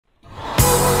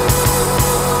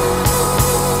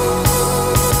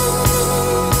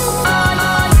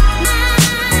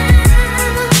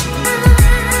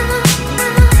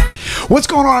What's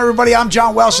going on, everybody? I'm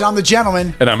John Welsh, and I'm the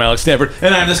gentleman. And I'm Alex Stanford,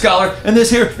 and I'm the scholar, and this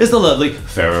here is the lovely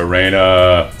Farrah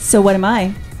Reyna. So what am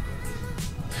I?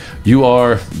 You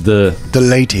are the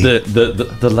lady.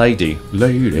 The lady.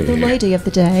 The lady of the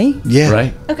day. Yeah.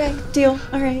 Right? Okay, deal.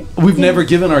 All right. We've never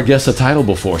given our guest a title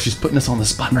before. She's putting us on the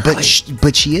spot.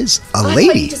 But she is a I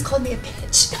lady. You just called me a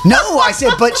bitch. No, I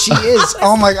said, but she is.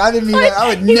 Oh my! I didn't mean that. I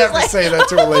would never say that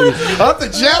to a lady. I'm the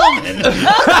gentleman.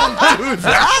 I don't do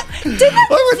that. Didn't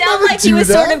it sound like he was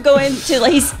sort of going to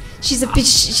like she's a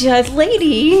bitch, she's a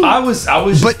lady. I was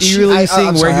But eerily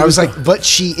seeing where I was like, but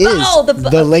she is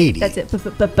the lady. That's it.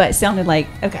 But it sounded like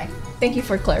okay. Thank you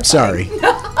for clarifying. Sorry,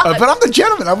 but I'm the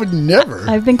gentleman. I would never.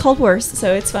 I've been called worse,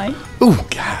 so it's fine. Oh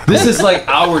God! This is like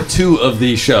hour 2 of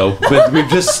the show, but we've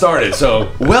just started.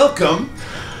 So welcome.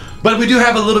 But we do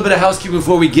have a little bit of housekeeping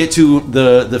before we get to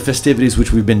the festivities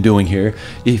which we've been doing here.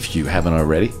 If you haven't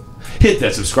already, hit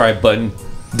that subscribe button,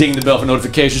 ding the bell for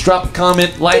notifications, drop a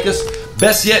comment, like us,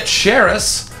 best yet, share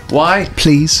us. Why?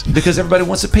 Please. Because everybody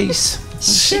wants a piece.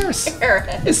 Share us.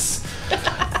 Yes.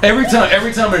 Every time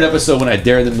in an episode when I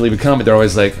dare them to leave a comment, they're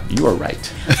always like, "You are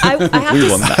right." I will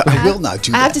not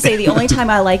do that. I have to say the only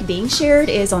time I like being shared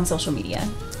is on social media.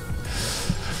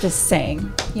 Just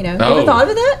saying, you know. Ever thought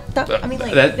of that? I mean,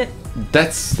 like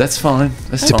that's fine.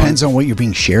 That's Depends on what you're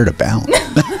being shared about.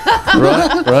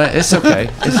 right. It's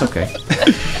okay. It's okay.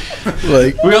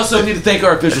 Like, we also need to thank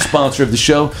our official sponsor of the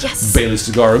show, yes. Bailey's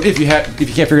Cigar Room. If you can't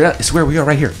figure it out, it's where we are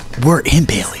right here. We're in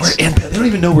Bailey's. They don't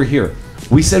even know we're here.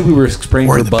 We said we were spraying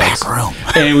for bugs. Back room.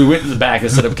 And we went in the back and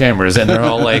set up cameras, and they're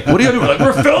all like, "What are you doing?" We're like,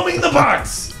 "We're filming the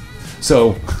box."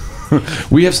 So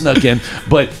we have snuck in,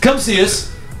 but come see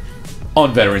us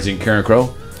on Veterans in Karen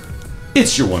Crow.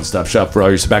 It's your one-stop shop for all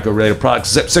your tobacco-related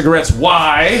products except cigarettes.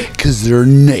 Why? Because they're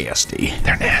nasty.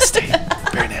 They're nasty.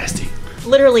 Very nasty.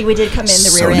 Literally, we did come in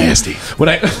the rear end. So nasty. When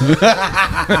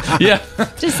yeah.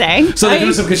 Just saying. So they're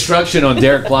doing some construction on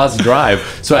Derek Plaza Drive.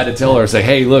 So I had to tell her, say,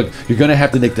 "Hey, look, you're going to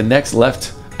have to make the next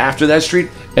left after that street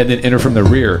and then enter from the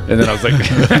rear." And then I was like,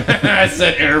 I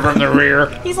said enter from the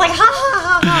rear. He's like, ha, ha,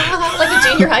 ha, ha, ha, like a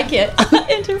junior high kid.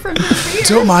 Enter from the rear.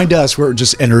 Don't mind us. We're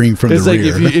just entering from the rear.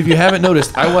 It's like, if you haven't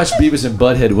noticed, I watched Beavis and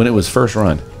Butthead when it was first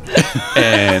run.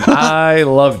 And I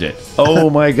loved it. Oh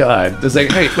my God. It's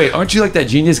like, hey, wait, aren't you like that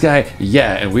genius guy?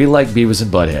 Yeah, and we like Beavis and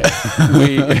Butthead.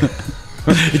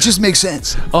 It just makes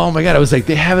sense. Oh my God, I was like,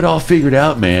 they have it all figured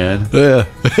out, man. Yeah.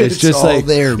 It's just all like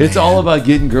there, man. It's all about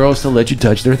getting girls to let you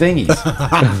touch their thingies.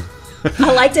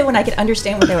 I liked it when I could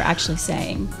understand what they were actually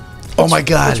saying. Oh my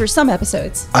God. Which were some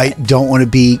episodes. I don't want to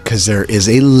be, because there is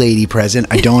a lady present.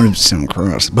 I don't want to sound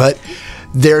gross, but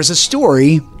there's a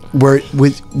story where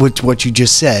with what you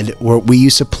just said, where we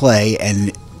used to play,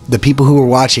 and the people who are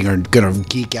watching are gonna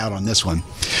geek out on this one.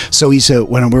 So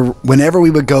whenever we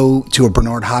would go to a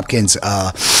Bernard Hopkins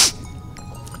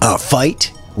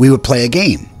fight, we would play a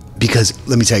game. Because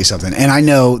let me tell you something, and I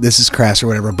know this is crass or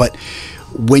whatever, but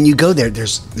when you go there,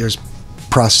 there's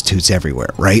prostitutes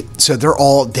everywhere, right? So they're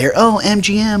all there. Oh,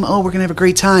 MGM. Oh, we're gonna have a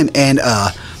great time. And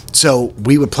so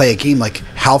we would play a game like,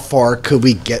 how far could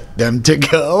we get them to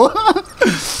go?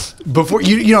 Before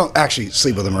you don't actually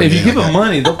sleep with them. Or if you give them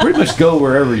money, they'll pretty much go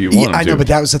wherever you want them to. I know, but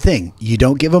that was the thing. You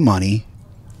don't give them money.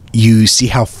 You see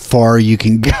how far you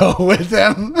can go with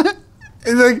them.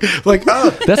 It's like,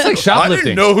 oh, that's like shoplifting. I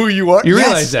didn't know who you are. You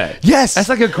realize that? Yes, that's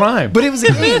like a crime. But it was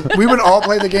a game. We would all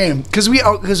play the game because we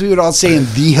would all stay in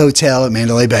the hotel at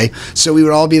Mandalay Bay. So we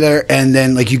would all be there, and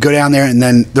then like you go down there, and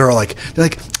then they're like,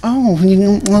 oh,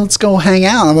 let's go hang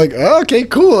out. I'm like, oh, okay,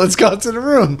 cool. Let's go up to the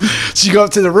room. So you go up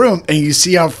to the room, and you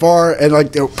see how far, and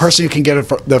like the person who can get it,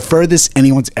 the furthest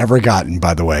anyone's ever gotten,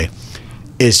 by the way,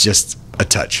 is just a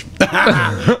touch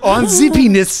on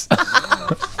zippiness.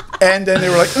 And then they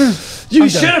were like, you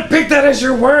should have picked that as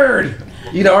your word.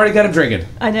 You'd already got him drinking.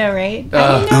 I know, right?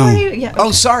 I didn't know yeah.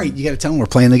 Oh, sorry. You got to tell them we're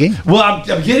playing the game. Well,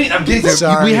 I'm getting there.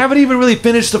 Sorry. We haven't even really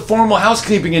finished the formal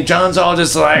housekeeping, and John's all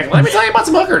just like, let me tell you about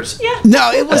some hookers. Yeah.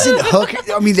 No, it wasn't hookers.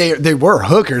 I mean, they were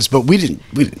hookers, but we didn't.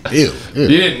 Ew. You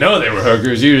didn't know they were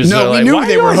hookers. You just we knew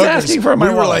they were hookers. Asking for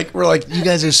my we're like, you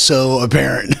guys are so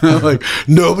apparent. Like,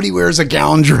 nobody wears a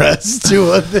gown dress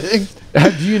to a thing.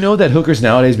 Do you know that hookers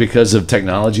nowadays, because of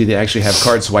technology, they actually have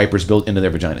card swipers built into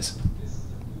their vaginas?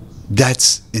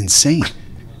 That's insane.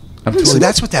 So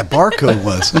that's what that barcode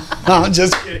was. I'm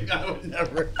just kidding. I would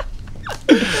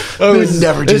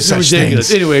never do such ridiculous.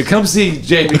 Things. Anyway, come see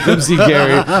Jamie. Come see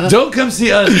Gary. Don't come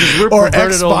see us because we're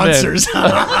perverted old men. sponsors.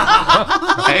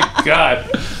 Thank God.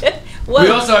 We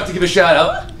also have to give a shout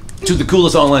out to the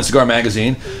coolest online cigar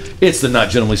magazine. It's the Not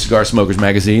Gentlemanly Cigar Smokers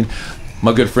magazine.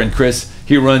 My good friend Chris,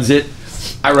 he runs it.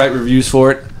 I write reviews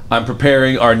for it. I'm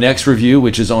preparing our next review,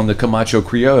 which is on the Camacho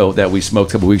Criollo that we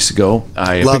smoked a couple weeks ago.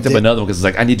 I picked up another one because it's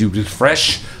like I need to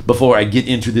refresh before I get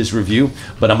into this review.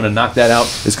 But I'm going to knock that out.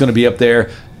 It's going to be up there.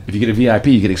 If you get a VIP,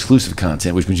 you get exclusive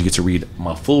content, which means you get to read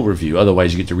my full review.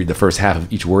 Otherwise, you get to read the first half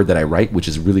of each word that I write, which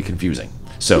is really confusing.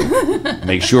 So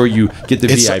make sure you get the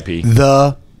VIP.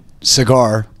 The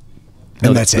cigar.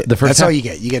 And that's it. That's all you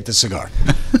get. You get the cigar.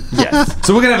 Yes.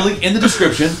 So we're going to have a link in the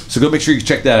description. So go make sure you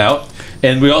check that out.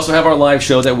 And we also have our live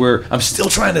show that I'm still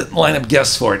trying to line up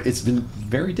guests for it. It's been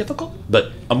very difficult,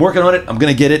 but I'm working on it. I'm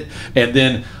going to get it. And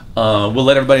then we'll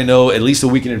let everybody know at least a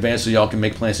week in advance so y'all can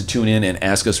make plans to tune in and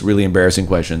ask us really embarrassing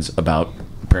questions about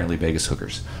apparently Vegas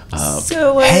hookers.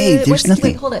 Hey, there's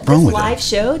nothing hold up. wrong This with live it.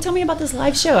 show? Tell me about this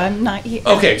live show. I'm not here.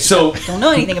 Okay, so Don't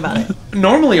know anything about it.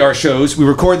 normally our shows, we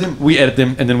record them, we edit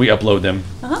them, and then we upload them.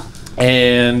 Uh-huh.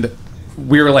 And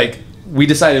we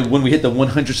decided when we hit the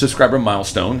 100 subscriber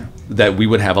milestone that we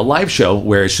would have a live show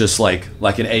where it's just like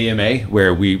an AMA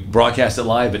where we broadcast it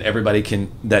live and everybody can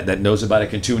that knows about it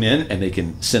can tune in and they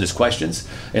can send us questions.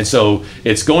 And so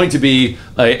it's going to be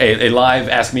a live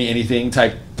Ask Me Anything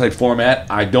type format.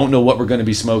 I don't know what we're going to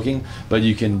be smoking, but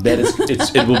you can bet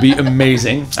it will be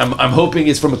amazing. I'm hoping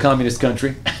it's from a communist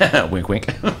country. Wink,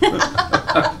 wink.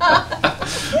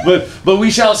 but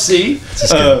we shall see.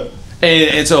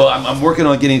 And so I'm working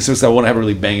on getting, so I want to have a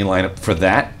really banging lineup for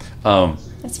that.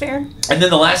 That's fair. And then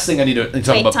the last thing I need to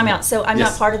talk about. Wait, time out. So I'm Yes.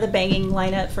 not part of the banging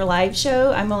lineup for live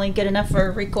show. I'm only good enough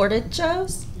for recorded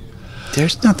shows.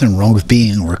 There's nothing wrong with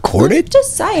being recorded.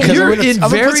 Just saying. You're I'm in gonna put some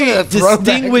very of that throwback.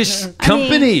 distinguished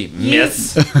company,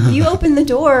 miss. You opened the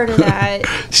door to that.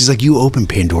 She's like, you open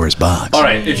Pandora's box. All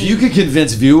right, if you could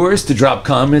convince viewers to drop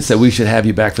comments that we should have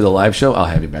you back for the live show, I'll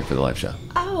have you back for the live show.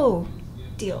 Oh,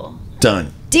 deal.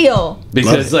 Done. Deal.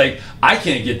 Because I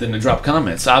can't get them to drop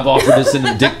comments. I've offered to send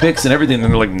them dick pics and everything,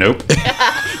 and they're like, nope.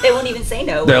 They won't even say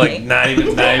no. They're will like, they? not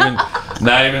even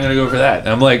gonna go for that. And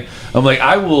I'm like,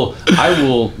 I will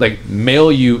like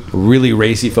mail you really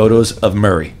racy photos of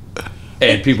Murray,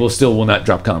 and people still will not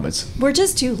drop comments. We're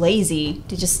just too lazy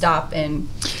to just stop and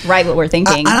write what we're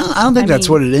thinking. I don't think that's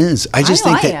what it is. I just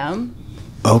think that. I am.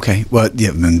 Okay, well, yeah.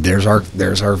 Then there's our.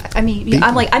 I mean,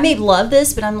 I'm like, I may love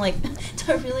this, but I'm like,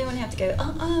 do I really want to have to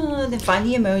go? Then find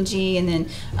the emoji, and then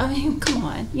I mean, come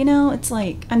on, it's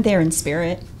like I'm there in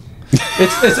spirit.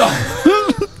 It's all.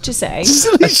 Just say.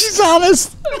 She's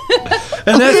honest.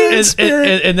 And that's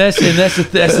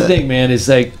the thing, man. It's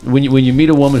like when you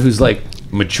meet a woman who's like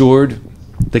matured,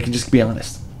 they can just be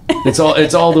honest. It's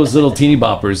all those little teeny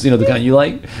boppers, the kind you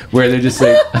like, where they're just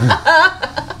like.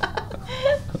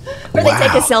 Or they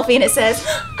take a selfie and it says,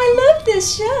 I love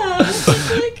this show.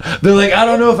 They're like, I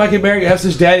don't know if I can marry you. I have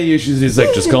such daddy issues. He's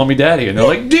like, just call me daddy. And they're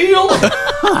like, deal.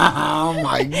 Oh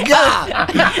my God.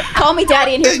 Call me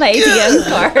daddy and here's my ATM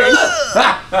card.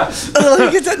 Let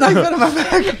me get that knife out of my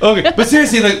back. Okay, but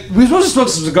seriously, like, we're supposed to smoke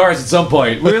some cigars at some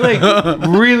point. We're like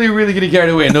really, really getting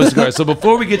carried away in those cigars. So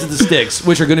before we get to the sticks,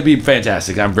 which are going to be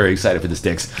fantastic, I'm very excited for the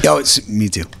sticks. Oh, it's me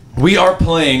too. We are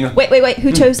playing. Wait.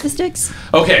 Who chose the sticks?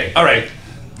 Okay, all right.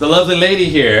 The lovely lady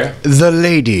here. The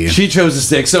lady. She chose the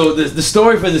sticks. So the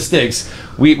story for the sticks,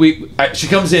 she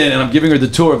comes in and I'm giving her the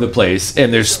tour of the place,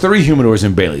 and there's 3 humidors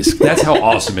in Bailey's. That's how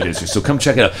awesome it is here. So come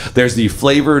check it out. There's the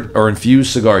flavored or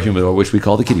infused cigar humidor, which we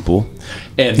call the kiddie pool,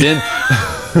 and then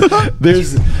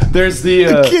there's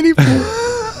the Kiddie pool.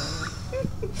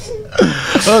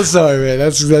 Oh, sorry, man.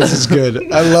 That's just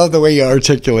good. I love the way he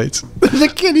articulates.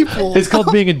 The kiddie pool. It's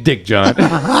called being a dick, John.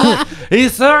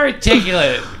 He's so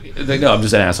articulate. Like, no, I'm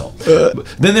just an asshole.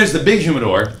 Then there's the big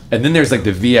humidor, and then there's like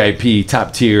the VIP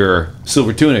top tier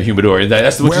silver tuna humidor, and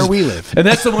that's the one where we live. And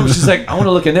that's the one where she's like, I want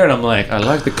to look in there, and I'm like, I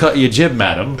like the cut of your jib,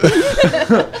 madam.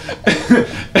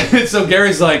 And so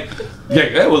Gary's like,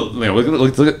 yeah, well,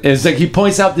 look. And it's like he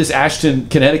points out this Ashton,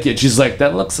 Connecticut. She's like,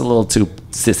 that looks a little too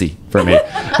sissy for me.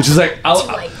 And she's like, I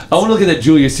want to look at that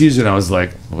Julius Caesar, and I was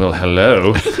like, well,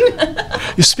 hello.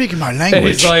 You're speaking my And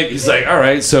language. he's like, all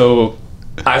right, so.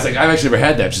 I was like, I've actually never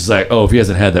had that. She's like, oh, if he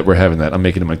hasn't had that, we're having that. I'm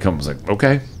making him come. I was like,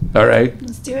 okay, all right.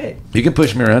 Let's do it. You can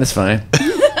push me around. It's fine.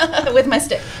 With my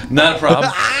stick. Not a problem.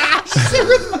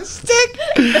 With my stick.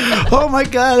 Oh my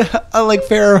God. I like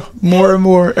Farrah more and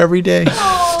more every day.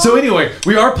 So anyway,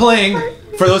 we are playing,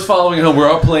 for those following at home,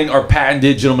 we're all playing our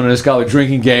patented Gentleman and a Scholar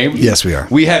drinking game. Yes, we are.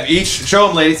 We have each, show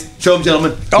them ladies, show them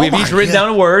gentlemen. We have each written down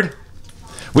a word.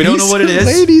 We don't know what it is.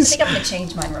 I Ladies. think I'm going to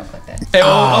change mine real quick then. She's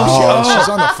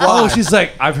on the fly. Oh, she's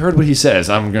like, I've heard what he says.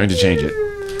 I'm going to change it.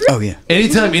 Oh, yeah.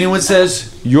 Anytime anyone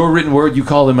says your written word, you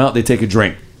call them out, they take a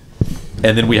drink.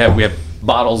 And then we have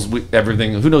bottles,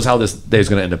 everything. Who knows how this day is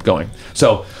going to end up going.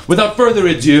 So, without further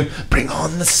ado, bring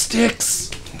on the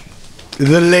sticks.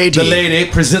 The lady. The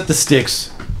lady, present the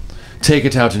sticks. Take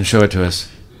it out and show it to us.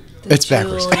 It's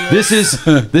backwards. This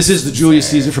is the Julius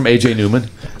Caesar from AJ Newman.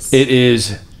 It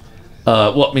is,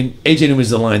 AJ Newman is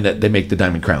the line that they make the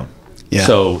Diamond Crown. Yeah.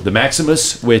 So the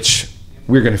Maximus, which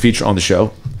we're going to feature on the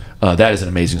show, that is an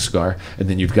amazing cigar. And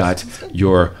then you've got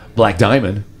your Black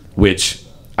Diamond, which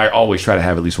I always try to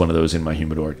have at least one of those in my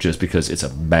humidor, just because it's a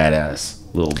badass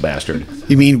little bastard.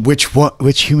 You mean which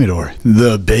humidor?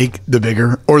 The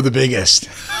bigger, or the biggest?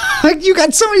 You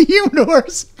got so many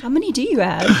humidors. How many do you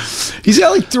have? He's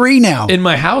got like 3 now. In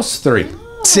my house, 3.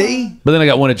 See? But then I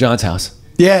got one at John's house.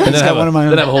 Yeah, And he's then I got have one of my own.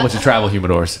 Then I have a whole bunch of travel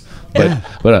humidors.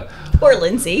 Poor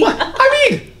Lindsay.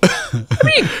 I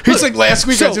mean, He's like, last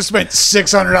week I So- just spent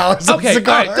 $600 on okay, all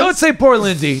cigars. right, don't say poor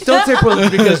Lindsay. Don't say poor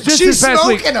Lindsay, because just She's this past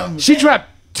week, smoking 'em. she dropped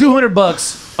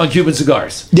 $200 on Cuban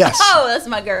cigars. Yes. Oh, that's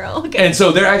my girl. Okay. And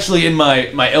so they're actually in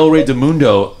my El Rey de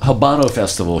Mundo Habano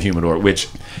Festival humidor, which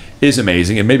is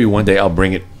amazing. And maybe one day I'll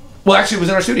bring it. Well, actually, it was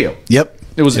in our studio. Yep.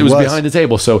 It was behind the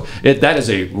table. So that is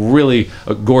a really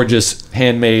gorgeous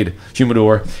handmade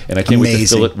humidor, and I can't wait to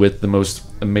Amazing. fill it with the most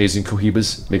amazing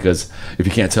cohibas, because if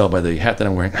you can't tell by the hat that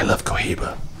I'm wearing, I love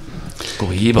cohiba.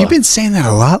 Cohiba. You've been saying that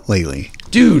a lot lately.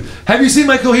 Dude, have you seen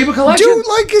my cohiba collection? Dude,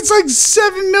 it's like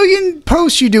 7 million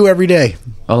posts you do every day.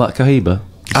 I like cohiba.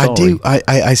 I do.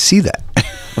 I see that.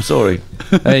 I'm sorry.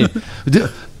 Hey,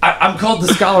 I'm called the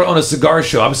scholar on a cigar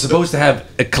show. I'm supposed to have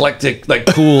eclectic,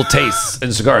 cool tastes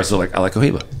in cigars. So, I like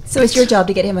cohiba. So it's your job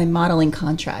to get him a modeling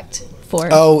contract for.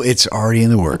 Oh, it's already in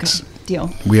the works. Okay,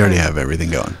 deal. We already have everything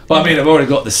going. Well, I mean, I've already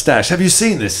got the stash. Have you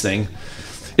seen this thing?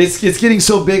 It's getting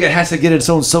so big it has to get its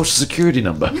own social security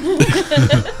number.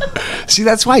 See,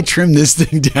 that's why I trimmed this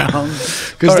thing down.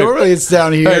 Because All right. normally it's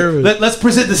down here. All right, let's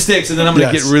present the sticks, and then I'm going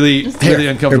to Yes. get really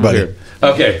uncomfortable buddy. here.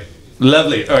 Okay,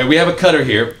 lovely. All right, we have a cutter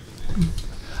here.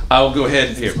 I will go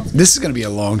ahead here. This is going to be a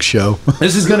long show.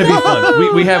 This is going to be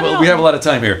fun. We have a lot of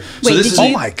time here. Wait, this did is you, Oh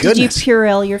my Did you goodness.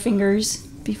 Purell your fingers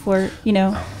before,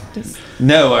 just-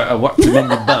 no, I walked in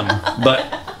the bum, but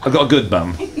I've got a good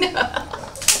bum.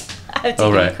 I have to All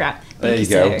give right. you crap. There Thank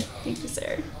you go. Sir. Thank you,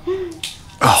 sir.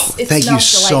 Oh, It thank you smells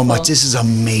so delightful. much. This is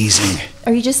amazing.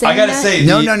 Are you just saying I gotta that? say,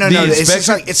 No.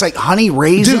 the It's like honey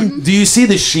raisin. Dude, do you see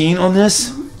the sheen on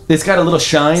this? It's got a little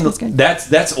shine. Smells good.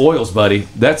 That's oils, buddy.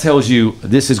 That tells you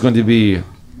this is going to be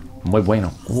muy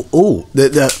bueno. Oh,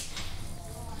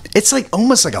 it's like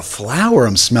almost like a flower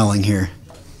I'm smelling here.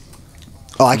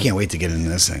 Oh, I can't wait to get into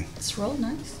this thing. It's rolled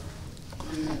nice.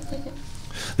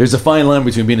 There's a fine line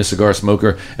between being a cigar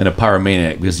smoker and a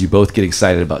pyromaniac, because you both get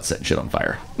excited about setting shit on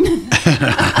fire.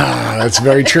 That's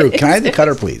very true. Can I have the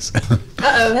cutter, please? Uh-oh,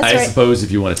 that's I right. suppose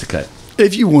if you wanted to cut.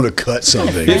 If you want to cut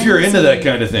something. If you're into that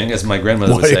kind of thing, as my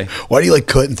grandmother would say. Why do you like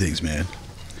cutting things, man?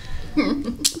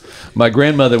 My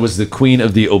grandmother was the queen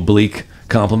of the oblique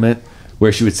compliment,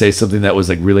 where she would say something that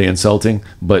was really insulting,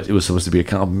 but it was supposed to be a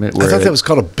compliment. I thought that was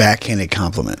called a backhanded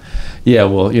compliment. Yeah,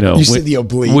 well, You said the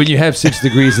oblique. When you have 6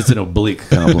 degrees, it's an oblique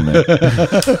compliment.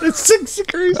 It's 6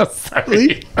 degrees.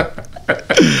 Sorry.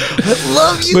 I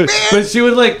love you, man. But she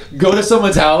would go to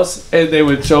someone's house and they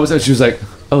would show us, and she was like,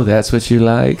 "Oh, that's what you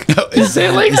like." Is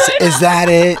that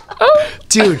it?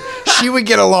 Dude, she would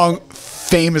get along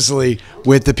famously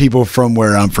with the people from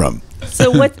where I'm from.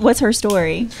 So what's her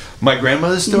story? My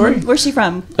grandmother's story. Where's she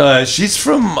from? She's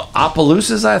from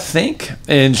Opelousas, I think,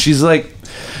 and she's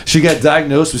she got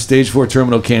diagnosed with stage 4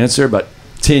 terminal cancer about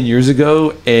 10 years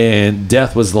ago, and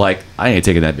death was like, "I ain't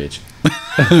taking that bitch."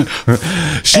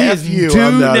 She F is you, too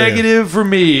I'm not negative for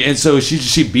me, and so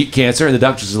she beat cancer, and the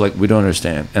doctors are like, "We don't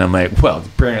understand," and I'm like, "Well,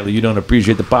 apparently you don't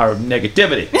appreciate the power of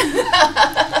negativity."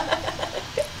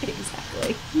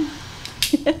 Exactly.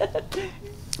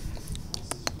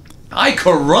 Ay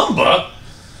caramba!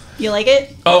 You like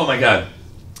it? Oh my god!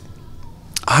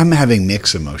 I'm having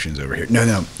mixed emotions over here.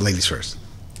 No, ladies first.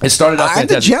 It started off I'm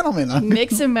the fantastic. gentleman.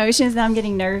 Mixed emotions. Now I'm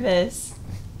getting nervous.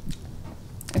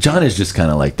 John is just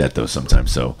kind of like that though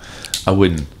sometimes, so I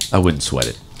wouldn't sweat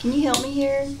it. Can you help me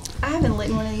here? I haven't lit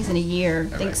one of these in a year,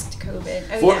 thanks to COVID.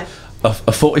 Oh For yeah.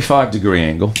 a 45-degree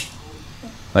angle,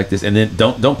 like this, and then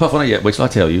don't puff on it yet. Wait till I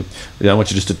tell you. I want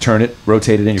you just to turn it,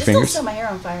 rotate it in your Just don't fingers. set my hair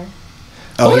on fire.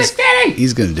 Oh, it's steady.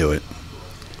 he's gonna do it.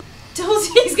 Told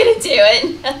you he's gonna do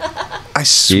it. I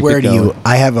swear it to you, going.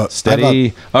 I have a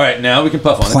Steady. All right, now we can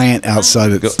puff on it. plant outside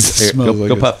that Go, here, smells like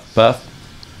go this. puff.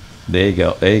 There you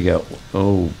go. There you go.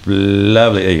 Oh,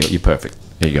 lovely. There you go. You're perfect.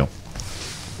 There you go.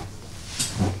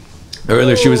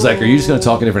 Earlier, she was like, "Are you just going to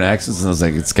talk in different accents?" And I was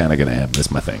like, "It's kind of going to happen.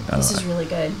 That's my thing." I don't This know. is really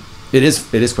good. It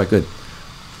is quite good.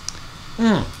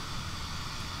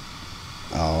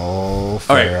 Oh,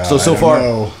 All right, so far,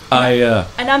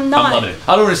 and I'm not. I'm loving it.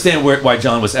 I don't understand why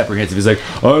John was apprehensive. He's like,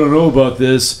 I don't know about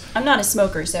this. I'm not a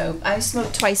smoker, so I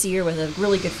smoke twice a year with a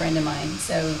really good friend of mine.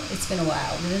 So it's been a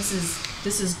while. This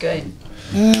is good.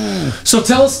 So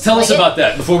tell us about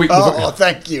that before we.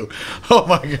 Thank you. Oh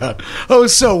my God, I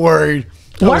was so worried.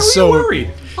 Why were you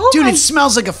worried? Dude, it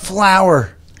smells like a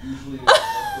flower.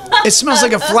 It smells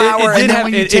like a flower, and then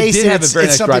when you taste it, have a very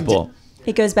nice dry something. pull.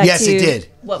 It goes back Yes, to it did.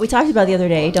 what we talked about the other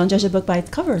day. Don't judge a book by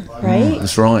its cover, right?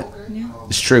 That's right. Yeah.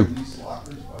 It's true.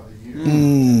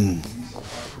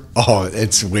 Oh,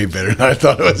 it's way better than I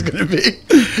thought it was going to be.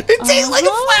 It tastes like a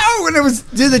flower when it was.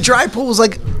 Dude, the dry pull was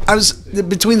like,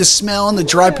 between the smell and the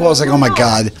dry pull, I was like, oh my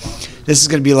God, this is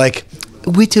going to be like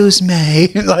Widow's May.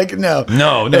 Like, no.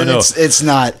 It's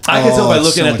not. I could tell by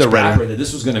looking so at the much wrapper better. that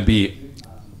this was going to be,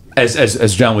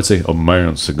 as John would say, a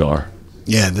man's cigar.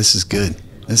 Yeah, this is good.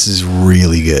 This is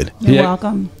really good. You're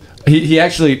welcome. He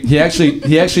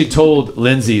actually told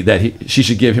Lindsay that she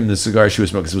should give him the cigar she was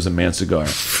smoking because it was a man's cigar.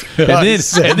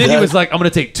 And then he was like, I'm going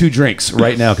to take 2 drinks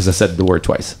right now because I said the word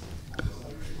twice.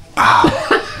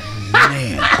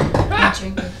 Man.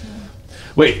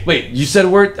 Wait, you said a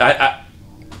word?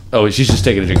 Oh, she's just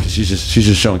taking a drink. She's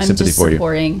just showing sympathy for you.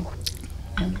 Supporting.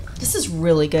 This is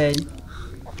really good.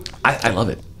 I love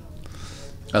it.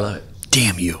 I love it.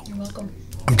 Damn you. You're welcome.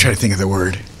 I'm trying to think of the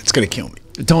word. It's going to kill me.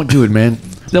 Don't do it, man.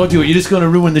 Don't do it. You're just going to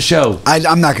ruin the show.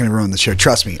 I'm not going to ruin the show.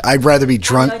 Trust me. I'd rather be I have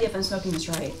drunk. no idea if I'm smoking this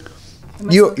right.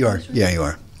 You are. Yeah, you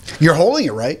are. You're holding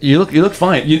it right. You look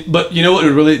fine. But you know what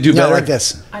would really do better? Not like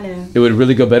this. I know. It would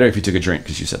really go better if you took a drink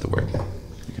because you said the word.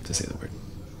 You have to say the word.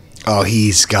 Oh,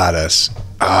 he's got us.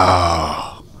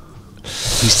 Oh.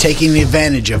 He's taking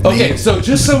advantage of me. Okay, so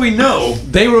just so we know,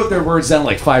 they wrote their words down in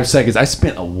like 5 seconds. I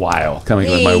spent a while coming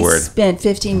up with my word. He spent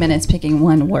 15 minutes picking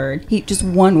one word. Just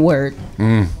one word.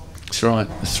 That's right.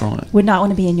 Would not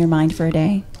want to be in your mind for a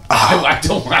day. I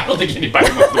don't think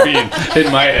anybody wants to be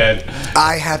in my head.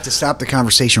 I have to stop the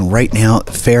conversation right now.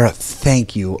 Farrah,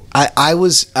 thank you.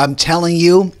 I'm telling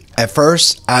you, at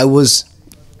first, I was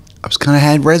kind of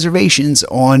had reservations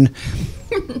on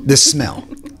the smell.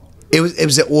 It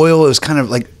was the oil. It was kind of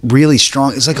like really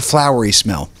strong. It's like a flowery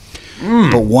smell.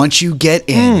 But once you get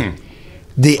in,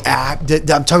 I'm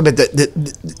talking about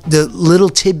the little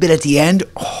tidbit at the end.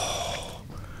 Oh,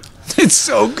 it's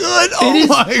so good. Oh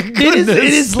my goodness! It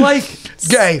is like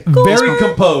very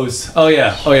composed. Oh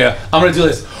yeah. I'm gonna do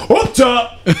this. Up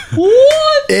top.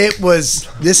 What?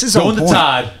 This is going on to point.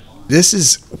 Todd. This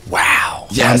is wow.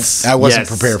 Yes. I wasn't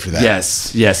prepared for that.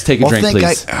 Yes. Take a drink,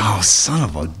 please. Son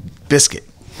of a biscuit.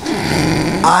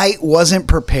 I wasn't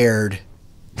prepared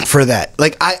for that.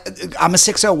 Like I'm a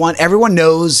 601. Everyone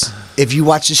knows, if you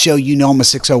watch the show, you know I'm a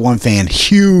 601 fan.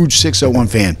 Huge 601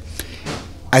 fan.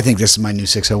 I think this is my new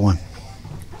 601.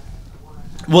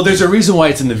 Well, there's a reason why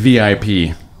it's in the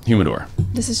VIP humidor.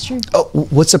 This is true. Oh,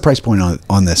 what's the price point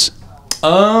on this?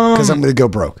 Because I'm going to go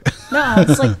broke. No,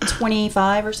 it's like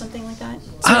 25 or something like that.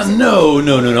 No. I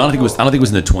don't think it was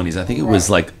in the 20s. I think it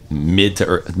was like mid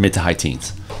to high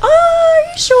teens. Are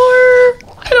you sure?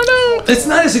 I don't know. It's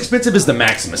not as expensive as the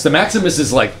Maximus. The Maximus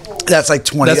is like That's like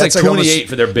 20. That's like 28 almost,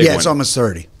 for their big one. Yeah, it's almost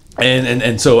 30.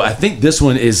 And so I think this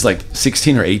one is like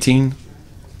 16 or 18.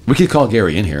 We could call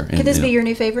Gary in here. Could this be your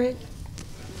new favorite?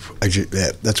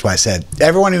 That's why I said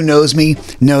everyone who knows me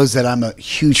knows that I'm a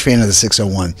huge fan of the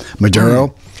 601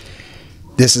 Maduro.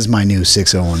 This is my new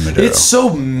 601 Maduro. It's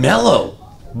so mellow,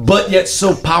 but yet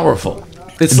so powerful.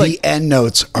 It's the end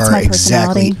notes are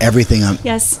exactly everything I'm.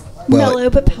 Yes,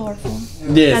 mellow but powerful.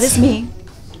 Yes. That is me.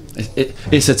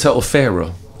 It's a total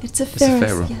Farrah. It's a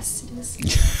Farrah. Yes, it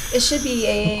is. It should be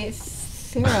a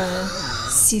Farrah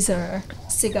Caesar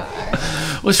cigar.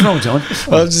 What's wrong, John?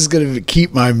 I'm just going to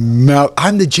keep my mouth.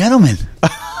 I'm the gentleman.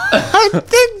 I'm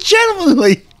the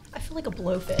gentlemanly. I feel like a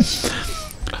blowfish.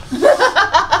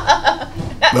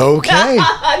 Okay.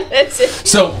 That's it.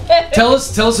 So tell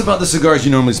us about the cigars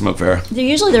you normally smoke, Farrah.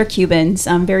 They're Cubans,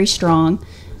 very strong.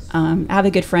 I have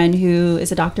a good friend who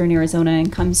is a doctor in Arizona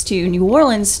and comes to New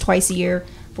Orleans twice a year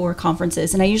for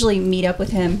conferences, and I usually meet up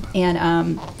with him,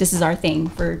 and this is our thing.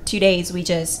 For 2 days we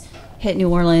just hit New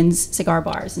Orleans cigar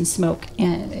bars and smoke,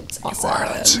 and it's awesome. New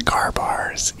Orleans cigar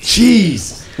bars.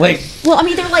 Jeez. Well, I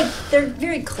mean, they're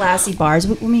very classy bars.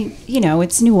 I mean,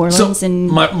 it's New Orleans, So and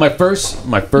my first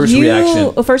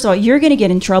reaction. Well, first of all, you're gonna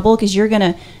get in trouble because you're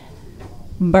gonna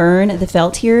burn the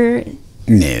felt here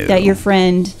that your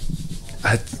friend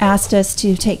asked us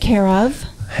to take care of.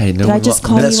 Hey, Did I just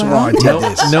call you out?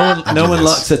 No one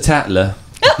likes a tattler.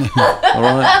 All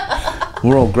right,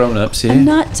 we're all grown ups here. I'm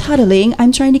not tattling.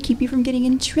 I'm trying to keep you from getting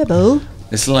in trouble.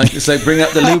 It's like bring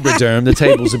up the Lubriderm. The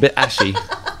table's a bit ashy.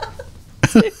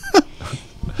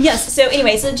 Yes. So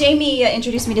anyway, so Jamie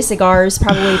introduced me to cigars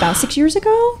probably about 6 years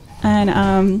ago,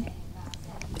 and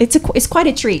it's quite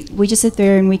a treat. We just sit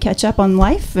there and we catch up on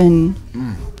life and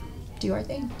do our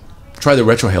thing. Try the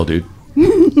retrohale, dude.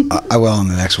 I will on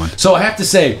the next one. So I have to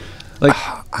say, like,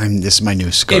 This is my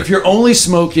new cigar. if you're only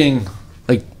smoking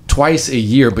like twice a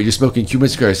year, but you're smoking Cuban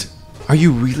cigars, are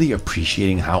you really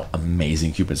appreciating how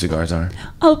amazing Cuban cigars are?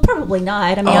 Oh, probably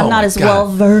not. I mean, Oh I'm not my as God. well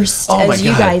versed Oh my as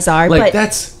you God. guys are, Like, but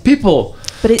that's people.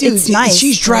 Dude, Dude, it's nice.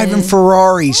 she's driving and-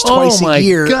 Ferraris twice Oh my a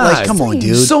year. God. Like, come on,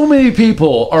 dude. So many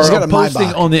people are got a posting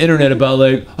Maybach. on the internet about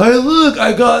like, hey, look,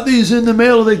 I got these in the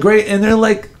mail. They're great, and they're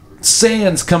like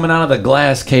sands coming out of the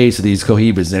glass case of these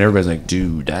Cohibas, and everybody's like,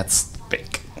 dude, that's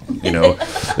fake. You know,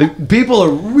 like, people are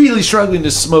really struggling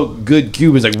to smoke good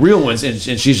Cubans, like real ones, and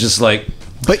she's just like,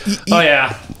 But oh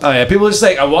yeah. People are just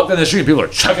like, I walk down the street, and people are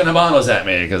chucking Habanos at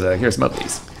me because here, smoke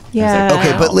these. Yeah.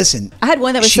 okay, but listen. I had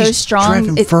one that was so she's strong.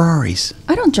 driving Ferraris.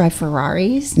 I don't drive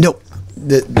Ferraris. No.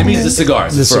 It means the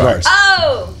cigars. The Ferraris. cigars.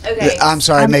 Oh, okay. I'm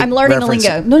sorry, I I'm make learning reference-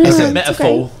 the lingo. No, It's a it's metaphor.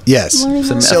 okay. Yes. Learning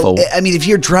Some more. So, metaphor. I mean, if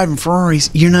you're driving Ferraris,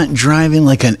 you're not driving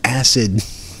like an acid.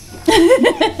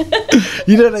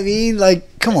 You know what I mean?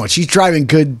 Like, come on, she's driving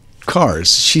good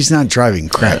cars. She's not driving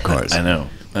crap cars. I know.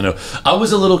 I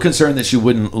was a little concerned that she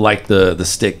wouldn't like the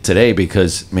stick today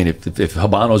because, I mean, if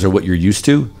Habanos are what you're used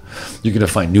to, you're going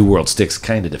to find New World sticks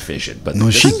kind of deficient. But Well,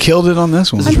 this, she killed it on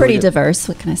this one. I'm pretty good. diverse.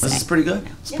 What can I say? this is pretty good.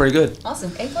 It's pretty good.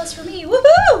 Awesome. A+ for me.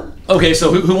 Woohoo! Okay,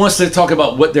 so who wants to talk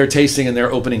about what they're tasting in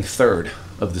their opening third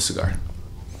of the cigar?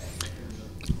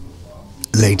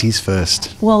 Ladies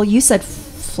first. Well, you said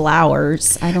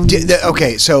flowers. I don't.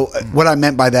 Okay, so what I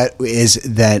meant by that is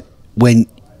that when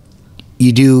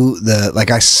you do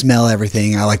I smell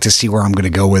everything, I like to see where I'm going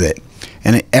to go with it.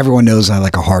 And everyone knows I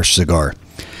like a harsh cigar.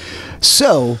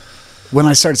 So when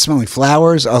I started smelling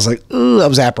flowers, I was like, ooh, I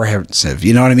was apprehensive.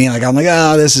 You know what I mean? Like, I'm like,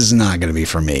 oh, this is not going to be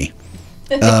for me.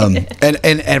 And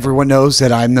everyone knows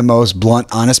that I'm the most blunt,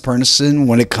 honest person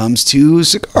when it comes to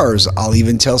cigars. I'll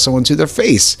even tell someone to their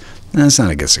face, that's not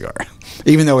a good cigar,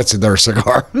 even though it's their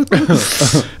cigar.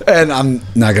 And I'm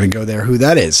not going to go there who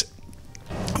that is.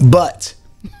 But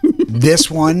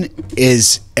this one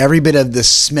is every bit of the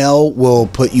smell will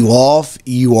put you off.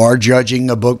 You are judging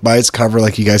a book by its cover,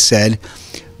 like you guys said.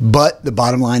 But the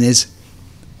bottom line is,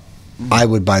 I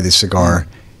would buy this cigar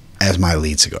as my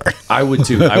lead cigar. I would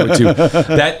too.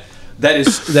 That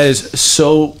is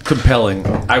so compelling.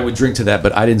 I would drink to that,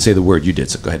 but I didn't say the word. You did,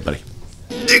 so go ahead, buddy.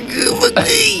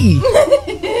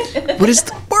 What is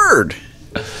the word?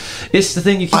 It's the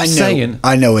thing you keep saying.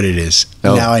 I know what it is.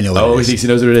 Now I know what it is. He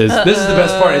knows what it is. This is the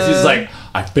best part. Is he's like,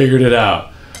 I figured it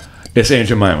out. It's Aunt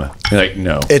Jemima. You're like,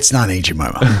 no. It's not Aunt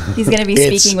Jemima. He's going to be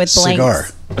It's speaking with cigar.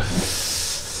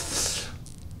 blanks.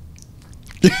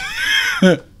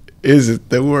 Is it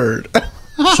the word?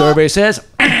 Survey says,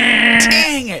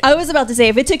 Dang it. I was about to say,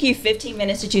 if it took you 15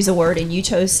 minutes to choose a word and you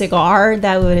chose cigar,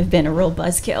 that would have been a real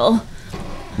buzzkill.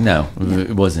 no,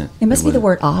 it wasn't. It must be the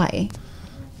wasn't. word I.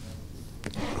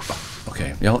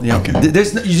 Okay.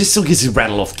 There's no, you just still get to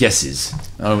rattle off guesses.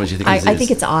 I don't know what you think I this is.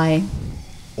 think it's I.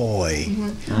 Oi.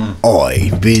 Oi.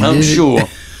 I'm sure.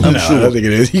 I'm I sure. don't think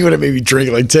it is. You would have made me drink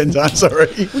like 10 times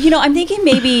already. Well, you know, I'm thinking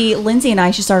maybe Lindsay and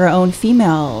I should start our own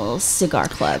female cigar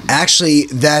club. Actually,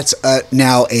 that's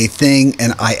now a thing,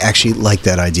 and I actually like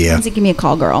that idea. Lindsay, give me a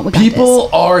call, girl. We got People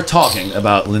are talking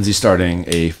about Lindsay starting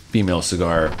a female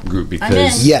cigar group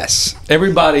because in. Yes.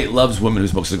 everybody loves women who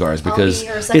smoke cigars because be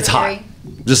her it's hot. secretary.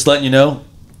 Just letting you know,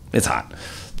 it's hot.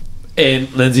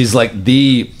 And Lindsay's like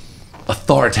the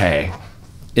authority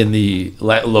in the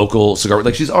local cigar.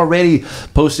 Like, she's already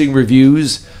posting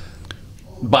reviews,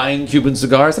 buying Cuban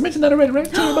cigars. I mentioned that already, right?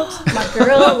 $200. My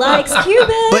girl likes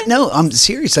Cuban. But no, I'm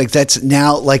serious. Like, that's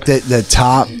now like the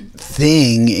top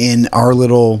thing in our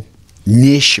little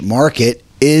niche market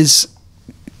is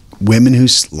women who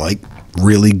like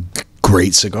really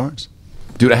great cigars.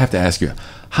 Dude, I have to ask you,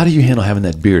 how do you handle having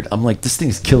that beard? I'm like, this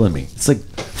thing's killing me. It's like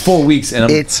 4 weeks, and I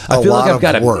feel like I've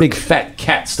got a big fat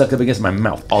cat stuck up against my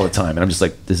mouth all the time, and I'm just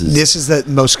like, this is the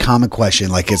most common question.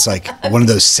 Like, it's like one of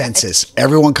those census.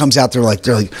 Everyone comes out there like,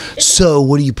 they're like, so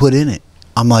what do you put in it?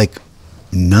 I'm like,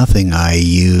 nothing. I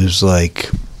use like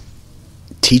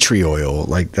tea tree oil.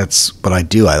 Like, that's what I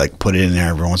do. I like put it in there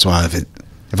every once in a while.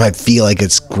 If I feel like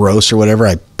it's gross or whatever,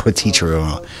 I put tea tree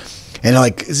oil. And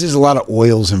like, there's a lot of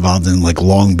oils involved in like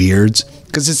long beards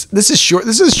because this is short.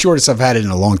 This is the shortest I've had it in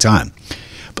a long time.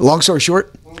 But long story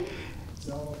short,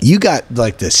 you got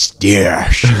like the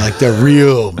stash, like the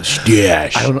real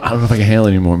stash. I don't know if I can handle it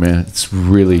anymore, man. It's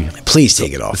really. Please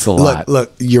take it off. It's a lot.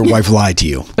 Look, your wife lied to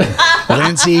you.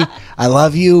 Lindsay, I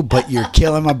love you, but you're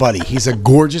killing my buddy. He's a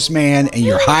gorgeous man, and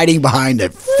you're hiding behind a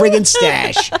friggin'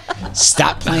 stash.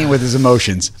 Stop playing with his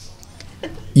emotions.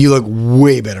 You look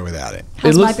way better without it.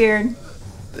 How's my beard?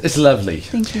 It's lovely.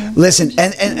 Thank you. Listen,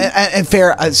 and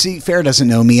Farrah, see, Farrah doesn't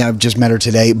know me. I've just met her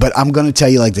today, but I'm going to tell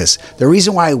you like this. The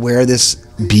reason why I wear this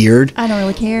beard... I don't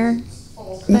really care.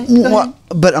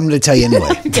 But I'm going to tell you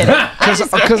anyway.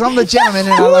 Because I'm the gentleman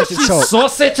and I like to talk.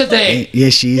 Saucy today. Yeah,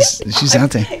 she's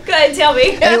out there. Go ahead, tell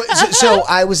me. Anyway, so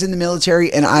I was in the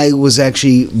military and I was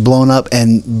actually blown up,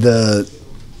 and the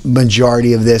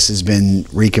majority of this has been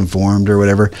reconformed or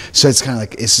whatever. So it's kind of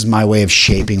like, this is my way of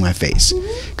shaping my face.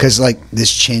 Because like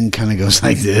this chin kind of goes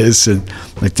like this, and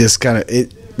like this kind of...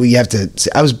 You have to...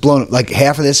 I was blown up. Like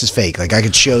half of this is fake. Like I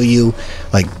could show you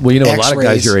like Well, you know, X-rays. a lot of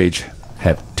guys your age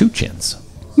have 2 chins.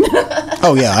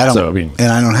 Oh yeah, I don't. So, I mean, and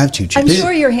I don't have 2 chins. I'm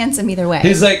sure you're handsome either way.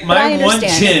 He's like, my one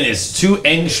understand. chin is 2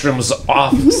 angstroms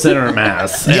off center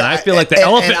mass, and Yeah, I feel like the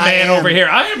elephant man over here.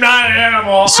 I am not an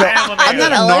animal. So I am a man. I'm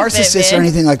not a Elephant narcissist or man.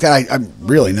 anything like that. I'm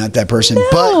really not that person. No,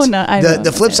 but no, I know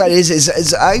the flip that. side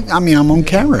is I mean, I'm on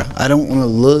camera. I don't want to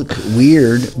look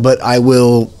weird, but I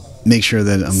will make sure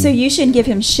that I'm... So you shouldn't give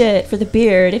him shit for the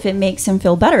beard if it makes him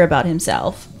feel better about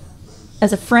himself.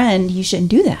 As a friend, you shouldn't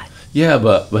do that. Yeah,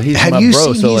 but he's Have my you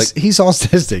bro, seen? so like, He's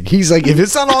autistic. He's like, if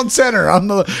it's not on center,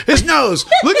 his nose.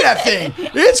 Look at that thing.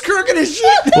 It's crooked as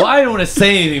shit. well, I don't want to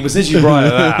say anything, but since you brought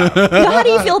it up, So how do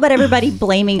you feel about everybody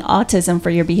blaming autism for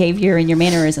your behavior and your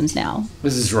mannerisms now?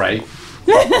 this is right.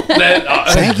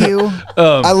 Thank you.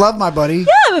 I love my buddy. Yeah,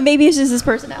 but maybe it's just his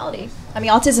personality. I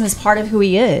mean, autism is part of who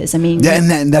he is. I mean, Yeah,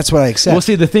 and that's what I accept. Well,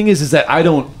 see, the thing is that I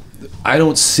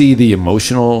don't see the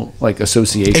emotional like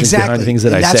associations behind the things that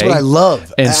And I that's say. what I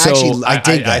love. And Actually, I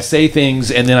dig that. I say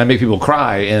things and then I make people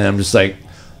cry, and I'm just like,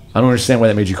 I don't understand why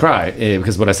that made you cry,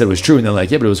 because what I said was true, and they're like,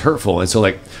 yeah, but it was hurtful. And so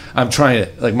like I'm trying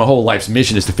to, like, my whole life's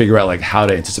mission is to figure out like how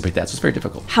to anticipate that. So it's very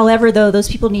difficult. however, though, those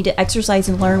people need to exercise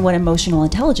and learn what emotional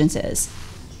intelligence is.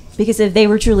 Because if they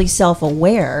were truly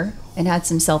self-aware and had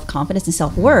some self-confidence and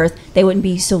self-worth, they wouldn't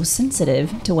be so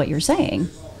sensitive to what you're saying.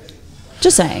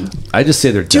 Just saying. I just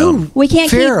say they're dumb. We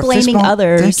can't Farrah, keep blaming fist bump.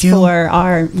 others Thank you. for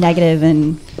our negative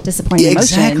and disappointing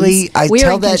emotions. Exactly. I We're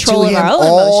tell in that to control of him our own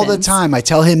all the emotions. time. I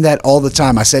tell him that all the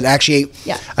time. I said, actually,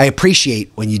 Yeah. I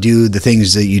appreciate when you do the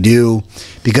things that you do,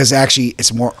 because actually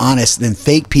it's more honest than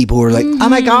fake people who are like, oh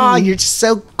my God, you're just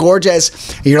so gorgeous.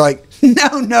 And you're like,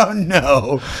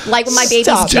 no. Like when my baby's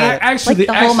Stop cute, that. Actually, like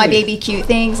the whole my actually- baby cute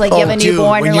things. Like Oh, you have a dude,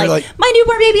 newborn, when you're you're like, like, my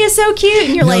newborn baby is so cute,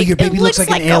 and you're No, like, your baby it looks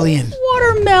like an alien. a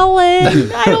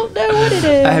watermelon. I don't know what it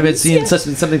is. I haven't seen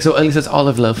something so ugly since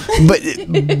Olive Love.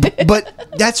 But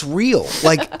that's real.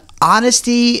 Like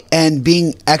honesty and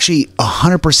being actually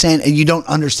 100%, and you don't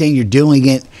understand you're doing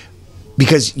it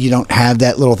because you don't have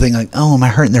that little thing like, oh, am I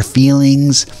hurting their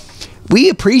feelings? We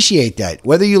appreciate that,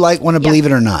 whether you want to believe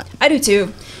it or not. I do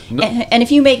too. And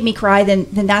if you make me cry, then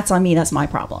that's on me. That's my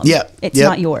problem. Yeah. It's Yep.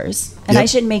 not yours. And Yep. I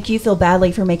shouldn't make you feel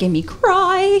badly for making me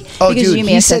cry. Oh, because dude, you may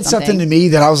he have said something to me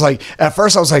that I was like, at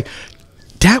first I was like,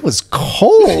 that was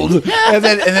cold. and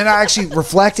then I actually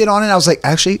reflected on it. I was like,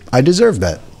 actually, I deserve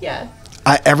that. Yeah.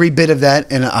 Every bit of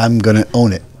that, and I'm going to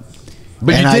own it.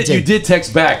 But And you did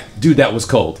text back, dude, that was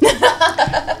cold.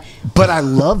 But I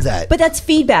love that. But that's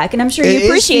feedback, and I'm sure you It is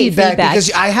appreciate feedback.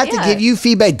 because I have Yeah. to give you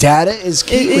feedback. Data is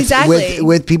key Exactly.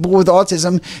 with people with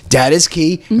autism. Data is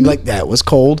key. I'm like, that was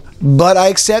cold, but I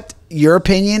accept your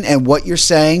opinion and what you're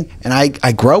saying, and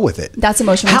I grow with it. That's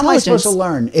emotional How am I supposed to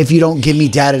intelligence. learn if you don't give me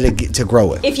data to grow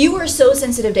with? If you were so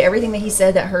sensitive to everything that he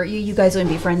said that hurt you, you guys wouldn't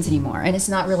be friends anymore. And it's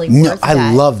not really No, worth I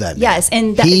that. love that, man. Yes,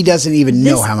 and He doesn't even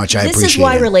know how much I This is appreciate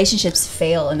why him. relationships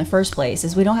fail in the first place.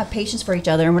 Is we don't have patience for each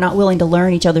other, and we're not willing to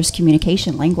learn each other's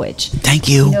communication language. Thank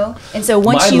you. You know, and so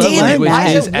once My you love learn language Why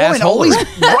that, is is a woman always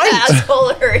right?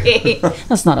 assholery.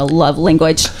 That's not a love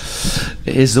language.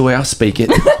 Is the way I speak it.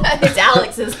 It's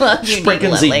Alex's love unique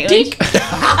love language.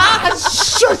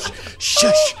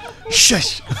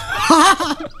 Shush.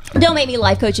 Don't make me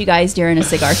life coach you guys during a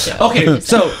cigar show. Okay,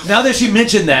 so now that she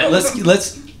mentioned that,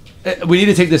 let's we need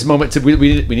to take this moment to we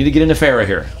need to get into Farrah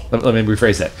here. Let me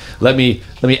rephrase that. Let me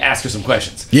ask her some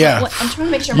questions. Yeah. What- I'm trying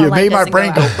to make sure my You light made my doesn't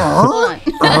brain go go, out.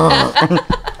 Hold on.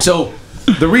 So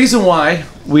the reason why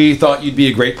we thought you'd be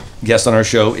a great guest on our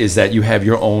show is that you have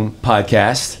your own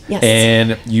podcast. Yes.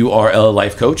 And you are a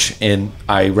life coach, and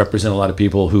I represent a lot of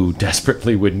people who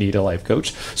desperately would need a life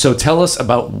coach. So tell us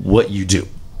about what you do.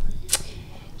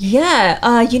 Yeah,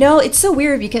 it's so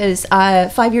weird because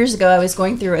 5 years ago I was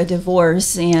going through a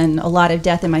divorce and a lot of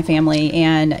death in my family,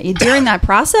 and during that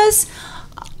process,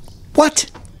 What?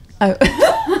 Oh.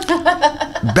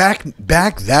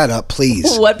 Back that up,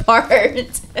 please. What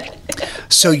part?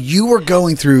 So you were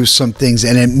going through some things,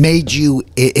 and it made you.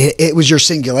 It was your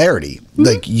singularity. Mm-hmm.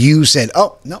 Like you said,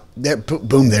 "Oh no, there,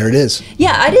 boom, there it is."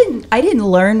 Yeah, I didn't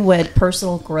learn what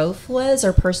personal growth was,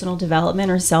 or personal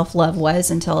development, or self-love was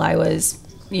until I was,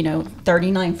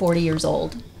 39, 40 years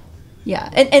old. Yeah,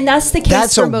 and that's the case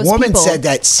That's for a most woman people. said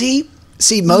that. See,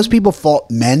 most people fault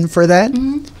men for that.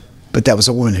 Mm-hmm. But that was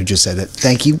a woman who just said it.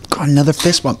 Thank you. Got another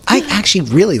fist bump. I actually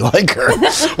really like her.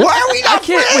 Why are we not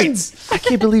friends? I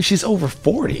can't believe she's over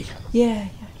 40. Yeah,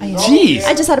 I am. Jeez.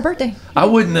 I just had a birthday. I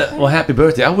wouldn't. Well, happy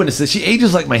birthday. I wouldn't have said she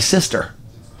ages like my sister.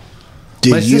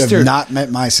 Dude, My you sister- have not met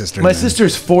my sister. My then.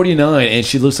 sister's 49 and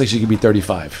she looks like she could be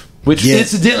 35. Which Yeah.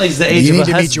 incidentally is the age You of need a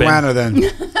to meet husband. Joanna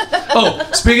then. Oh,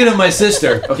 speaking of my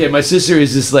sister, okay, my sister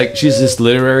is she's this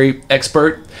literary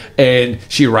expert, and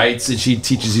she writes and she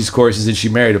teaches these courses, and she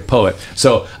married a poet.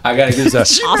 So I gotta give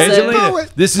this She up. married a Angelina,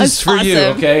 poet. this is That's for you,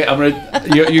 awesome.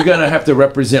 okay? You're gonna have to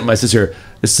represent my sister.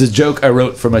 This is a joke I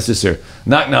wrote for my sister.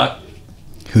 Knock knock.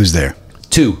 Who's there?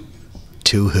 To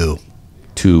Who?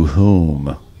 to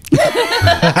whom?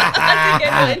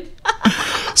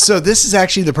 So this is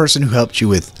actually the person who helped you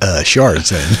with shards.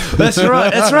 Then. That's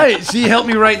right. That's right. She helped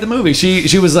me write the movie.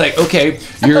 She was like, okay,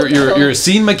 your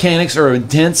scene mechanics are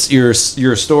intense. Your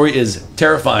story is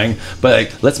terrifying, but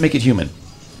like, let's make it human.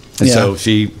 And Yeah. so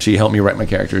she helped me write my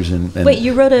characters. And Wait,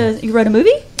 you wrote a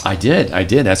movie? I did.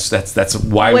 That's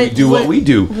why we do what we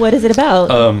do. What is it about?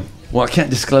 Well, I can't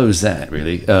disclose that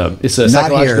really. It's a Not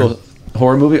psychological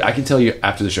horror movie. I can tell you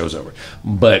after the show's over,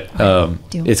 but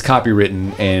Do. it's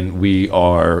copywritten, and we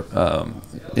are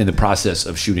in the process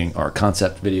of shooting our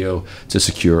concept video to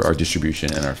secure our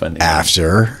distribution and our funding.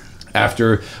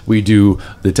 After we do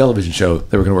the television show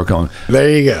that we're going to work on. There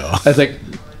you go. I was like,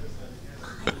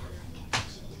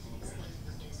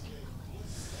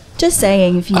 Just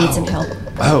saying, if you need some help.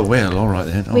 oh well, all right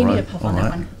then. All We need right, a puff all on that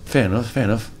right. one. Fair enough. Fair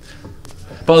enough.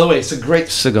 By the way, it's a great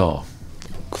cigar.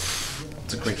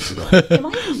 It's a great cigar. Am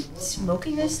I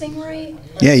smoking this thing right?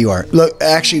 Yeah, you are. Look,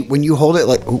 actually, when you hold it,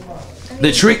 like, ooh,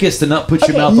 The trick is to not put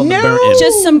your Okay, mouth on no. the burnt end.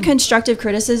 Just some constructive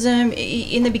criticism.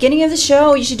 In the beginning of the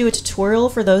show, you should do a tutorial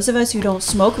for those of us who don't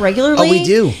smoke regularly. Oh, we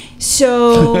do.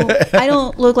 So I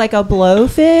don't look like a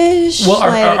blowfish. Well,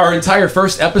 like, our entire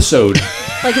first episode.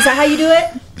 like, is that how you do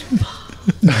it?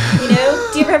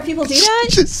 Do you ever have people do that?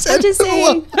 Just said I'm just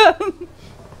saying.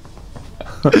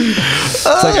 It's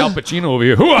like Al Pacino over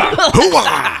here. Hooah!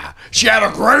 hoo-ah! She had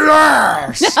a great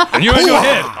ass. And you had your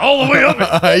head all the way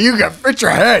up it. You can fit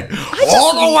your head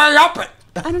all the way up it.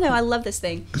 I don't know. I love this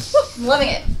thing. I'm loving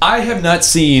it. I have not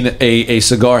seen a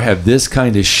cigar have this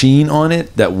kind of sheen on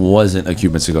it that wasn't a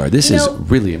Cuban cigar. This is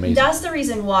really amazing. That's the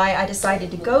reason why I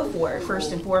decided to go for it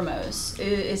first and foremost.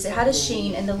 Is it had a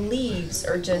sheen, and the leaves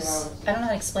are just, I don't know how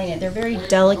to explain it. They're very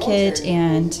delicate,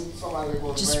 and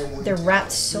just they're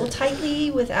wrapped so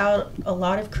tightly without a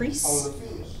lot of crease.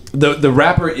 The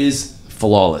wrapper is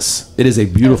flawless. It is a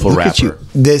beautiful Look wrapper. at you.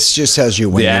 This just tells you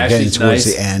when The you're ash getting is towards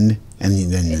nice. the end, and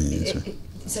then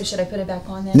So should I put it back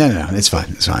on then? no, it's fine.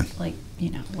 It's fine. Like,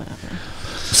 whatever.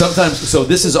 Sometimes, so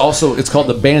this is also, it's called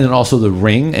the band and also the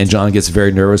ring, and John gets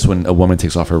very nervous when a woman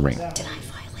takes off her ring.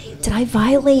 Did I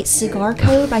violate cigar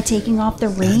code by taking off the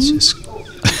ring? It's just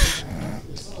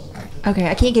Okay,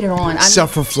 I can't get it on.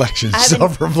 self-reflection. I haven't-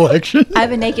 Self-reflection. I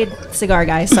have a naked cigar,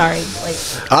 guy. Sorry.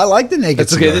 Like, I like the naked.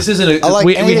 It's okay. cigar. This isn't a. I like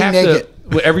we anything have naked.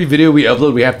 to. Every video we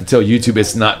upload, we have to tell YouTube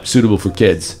it's not suitable for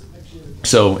kids.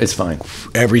 So it's fine.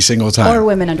 Every single or time.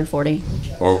 women under 40.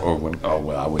 Or when, oh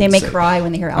well, I wouldn't. They may say- cry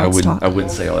when they hear Alex talk. I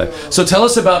wouldn't say all that. So tell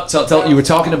us about. Tell you were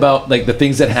talking about like the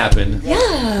things that happened.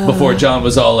 Yeah. Before John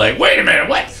was all like, wait a minute,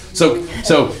 what? So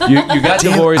you got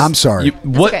Damn, divorced. I'm sorry.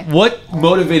 okay. What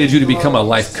motivated you to become a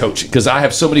life coach? Because I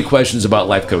have so many questions about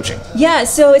life coaching. Yeah,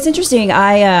 so it's interesting.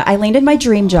 I landed my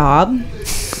dream job,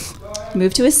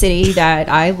 moved to a city that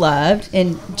I loved,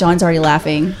 and John's already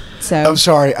laughing. So I'm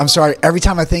sorry. Every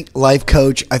time I think life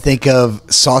coach, I think of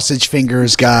sausage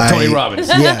fingers guy. Tony Robbins.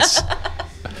 Yes.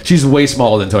 She's way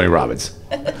smaller than Tony Robbins.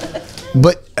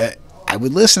 But I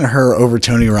would listen to her over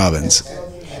Tony Robbins.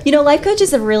 life coach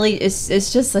is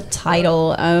it's just a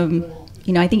title.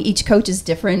 I think each coach is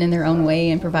different in their own way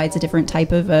and provides a different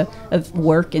type of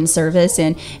work and service.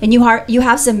 And you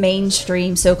have some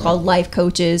mainstream so-called life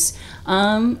coaches,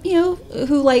 who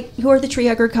are the tree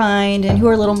hugger kind and who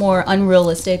are a little more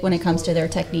unrealistic when it comes to their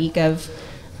technique of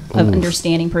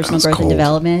understanding personal that's growth and cold.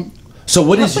 development. So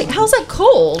what is? Wait, how's that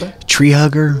cold? Tree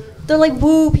hugger. They're like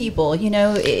woo people,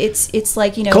 it's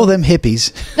like Call them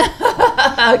hippies.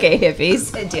 okay,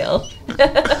 hippies, good deal.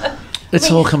 It's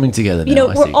all coming together now. You know,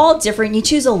 I we're see. all different. You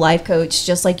choose a life coach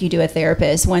just like you do a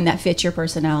therapist, one that fits your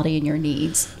personality and your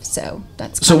needs. So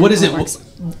that's So kind what of is how it works.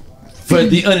 for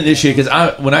the uninitiated?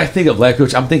 Because when I think of life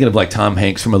coach, I'm thinking of like Tom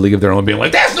Hanks from A League of Their Own being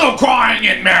like, "There's no crying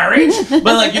in marriage," but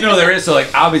like there is. So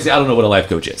like obviously, I don't know what a life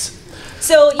coach is.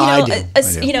 So, I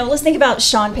do. let's think about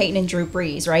Sean Payton and Drew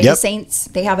Brees, right? Yep. The Saints,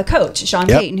 they have a coach, Sean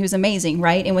Yep. Payton, who's amazing,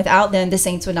 right? And without them, the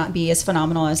Saints would not be as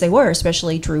phenomenal as they were,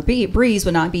 especially Drew Brees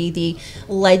would not be the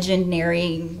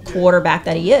legendary quarterback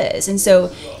that he is. And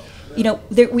so,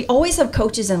 we always have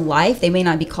coaches in life. They may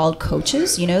not be called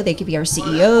coaches, they could be our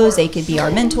CEOs, they could be our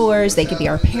mentors, they could be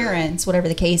our parents, whatever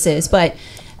the case is. But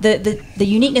the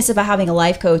uniqueness about having a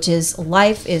life coach is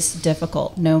life is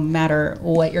difficult no matter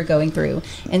what you're going through.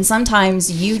 And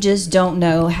sometimes you just don't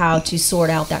know how to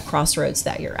sort out that crossroads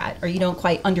that you're at, or you don't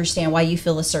quite understand why you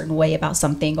feel a certain way about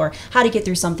something or how to get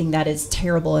through something that is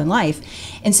terrible in life.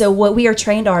 And so what we are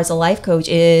trained as a life coach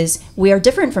is we are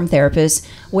different from therapists,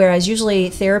 whereas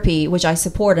usually therapy, which I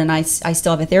support and I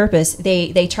still have a therapist,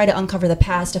 they try to uncover the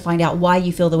past to find out why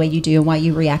you feel the way you do and why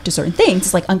you react to certain things.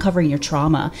 It's like uncovering your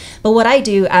trauma. But what I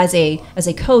do as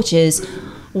a coach is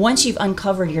once you've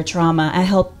uncovered your trauma, I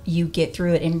help you get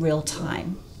through it in real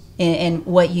time and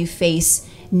what you face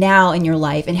now in your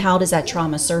life and how does that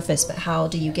trauma surface, but how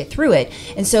do you get through it?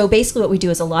 And so basically what we do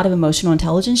is a lot of emotional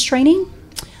intelligence training.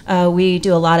 We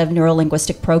do a lot of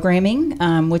neuro-linguistic programming,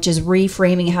 which is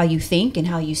reframing how you think and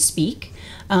how you speak.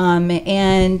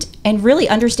 And really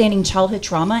understanding childhood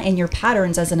trauma and your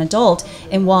patterns as an adult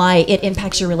and why it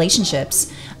impacts your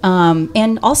relationships.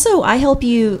 And also I help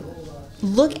you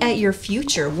look at your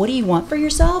future. What do you want for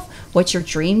yourself? What's your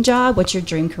dream job? What's your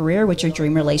dream career? What's your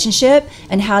dream relationship?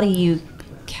 And how do you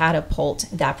catapult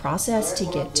that process to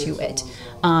get to it?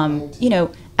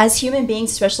 As human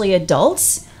beings, especially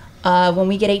adults, when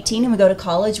we get 18 and we go to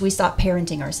college, we stop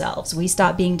parenting ourselves. We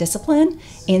stop being disciplined.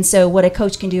 And so what a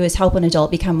coach can do is help an adult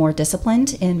become more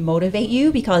disciplined and motivate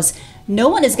you, because no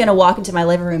one is going to walk into my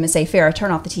living room and say, Farrah,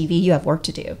 turn off the TV. You have work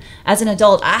to do. As an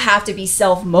adult, I have to be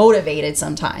self-motivated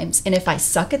sometimes. And if I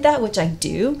suck at that, which I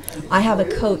do, I have a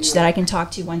coach that I can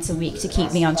talk to once a week to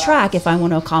keep me on track if I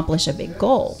want to accomplish a big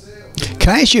goal. Can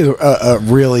I ask you a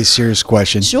really serious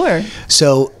question? Sure.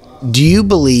 So, do you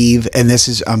believe, and this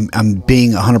is, I'm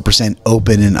being 100%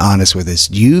 open and honest with this,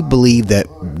 do you believe that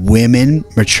women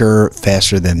mature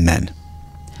faster than men?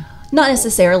 Not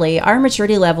necessarily. Our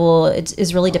maturity level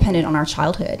is really dependent on our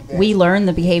childhood. We learn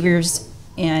the behaviors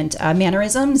and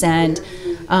mannerisms and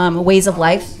ways of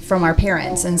life from our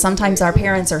parents. And sometimes our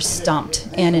parents are stumped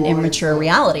in an immature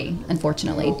reality,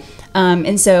 unfortunately.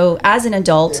 And so as an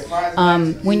adult,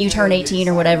 when you turn 18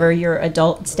 or whatever your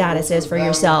adult status is for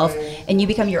yourself, and you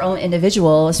become your own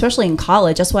individual, especially in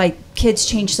college, that's why kids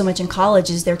change so much in college,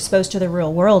 is they're exposed to the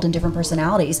real world and different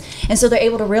personalities. And so they're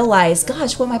able to realize,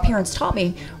 gosh, what my parents taught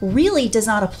me really does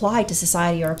not apply to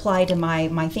society or apply to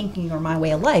my thinking or my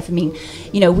way of life. I mean,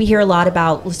 we hear a lot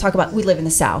about, we live in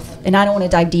the South, and I don't want to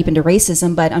dive deep into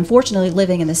racism, but unfortunately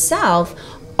living in the South,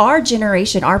 our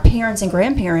generation, our parents and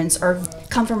grandparents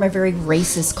come from a very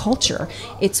racist culture.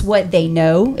 It's what they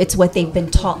know. It's what they've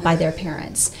been taught by their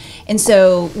parents. And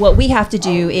so what we have to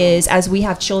do is, as we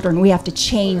have children, we have to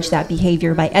change that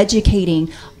behavior by educating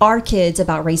our kids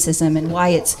about racism and why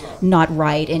it's not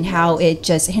right and how it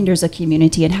just hinders a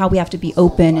community and how we have to be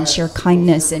open and share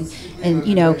kindness and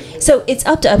so it's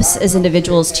up to us as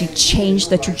individuals to change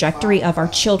the trajectory of our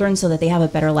children so that they have a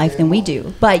better life than we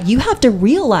do. But you have to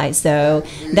realize, though,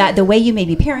 that the way you may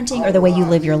be parenting or the way you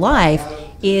live your life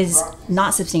is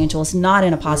not substantial. It's not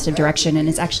in a positive direction, and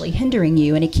it's actually hindering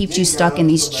you, and it keeps you stuck in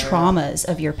these traumas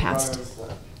of your past.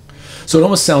 So it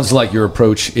almost sounds like your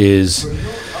approach is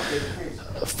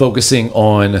focusing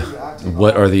on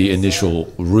what are the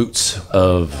initial roots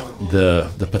of the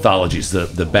pathologies,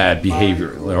 the bad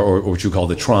behavior, or what you call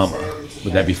the trauma.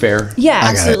 Would that be fair? Yeah,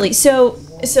 absolutely. So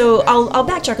I'll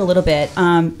backtrack a little bit.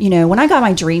 When I got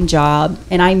my dream job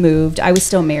and I moved, I was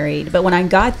still married. But when I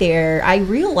got there, I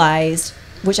realized,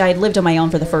 which I had lived on my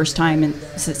own for the first time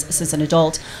since an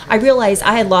adult, I realized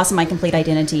I had lost my complete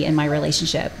identity in my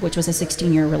relationship, which was a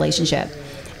 16-year relationship.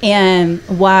 And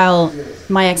while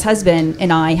my ex-husband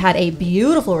and I had a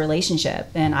beautiful relationship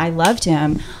and I loved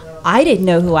him, I didn't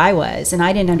know who I was, and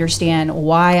I didn't understand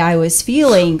why I was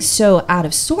feeling so out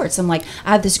of sorts. I'm like,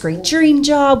 I have this great dream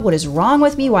job. What is wrong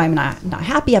with me? Why am I not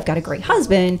happy? I've got a great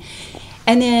husband.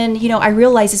 And then, I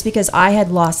realized it's because I had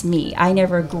lost me. I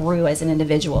never grew as an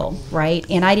individual, right?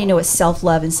 And I didn't know what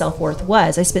self-love and self-worth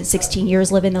was. I spent 16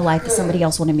 years living the life that somebody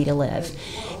else wanted me to live.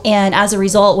 And as a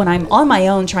result, when I'm on my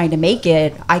own trying to make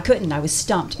it, I couldn't. I was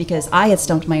stumped because I had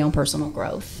stumped my own personal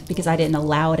growth. because I didn't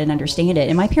allow it and understand it.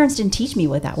 And my parents didn't teach me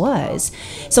what that was.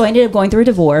 So I ended up going through a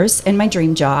divorce and my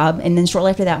dream job. And then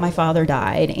shortly after that, my father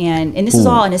died. And this is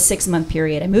all in a 6-month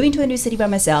period. I'm moving to a new city by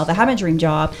myself. I have a dream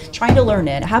job, trying to learn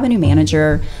it. I have a new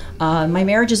manager. My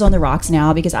marriage is on the rocks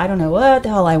now because I don't know what the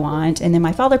hell I want. And then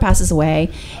my father passes away,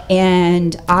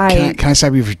 and Can I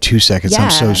stop you for 2 seconds? Yeah.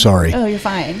 I'm so sorry. Oh, you're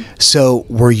fine. So,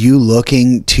 were you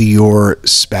looking to your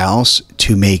spouse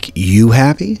to make you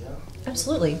happy?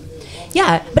 Absolutely.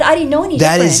 Yeah, but I didn't know any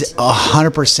That different. is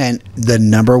 100% the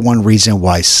number one reason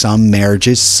why some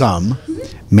marriages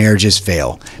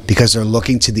fail, because they're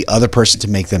looking to the other person to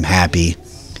make them happy.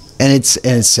 And it's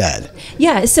sad.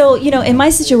 Yeah, so, in my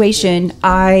situation,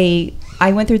 I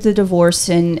went through the divorce,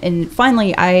 and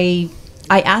finally I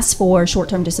asked for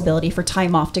short-term disability for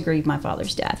time off to grieve my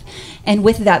father's death. And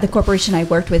with that, the corporation I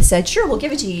worked with said, sure, we'll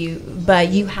give it to you, but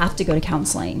you have to go to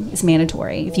counseling. It's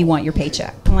mandatory if you want your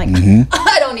paycheck. I'm like,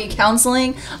 I don't need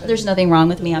counseling. There's nothing wrong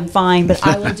with me. I'm fine, but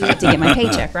I will do it to get my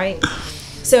paycheck, right?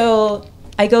 So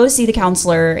I go to see the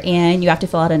counselor, and you have to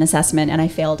fill out an assessment, and I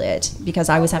failed it because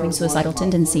I was having suicidal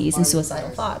tendencies and suicidal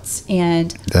thoughts.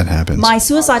 And that happens. My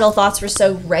suicidal thoughts were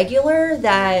so regular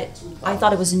that I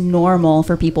thought it was normal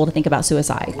for people to think about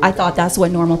suicide. I thought that's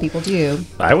what normal people do.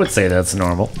 I would say that's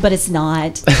normal. But it's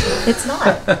not. It's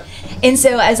not. And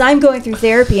so as I'm going through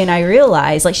therapy, and I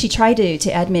realized, like, she tried to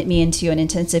admit me into an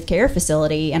intensive care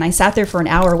facility, and I sat there for an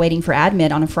hour waiting for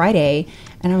admit on a Friday.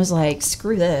 And I was like,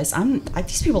 screw this.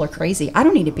 These people are crazy. I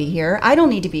don't need to be here. I don't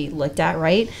need to be looked at,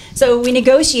 right? So we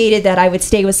negotiated that I would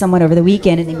stay with someone over the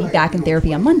weekend and then be back in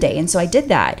therapy on Monday. And so I did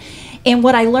that. And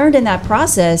what I learned in that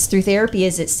process through therapy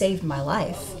is it saved my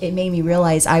life. It made me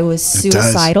realize I was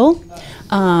suicidal.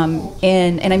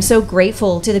 And I'm so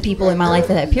grateful to the people in my life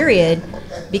at that period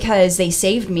because they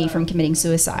saved me from committing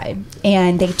suicide.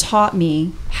 And they taught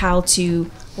me how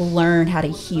to learn how to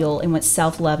heal and what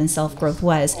self-love and self-growth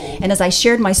was. And as I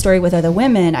shared my story with other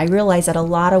women, I realized that a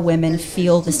lot of women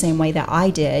feel the same way that I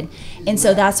did. And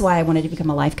so that's why I wanted to become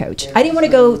a life coach. I didn't want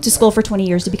to go to school for 20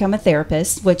 years to become a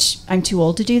therapist, which I'm too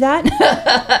old to do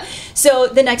that. So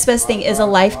the next best thing is a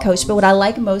life coach. But what I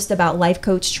like most about life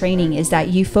coach training is that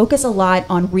you focus a lot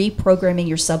on reprogramming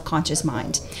your subconscious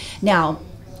mind. Now,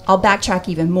 I'll backtrack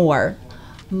even more.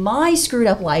 My screwed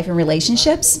up life in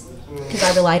relationships, because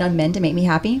I relied on men to make me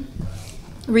happy,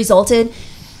 resulted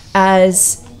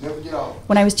as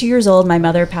when I was 2 years old, my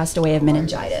mother passed away of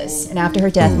meningitis. And after her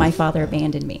death, my father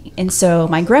abandoned me. And so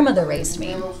my grandmother raised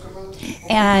me.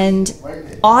 And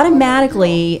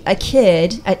automatically, a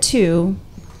kid at 2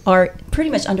 or pretty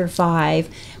much under 5,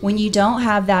 when you don't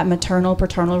have that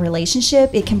maternal-paternal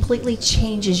relationship, it completely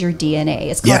changes your DNA.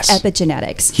 It's called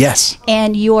epigenetics. Yes.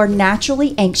 And you're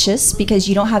naturally anxious because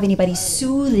you don't have anybody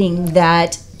soothing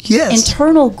that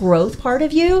internal growth part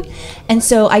of you. And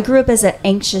so I grew up as an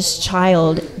anxious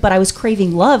child, but I was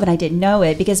craving love and I didn't know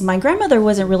it because my grandmother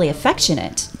wasn't really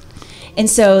affectionate. And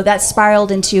so that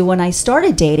spiraled into when I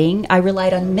started dating, I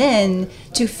relied on men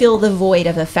to fill the void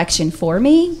of affection for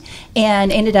me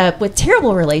and ended up with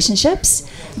terrible relationships.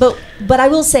 But I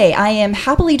will say I am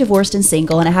happily divorced and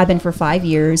single, and I have been for 5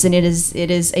 years, and it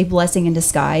is a blessing in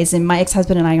disguise. And my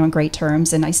ex-husband and I are on great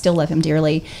terms, and I still love him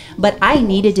dearly. But I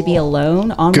needed to be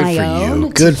alone on my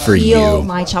own to heal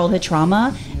my childhood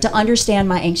trauma, to understand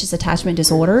my anxious attachment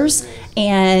disorders,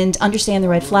 and understand the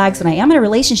red flags when I am in a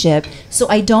relationship, so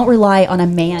I don't rely on a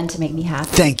man to make me happy.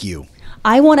 Thank you.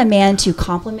 I want a man to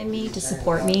compliment me, to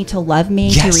support me, to love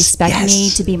me, to respect me,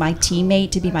 to be my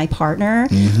teammate, to be my partner.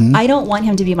 I don't want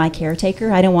him to be my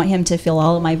caretaker. I don't want him to fill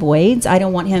all of my voids. I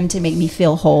don't want him to make me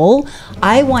feel whole.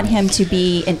 I want him to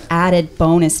be an added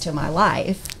bonus to my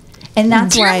life. And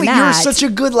that's where I'm at. You're such a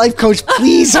good life coach.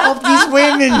 Please help these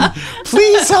women.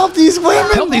 Please help these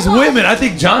women. Help these women. I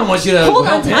think John wants you to hold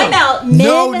help on. Time him. out.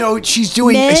 No, she's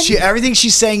doing everything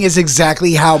she's saying is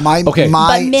exactly how my but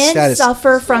men status.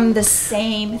 suffer from the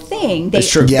same thing. That's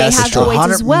true. They Yes, have it's true.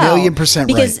 voids as well. 100%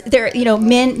 because right. they're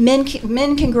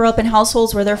men can grow up in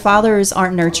households where their fathers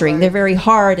aren't nurturing. They're very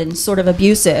hard and sort of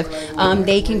abusive.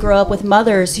 They can grow up with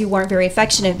mothers who weren't very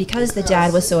affectionate because the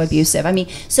dad was so abusive. I mean,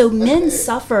 so men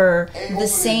suffer the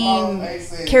same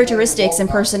characteristics and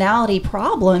personality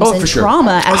problems and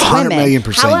trauma as women.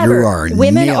 100,000,000%. However, You are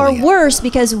women are nailing it. worse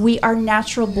because we are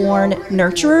natural born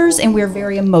nurturers and we're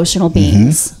very emotional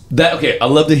beings. I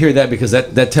love to hear that because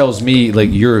that tells me like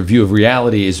your view of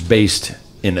reality is based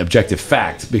in objective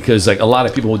fact, because like a lot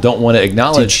of people don't want to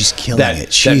acknowledge she's killing that, it.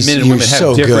 that men and women have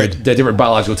so different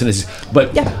biological tendencies.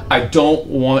 But I don't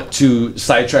want to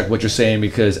sidetrack what you're saying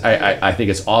because I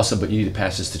think it's awesome, but you need to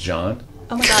pass this to John.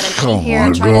 Oh my God, I'm in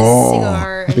here trying to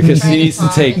cigar. Because he needs to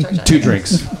take 2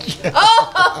 drinks.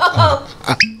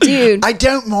 Dude. I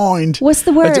don't mind. What's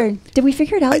the word? Did we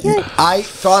figure it out yet? I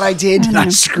thought I did, and I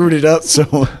screwed it up. So,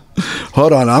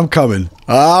 hold on, I'm coming.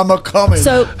 I'm coming.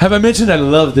 So, Have I mentioned I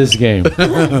love this game?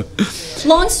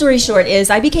 long story short is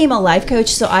I became a life coach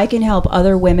so I can help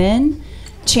other women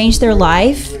change their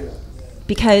life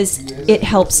because it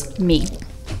helps me.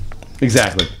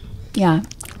 Exactly. Yeah.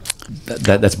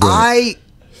 That's brilliant. I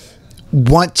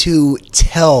want to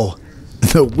tell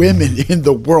the women in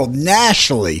the world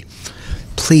nationally,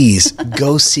 please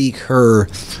go seek her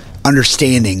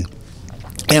understanding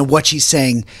and what she's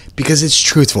saying, because it's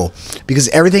truthful. Because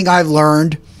everything I've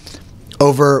learned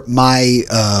over my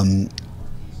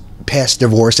past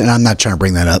divorce, and I'm not trying to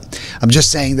bring that up, I'm just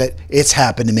saying that it's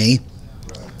happened to me.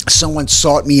 Someone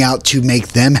sought me out to make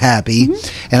them happy,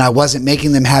 and I wasn't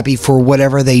making them happy for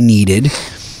whatever they needed,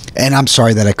 and I'm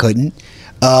sorry that I couldn't.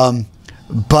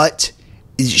 But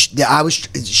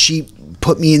she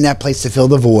put me in that place to fill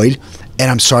the void, and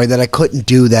I'm sorry that I couldn't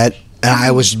do that. And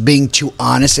I was being too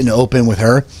honest and open with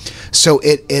her, so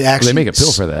it actually They make a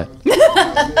pill for that.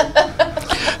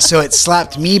 So it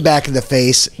slapped me back in the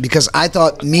face, because I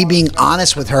thought me being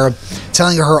honest with her,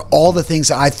 telling her all the things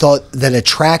that I thought that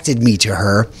attracted me to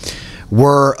her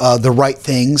were the right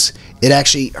things. It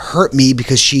actually hurt me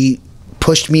because she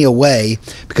pushed me away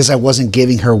because I wasn't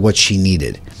giving her what she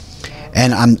needed.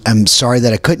 And I'm sorry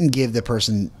that I couldn't give the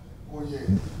person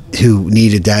who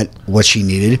needed that what she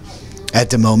needed at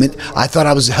the moment. I thought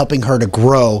I was helping her to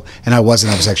grow, and I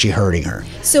wasn't. I was actually hurting her.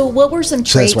 So what were some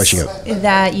traits that's why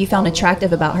that you found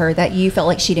attractive about her that you felt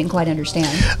like she didn't quite understand?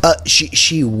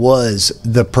 She was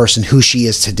the person who she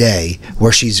is today,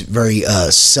 where she's very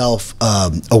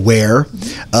self-aware,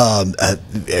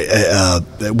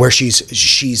 where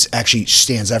she's actually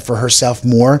stands up for herself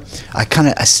more. I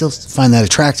still find that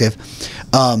attractive,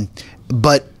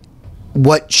 but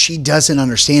what she doesn't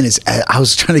understand is I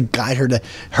was trying to guide her to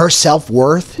her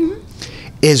self-worth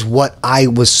is what I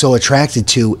was so attracted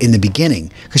to in the beginning,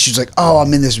 because she was like, oh,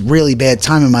 I'm in this really bad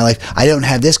time in my life, I don't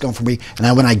have this going for me.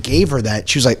 And when I gave her that,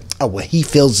 she was like, oh, well, he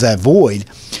fills that void.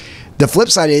 The flip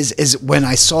side is when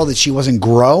I saw that she wasn't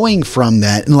growing from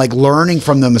that and like learning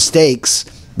from the mistakes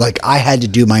like I had to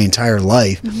do my entire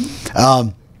life,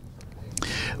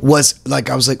 was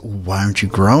like, I was like, why aren't you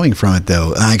growing from it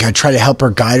though? And like, I tried to help her,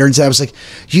 guide her, and say, I was like,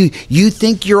 you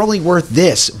think you're only worth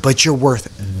this, but you're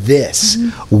worth this.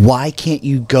 Why can't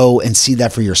you go and see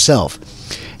that for yourself?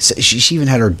 So she even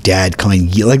had her dad come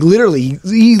and like literally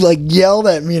he like yelled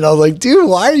at me, and I was like, dude,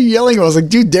 why are you yelling? I was like,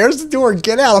 dude, there's the door,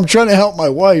 get out, I'm trying to help my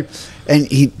wife. And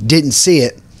he didn't see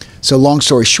it. So long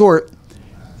story short,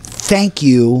 thank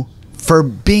you for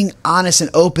being honest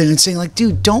and open and saying like,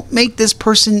 dude, don't make this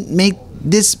person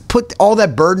put all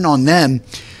that burden on them.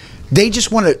 They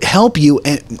just want to help you.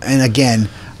 And again,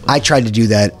 I tried to do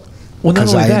that. Well,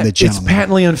 not only that, it's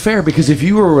patently unfair, because if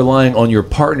you were relying on your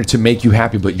partner to make you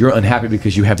happy, but you're unhappy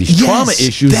because you have these trauma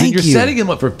issues, then you're setting him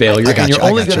up for failure, and you're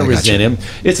only going to resent him.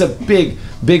 It's a big,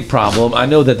 big problem. I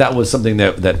know that was something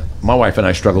that my wife and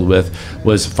I struggled with,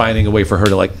 was finding a way for her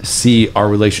to like see our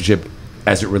relationship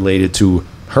as it related to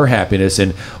her happiness.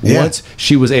 And once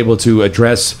she was able to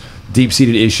address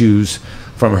deep-seated issues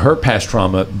from her past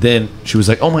trauma, then she was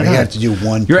like, oh my God, you have to do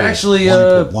one. You're actually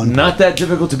not that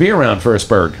difficult to be around for a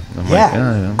spurg.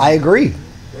 I agree.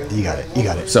 You got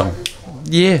it. So,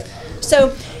 yeah. So,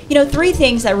 3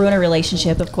 things that ruin a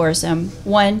relationship, of course.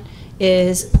 One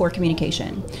is poor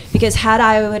communication. Because had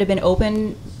I would have been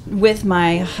open with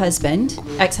my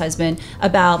ex-husband,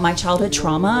 about my childhood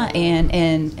trauma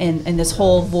and this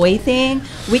whole void thing,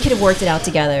 we could have worked it out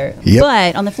together. Yep.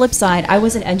 But on the flip side, I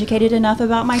wasn't educated enough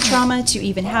about my trauma to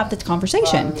even have the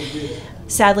conversation.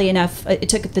 Sadly enough, it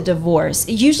took the divorce.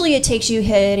 Usually it takes you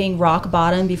hitting rock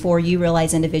bottom before you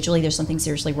realize individually there's something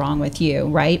seriously wrong with you,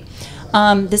 right?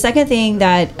 The second thing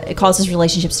that causes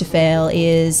relationships to fail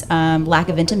is lack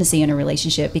of intimacy in a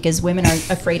relationship, because women are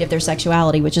afraid of their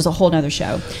sexuality, which is a whole nother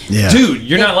show. Yeah. Dude,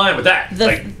 you're not lying with that.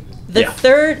 The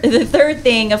third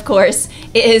thing, of course,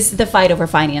 is the fight over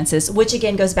finances, which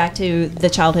again goes back to the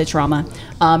childhood trauma.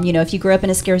 If you grew up in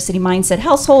a scarcity mindset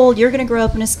household, you're going to grow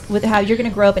up and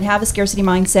have a scarcity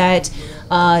mindset,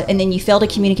 and then you fail to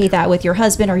communicate that with your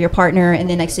husband or your partner, and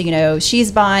then next thing you know,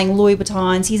 she's buying Louis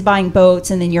Vuittons, he's buying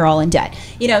boats, and then you're all in debt.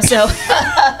 So.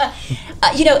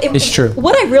 It's true.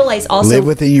 What I realized also, live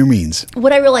within your means.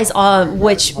 What I realized,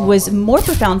 which was more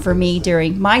profound for me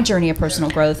during my journey of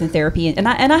personal growth and therapy, and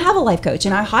I have a life coach,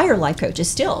 and I hire life coaches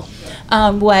still,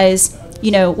 was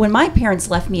when my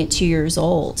parents left me at 2 years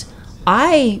old,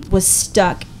 I was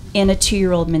stuck in a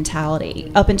 2-year-old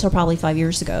mentality up until probably 5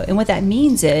 years ago. And what that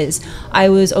means is I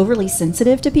was overly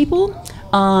sensitive to people.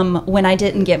 When I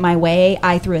didn't get my way,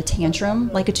 I threw a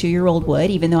tantrum like a 2-year-old would,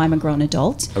 even though I'm a grown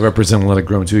adult. I represent a lot of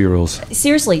grown 2-year-olds.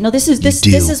 Seriously, no, this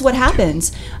is what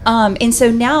happens. And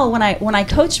so now when I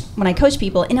coach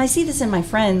people, and I see this in my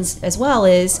friends as well,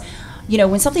 is, you know,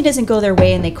 when something doesn't go their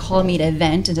way and they call me to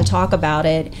vent and to talk about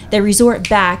it, they resort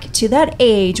back to that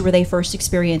age where they first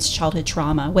experienced childhood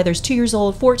trauma, whether it's 2 years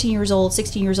old, 14 years old,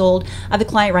 16 years old. I have a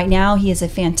client right now. He is a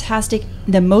fantastic,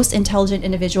 the most intelligent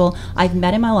individual I've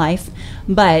met in my life.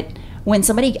 But when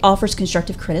somebody offers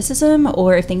constructive criticism,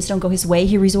 or if things don't go his way,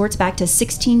 he resorts back to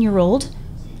 16-year-old,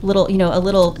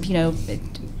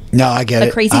 No, I get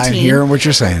it. Crazy I'm teen. hearing what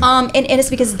you're saying. And it's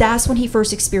because that's when he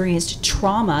first experienced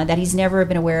trauma that he's never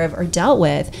been aware of or dealt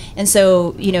with. And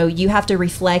so, you know, you have to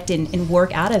reflect and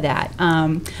work out of that.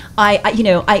 I'm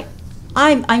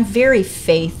very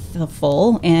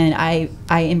faithful, and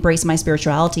I embrace my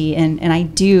spirituality, and I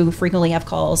do frequently have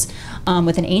calls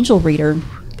with an angel reader.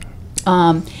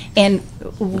 And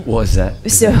what was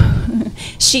that? So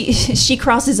she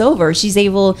crosses over. She's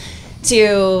able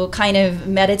to kind of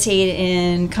meditate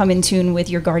and come in tune with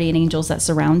your guardian angels that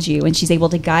surround you, and she's able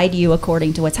to guide you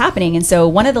according to what's happening. And so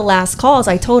one of the last calls,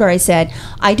 I told her, I said,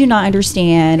 I do not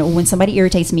understand when somebody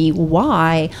irritates me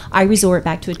why I resort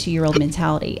back to a 2-year-old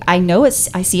mentality. I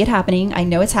see it happening, I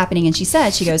know it's happening. And she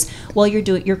goes, well,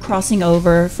 you're crossing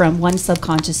over from one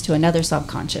subconscious to another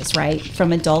subconscious, right,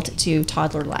 from adult to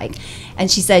toddler like.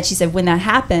 And she said when that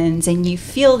happens and you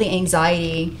feel the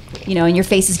anxiety, you know, and your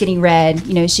face is getting red,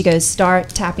 you know, she goes, start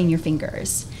tapping your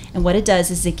fingers. And what it does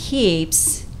is it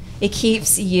keeps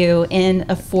you in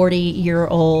a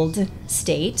 40-year-old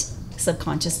state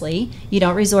subconsciously. You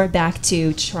don't resort back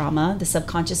to trauma, the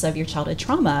subconscious of your childhood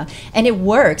trauma. And it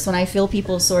works. When I feel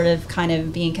people sort of kind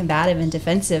of being combative and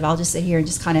defensive, I'll just sit here and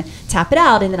just kind of tap it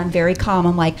out. And then I'm very calm.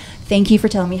 I'm like, thank you for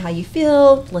telling me how you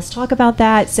feel. Let's talk about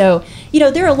that. So, you know,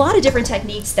 there are a lot of different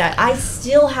techniques that I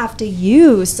still have to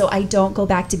use so I don't go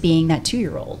back to being that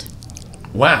 2-year-old.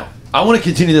 Wow. I want to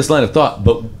continue this line of thought,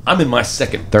 but I'm in my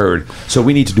third, so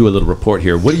we need to do a little report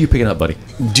here. What are you picking up, buddy?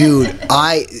 Dude,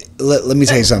 let me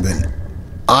tell you something.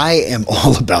 I am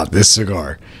all about this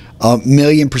cigar.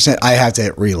 1,000,000%. I have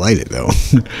to relight it, though,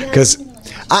 because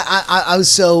I was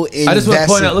so invested. I just want to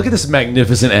point out, look at this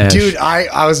magnificent ash. Dude,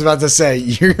 I was about to say,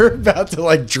 you're about to,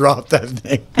 like, drop that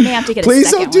thing. I may have to get Please a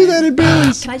second don't do one. that in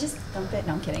Paris. Can I just dump it?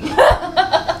 No, I'm kidding.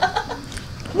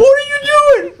 What are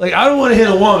you doing? Like, I don't want to hit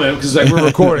a woman because like we're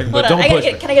recording, but don't push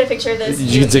me. Can I get a picture of this?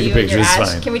 You can take a picture. It's ash?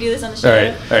 fine. Can we do this on the show? All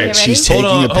right. Okay, She's ready?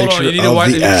 taking a picture You need of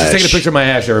to the ash. She's taking a picture of my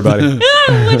ash, everybody. 1,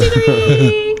 2,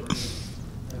 3.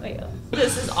 Wait,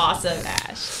 this is awesome,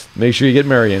 Ash. Make sure you get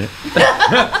Murray in it.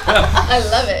 I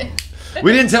love it.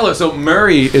 We didn't tell her. So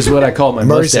Murray is what I call my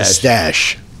Murray's mustache. a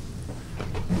stash.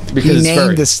 Because He it's named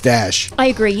furry. the stash. I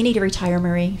agree. You need to retire,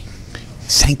 Murray.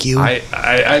 Thank you.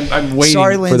 I'm waiting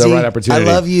Sorry, for Lindsay. the right opportunity.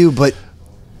 I love you, but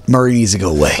Murray needs to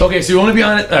go away. Okay, so you want to be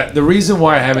honest. The reason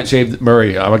why I haven't shaved Murray,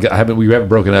 we haven't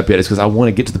broken up yet, is because I want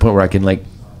to get to the point where I can like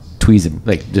tweeze him,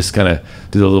 like just kind of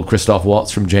do the little Christoph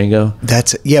waltz from Django.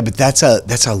 But that's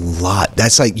a lot.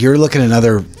 That's like you're looking at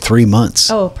another 3 months.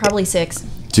 Oh, probably 6.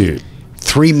 Dude,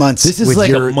 3 months. this is with like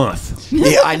your, a month.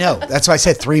 Yeah, I know. That's why I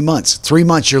said 3 months. 3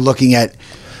 months. You're looking at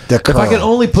the curl. If I could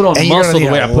only put on And you're muscle gonna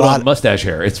the need way a I put lot- on mustache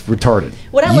hair, it's retarded.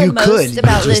 What I You love most could,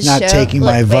 about you're just this not show, taking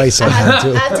my advice on that,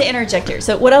 too. I have to interject here.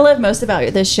 So what I love most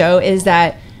about this show is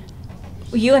that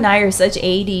you and I are such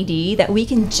ADD that we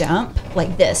can jump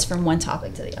like this from one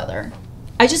topic to the other.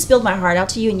 I just spilled my heart out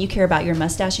to you, and you care about your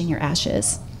mustache and your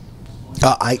ashes.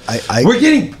 We're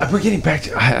getting back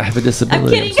to. I have a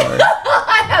disability. I'm kidding. sorry.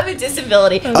 I have a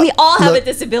disability. We all have look, a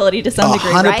disability to some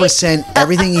degree, right? 100%.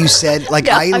 Everything you said, like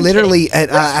No, I I'm literally, kidding.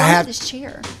 and What's I wrong have. with this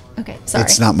chair. Okay, sorry.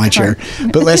 It's not my chair. Sorry.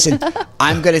 But listen,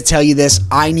 I'm going to tell you this.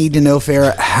 I need to know,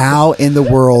 Farrah, how in the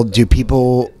world do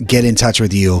people get in touch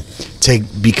with you to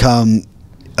become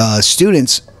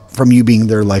students from you being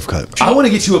their life coach? I want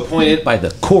to get you appointed by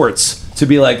the courts to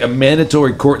be like a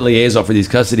mandatory court liaison for these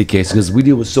custody cases, because we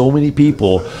deal with so many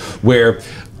people where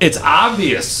it's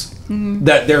obvious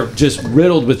that they're just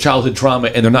riddled with childhood trauma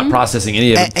and they're not processing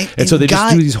any of it. And so they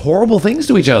just do these horrible things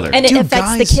to each other. And it Dude,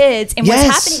 affects guys, the kids. And yes,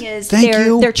 what's happening is thank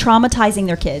you. they're traumatizing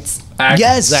their kids.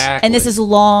 Yes. Exactly. And this is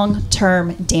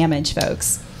long-term damage,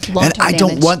 folks. And Long-term I don't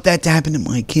damage. want that to happen to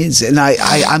my kids. And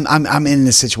I'm in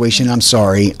this situation. I'm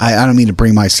sorry. I don't mean to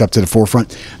bring my stuff to the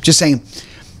forefront. I'm just saying,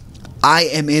 I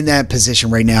am in that position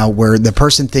right now where the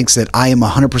person thinks that I am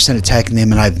 100% attacking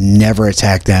them, and I've never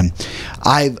attacked them.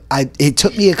 It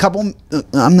took me a couple.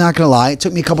 I'm not gonna lie. It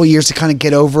took me a couple years to kind of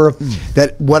get over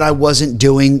that what I wasn't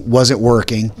doing wasn't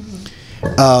working.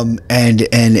 And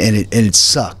it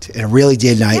sucked. It really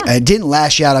did. And I didn't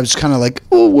lash out. I was kind of like,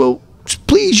 oh well,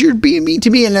 please, you're being mean to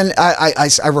me. And then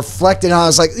I reflected, and I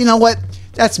was like, you know what?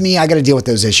 That's me. I got to deal with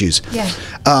those issues. Yeah.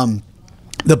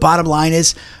 The bottom line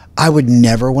is, I would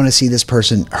never want to see this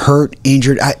person hurt,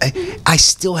 injured. I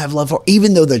still have love for,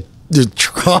 even though the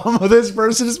trauma this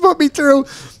person has put me through,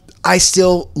 I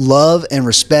still love and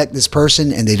respect this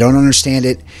person, and they don't understand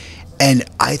it. And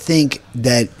I think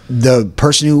that the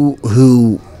person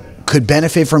who could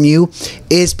benefit from you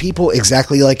is people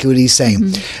exactly like what he's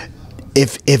saying.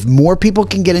 If more people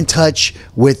can get in touch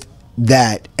with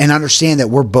that and understand that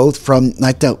we're both from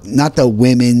not the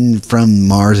women from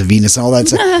Mars and Venus and all that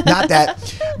stuff, not that,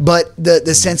 but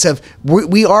the sense of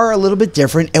we are a little bit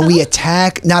different, and we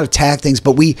not attack things,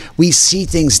 but we see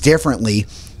things differently.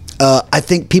 I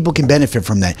think people can benefit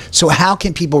from that. So how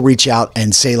can people reach out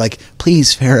and say, like,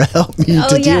 please, Farrah, help me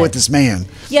to deal with this man?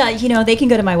 Yeah, they can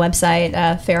go to my website,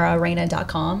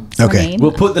 farrahreyna.com. Okay.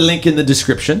 We'll put the link in the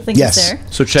description. Yes. There.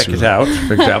 So check it out.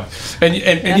 And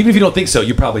even if you don't think so,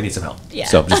 you probably need some help. Yeah.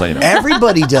 So just let you know.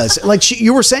 Everybody does. Like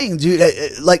you were saying, dude,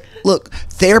 look,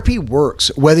 therapy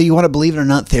works. Whether you want to believe it or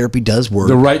not, therapy does work.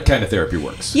 The right kind of therapy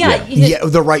works. Yeah,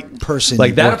 the right person.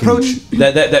 Like that approach,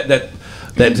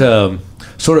 that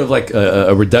sort of like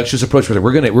a reductionist approach where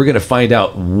we're gonna find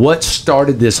out what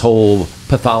started this whole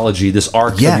pathology, this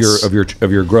arc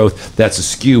of your growth that's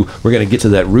askew. We're gonna get to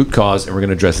that root cause, and we're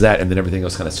gonna address that, and then everything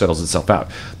else kind of settles itself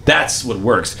out. That's what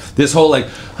works. This whole like,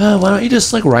 why don't you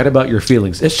just like write about your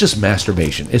feelings? It's just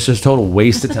masturbation. It's just total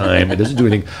waste of time. It doesn't do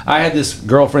anything. I had this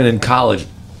girlfriend in college.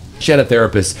 She had a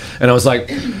therapist, and I was like,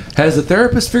 has the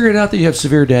therapist figured out that you have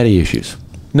severe daddy issues?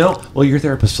 No, well, your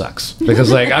therapist sucks, because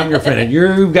like I'm your friend and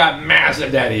you've got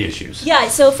massive daddy issues. Yeah,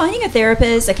 so finding a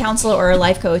therapist, a counselor, or a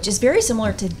life coach is very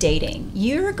similar to dating.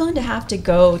 You're going to have to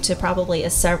go to probably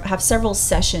have several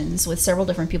sessions with several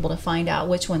different people to find out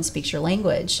which one speaks your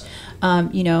language.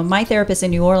 My therapist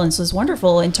in New Orleans was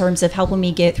wonderful in terms of helping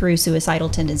me get through suicidal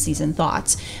tendencies and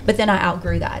thoughts, but then I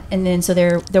outgrew that, and then so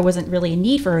there wasn't really a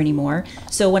need for her anymore.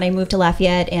 So when I moved to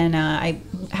Lafayette, and I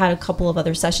had a couple of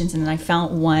other sessions, and then I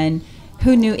found one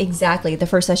who knew exactly. The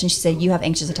first session, she said, you have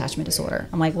anxious attachment disorder.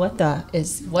 I'm like, what? I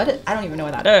don't even know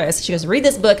what that is. She goes, read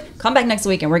this book, come back next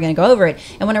week, and we're going to go over it.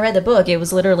 And when I read the book, it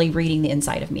was literally reading the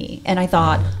inside of me. And I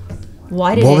thought,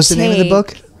 why did it take... What was the name of the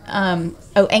book?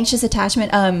 Anxious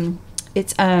attachment.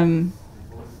 It's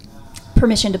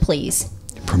Permission to Please.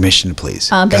 Permission to Please.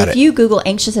 But if you Google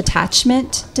anxious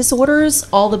attachment disorders,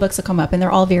 all the books will come up, and they're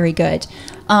all very good.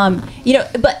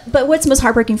 But what's most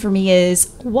heartbreaking for me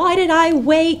is, why did I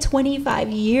wait 25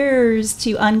 years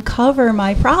to uncover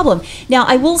my problem? Now,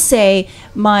 I will say,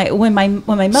 when my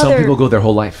mother... Some people go their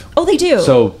whole life. Oh, they do.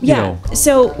 So,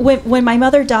 So when my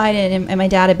mother died and my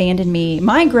dad abandoned me,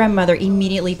 my grandmother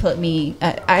immediately put me...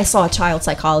 I saw a child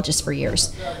psychologist for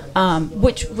years,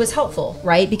 which was helpful,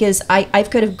 right? Because I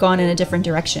could have gone in a different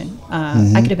direction.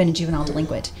 I could have been a juvenile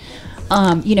delinquent.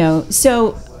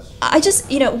 So... I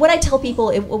just, what I tell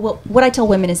people, what I tell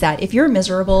women is that if you're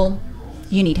miserable,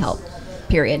 you need help,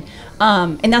 period.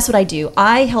 And that's what I do.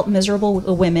 I help miserable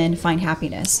women find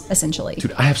happiness, essentially.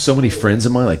 Dude, I have so many friends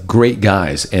of mine, like great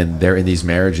guys, and they're in these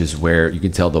marriages where you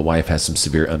can tell the wife has some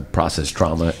severe unprocessed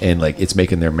trauma, and like it's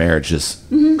making their marriage just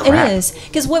crap. It is.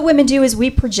 Because what women do is we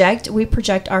project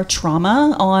our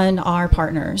trauma on our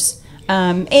partners.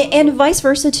 And vice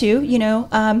versa too,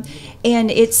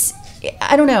 and it's...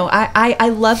 I don't know. I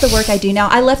love the work I do now.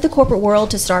 I left the corporate world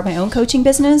to start my own coaching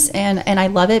business, and I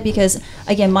love it because,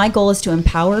 again, my goal is to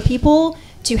empower people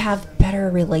to have better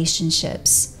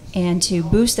relationships and to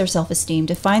boost their self-esteem,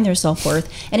 to find their self-worth.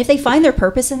 And if they find their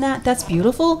purpose in that, that's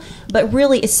beautiful. But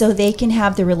really, it's so they can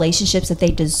have the relationships that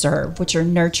they deserve, which are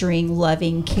nurturing,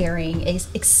 loving, caring,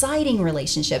 exciting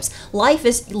relationships.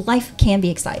 Life can be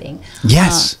exciting.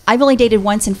 Yes. I've only dated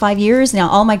once in 5 years. Now,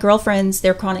 all my girlfriends,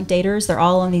 they're chronic daters. They're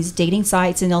all on these dating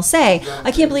sites, and they'll say,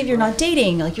 I can't believe you're not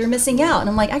dating. Like, you're missing out. And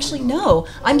I'm like, actually, no.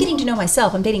 I'm getting to know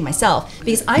myself. I'm dating myself.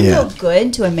 Because I'm no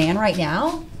good to a man right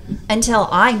now until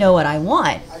I know what I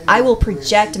want. I will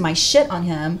project my shit on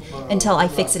him until I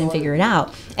fix it and figure it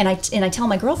out. And I tell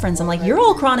my girlfriends, I'm like, you're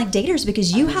all chronic daters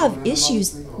because you have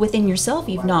issues within yourself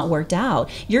you've not worked out.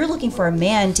 You're looking for a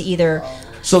man to either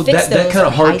So fix that those kind or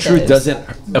of hard hide truth those.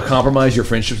 doesn't compromise your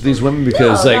friendships with these women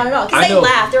because, No, like, not at all. Because I they know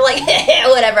laugh. They're like,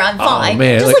 whatever, I'm fine.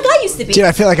 man, Just like- like I used to be. Dude,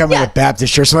 I feel like I'm Yeah. at a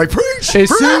Baptist church. I'm like, preach.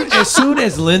 as soon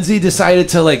as Lindsay decided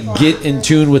to like get in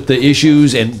tune with the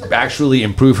issues and actually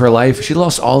improve her life, she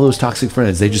lost all those toxic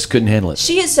friends. They just couldn't handle it.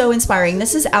 She is so inspiring.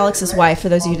 This is Alex's wife, for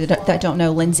those of you that don't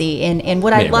know Lindsay. And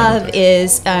what I Yeah, love right.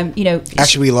 is,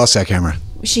 Actually, we lost that camera.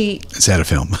 she. It's out of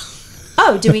film.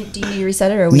 Oh, do you need to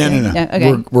reset it? Or are we No. good?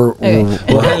 Okay. We're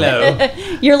Well, hello.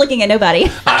 You're looking at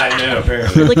nobody. I know,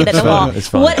 apparently. You're looking at the wall. It's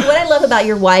fine. What I love about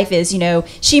your wife is,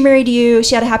 she married you,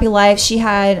 she had a happy life, she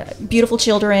had beautiful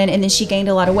children, and then she gained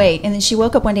a lot of weight. And then she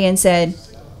woke up one day and said,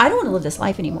 I don't want to live this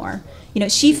life anymore.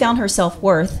 She found her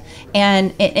self-worth,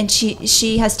 and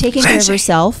she has taken care of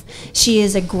herself. She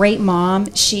is a great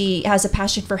mom. She has a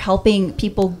passion for helping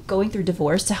people going through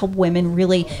divorce, to help women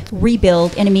really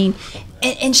rebuild.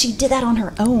 And she did that on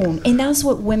her own. And that's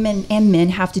what women and men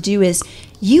have to do, is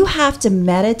you have to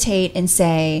meditate and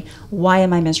say, why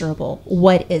am I miserable?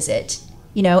 What is it?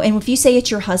 And if you say it's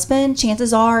your husband,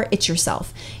 chances are it's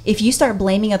yourself. If you start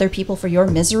blaming other people for your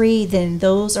misery, then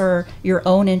those are your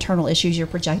own internal issues you're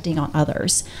projecting on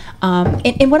others.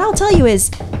 And what I'll tell you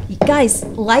is, guys,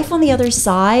 life on the other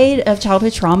side of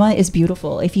childhood trauma is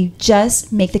beautiful if you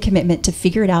just make the commitment to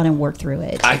figure it out and work through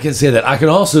it. I can say that. I can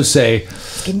also say,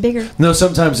 It's getting bigger. no,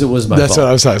 sometimes it was my That's fault. what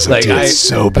I was saying. Like, Dude, it's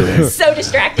so big. So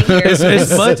distracting here.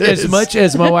 as much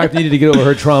as my wife needed to get over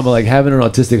her trauma, like having an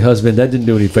autistic husband, that didn't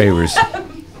do any favors.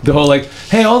 The whole like,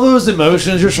 hey, all those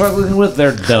emotions you're struggling with,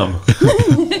 they're dumb.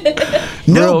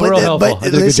 No, real helpful. but I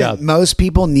did a good job. listen, most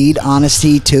people need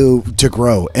honesty to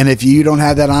grow, and if you don't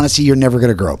have that honesty, you're never going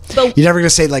to grow. But- You're never going to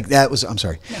say like that was. I'm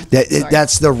sorry.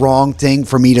 That's the wrong thing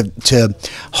for me to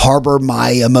harbor my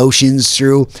emotions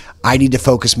through. I need to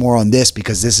focus more on this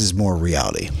because this is more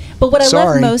reality. But what I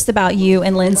Sorry. love most about you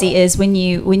and Lindsay is when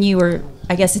you were,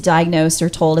 I guess, diagnosed or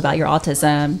told about your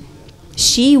autism,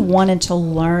 she wanted to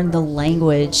learn the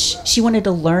language. She wanted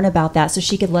to learn about that so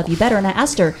she could love you better. And I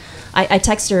asked her, I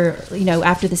texted her,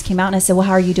 after this came out, and I said, well,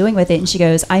 how are you doing with it? And she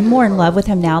goes, I'm more in love with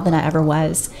him now than I ever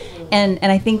was. And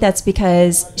I think that's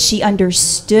because she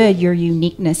understood your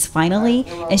uniqueness finally,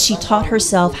 and she taught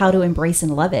herself how to embrace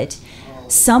and love it.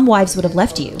 Some wives would have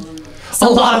left you. A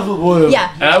lot of them would have.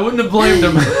 Yeah. And I wouldn't have blamed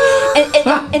them.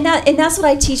 and that's what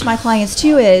I teach my clients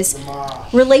too, is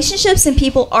relationships and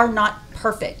people are not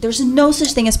perfect. There's no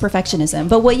such thing as perfectionism.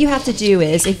 But what you have to do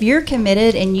is, if you're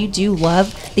committed and you do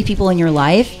love the people in your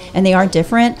life and they are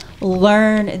different,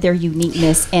 learn their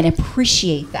uniqueness and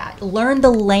appreciate that. Learn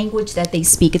the language that they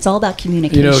speak. It's all about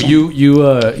communication.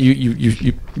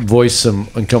 You voice some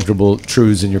uncomfortable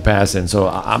truths in your past, and so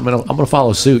I'm gonna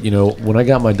follow suit. When I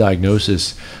got my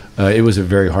diagnosis, it was a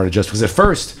very hard adjustment, because at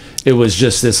first it was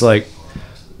just this like,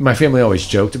 my family always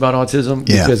joked about autism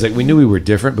because like we knew we were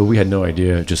different, but we had no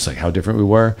idea just like how different we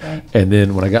were. Right. And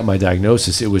then when I got my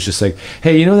diagnosis, it was just like,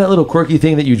 hey, that little quirky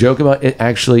thing that you joke about, it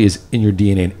actually is in your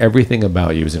DNA, and everything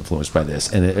about you is influenced by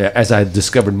this. And as I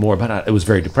discovered more about it, it was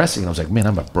very depressing. And I was like, man,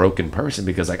 I'm a broken person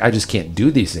because like I just can't do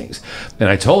these things. And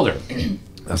I told her,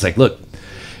 I was like, look,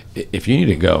 if you need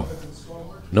to go,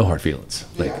 no hard feelings.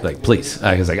 Like please.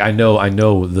 Because I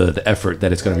know the effort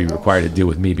that it's going to be required to deal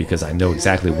with me, because I know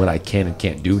exactly what I can and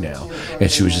can't do now. And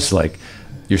she was just like,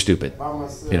 you're stupid.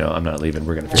 I'm not leaving.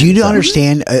 We're going to. Do you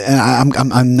understand? And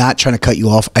I'm not trying to cut you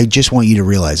off. I just want you to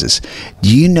realize this.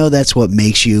 Do you know that's what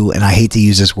makes you? And I hate to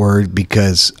use this word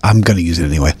because I'm going to use it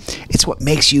anyway. It's what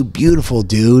makes you beautiful,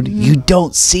 dude. Mm-hmm. You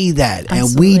don't see that,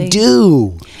 Absolutely. and we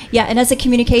do. Yeah, and as a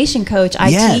communication coach,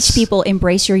 I teach people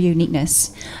embrace your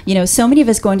uniqueness. So many of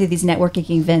us go into these networking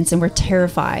events and we're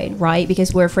terrified, right?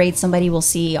 Because we're afraid somebody will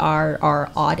see our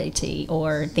oddity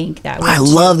or think that. I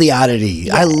love the oddity.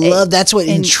 Yeah, I love that's what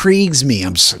intrigues me.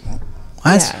 I'm so.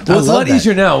 Well, it's a lot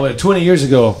easier now. 20 years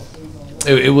ago,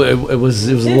 it was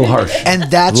a little harsh. And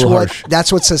that's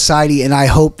what society, and I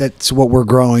hope that's what we're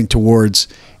growing towards,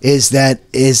 is that's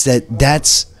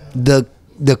the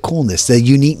coolness, the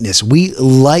uniqueness. We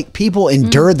like people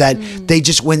endure that. They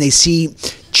just, when they see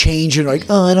change, and like,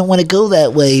 oh, I don't want to go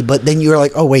that way. But then you're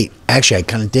like, oh wait, actually I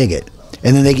kind of dig it.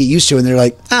 And then they get used to it, and they're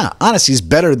like, honesty is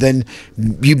better than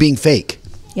you being fake.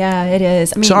 Yeah, it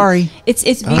is. I mean, sorry.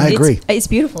 I agree. It's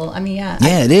beautiful. I mean, yeah.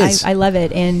 Yeah, it is. I love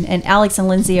it. And Alex and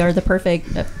Lindsay are the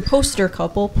perfect poster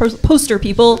couple, poster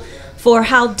people for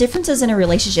how differences in a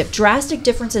relationship, drastic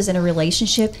differences in a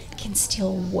relationship, can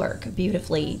still work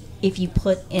beautifully if you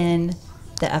put in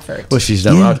the effort. Well, she's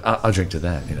done. Yeah. I'll drink to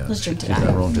that. Let's drink to she's that.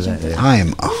 Not wrong to that. Yeah. I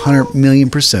am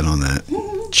 100,000,000% on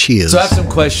that. Cheers. So I have some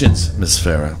questions, Miss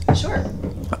Farrah. Sure.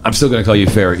 I'm still going to call you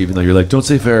Farrah, even though you're like, don't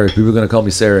say Farrah. People are going to call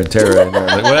me Sarah and Tara. And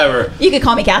like, whatever. You could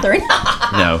call me Catherine.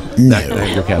 No.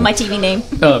 My TV name.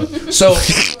 So,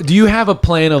 do you have a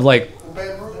plan of like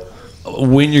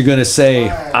when you're going to say,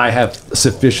 I have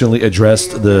sufficiently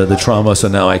addressed the trauma, so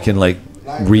now I can like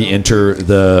re-enter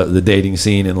the dating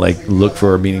scene and like look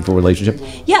for a meaningful relationship?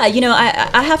 Yeah,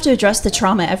 I have to address the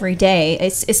trauma every day.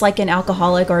 It's like an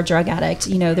alcoholic or a drug addict.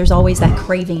 There's always that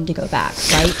craving to go back,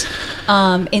 right?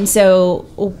 And so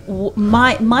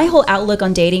my whole outlook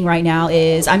on dating right now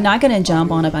is I'm not going to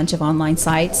jump on a bunch of online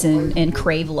sites and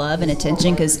crave love and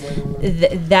attention, because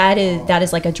that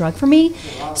is like a drug for me.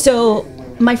 So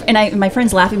my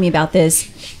friends laugh at me about this.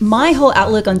 My whole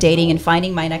outlook on dating and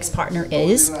finding my next partner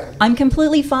is I'm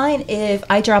completely fine if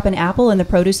I drop an apple in the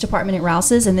produce department at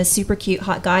Rouse's and this super cute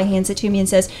hot guy hands it to me and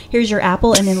says, here's your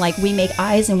apple, and then like we make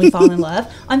eyes and we fall in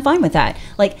love. I'm fine with that.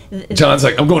 Like John's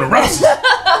like, I'm going to Rouse's.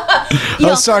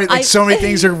 I'm sorry, like so many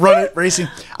things are racing.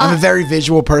 I'm a very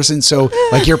visual person, so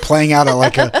like you're playing out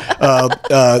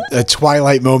a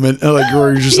Twilight moment, like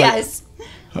where you're just yes.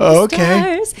 Oh,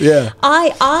 okay. Stars. Yeah.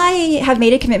 I have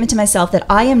made a commitment to myself that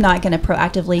I am not going to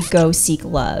proactively go seek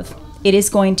love. It is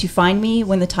going to find me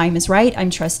when the time is right. I'm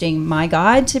trusting my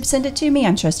God to send it to me.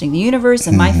 I'm trusting the universe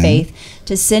and my faith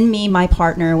to send me my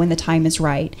partner when the time is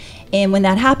right. And when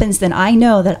that happens, then I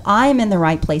know that I'm in the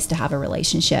right place to have a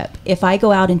relationship. If I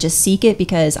go out and just seek it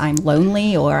because I'm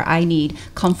lonely or I need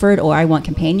comfort or I want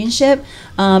companionship,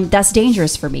 that's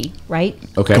dangerous for me, right?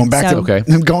 Okay. Going back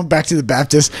to the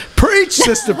Baptist. Preach,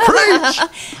 sister, preach.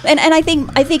 And I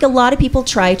think a lot of people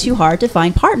try too hard to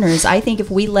find partners. I think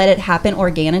if we let it happen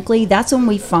organically, that's when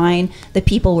we find the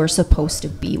people we're supposed to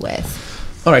be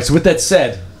with. All right. So with that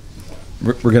said,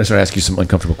 we're going to start asking you some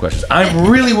uncomfortable questions. I'm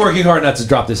really working hard not to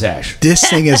drop this ash. This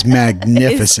thing is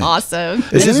magnificent. It's awesome.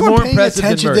 Is anyone more paying impressive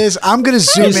attention than to this? I'm going to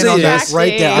zoom in on that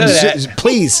right there.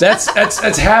 Please. That's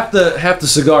half the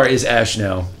cigar is ash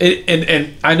now.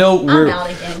 And I know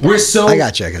we're so I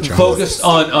got you. focused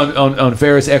on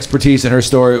Farrah's expertise and her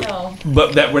story,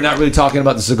 but that we're not really talking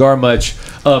about the cigar much.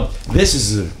 This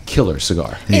is a killer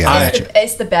cigar.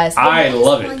 It's the best. I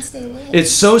love it.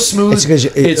 It's so smooth. It's because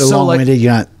it's so long-winded.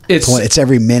 You're not. It's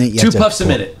every minute. You 2 puffs a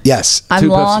minute. Yes. I'm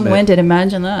long-winded.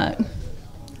 Imagine that.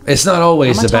 It's not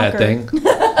always a bad thing.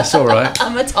 It's all right.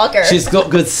 I'm a talker. She's got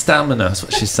good stamina. That's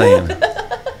what she's saying.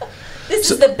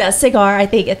 This is the best cigar. I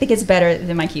think it's better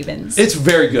than my Cubans. It's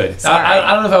very good.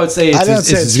 I don't know if I would say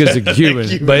it's as good as a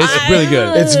Cuban, but it's really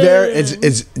good.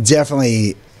 It's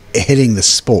definitely hitting the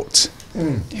spot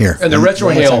here. And the retro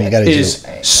hail is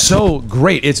so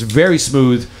great. It's very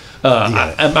smooth.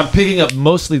 I'm picking up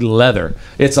mostly leather.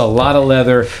 It's a lot of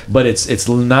leather, but it's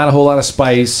not a whole lot of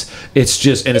spice. It's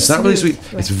just, and it's not really sweet.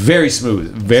 It's very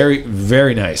smooth, very,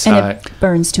 very nice. And it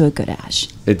burns to a good ash.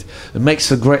 It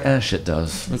makes a great ash. It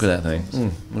does. Look at that thing.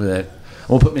 Look at that.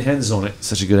 I won't put my hands on it. It's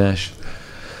such a good ash.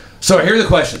 So here are the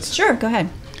questions. Sure, go ahead.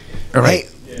 All right.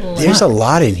 Hey, there's a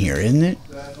lot in here, isn't it?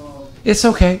 It's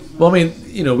okay. Well, I mean,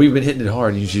 we've been hitting it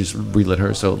hard, and you should just relet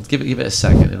her. So give it a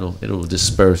second. It'll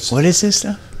disperse. What is this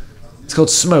stuff? It's called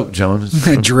smoke, Joan.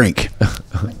 Drink.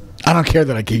 I don't care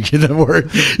that I gave you the word.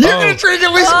 You're going to drink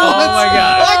at least once. Oh, my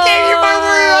God. I gave you my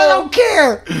word. I don't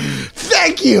care.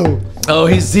 Thank you. Oh,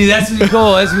 that's what he's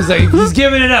cool. That's what he's like. He's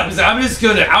giving it up. He's like, I'm just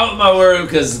going to out my word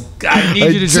because I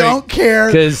need you to drink. I don't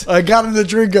care. I got him to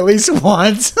drink at least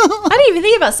once. I didn't even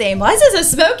think about saying, why is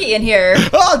this so smoky in here?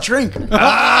 Oh, drink. If you don't put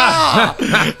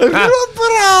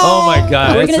out. Oh, my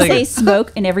God. We're going to say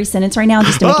smoke in every sentence right now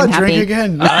just to make him happy. Drink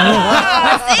again.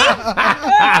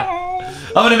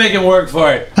 I'm going to make him work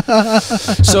for it.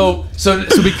 So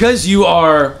because you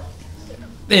are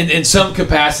in some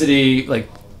capacity, like,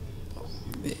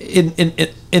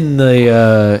 in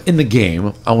the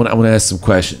game, I want to ask some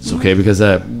questions, okay? Because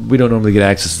we don't normally get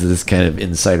access to this kind of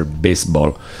insider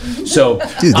baseball. So,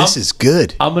 dude, this is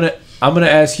good. I'm gonna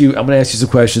ask you some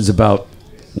questions about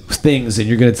things, and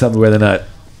you're gonna tell me whether or not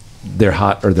they're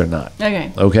hot or they're not.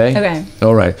 Okay. Okay. Okay.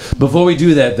 All right. Before we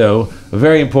do that, though, a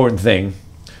very important thing: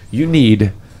 you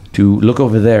need to look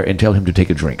over there and tell him to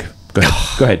take a drink. Go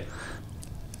ahead. Go ahead.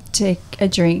 Take a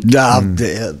drink.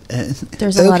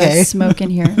 There's a lot of smoke in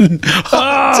here. Take a drink.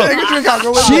 I'll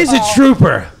go with She's a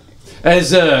trooper. As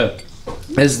the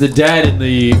dad in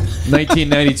the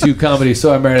 1992 comedy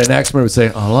So I Married an Axeman would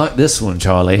say, I like this one,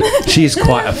 Charlie. She's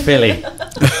quite a filly.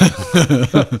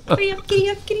 Giddy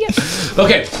up.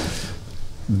 Okay.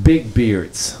 Big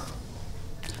beards.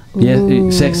 Yeah,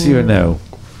 sexy or no?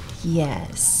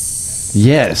 Yes.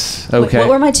 Yes. Okay. What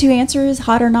were my 2 answers?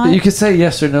 Hot or not? You could say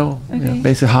yes or no. Okay. Yeah,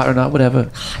 basically hot or not,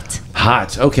 whatever. Hot.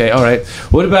 Hot. Okay. All right.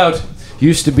 What about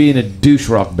used to be in a douche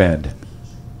rock band?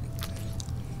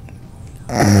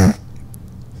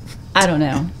 I don't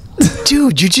know.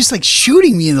 Dude, you're just like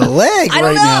shooting me in the leg I don't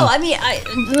right know. now. I mean,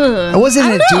 I wasn't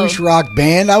in a don't know. douche rock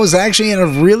band. I was actually in a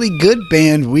really good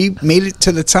band. We made it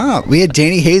to the top. We had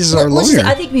Danny Hayes as our lawyer.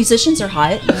 I think musicians are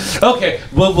hot. Okay,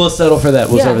 we'll settle for that.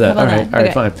 We'll settle for that. how All about right, that?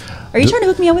 all right, Okay. fine. Are you trying to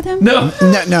hook me up with him? No.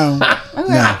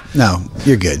 No,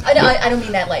 you're good. I don't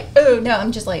mean that like, oh, no.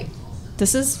 I'm just like,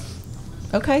 this is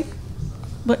okay.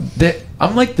 What?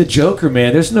 I'm like the Joker,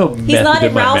 man. There's no method He's not in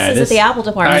in my Rouse's madness. at the Apple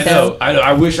department, I know. though.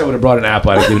 I wish I would have brought an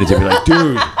apple. I'd have given it to him. Like,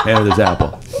 dude, hand me this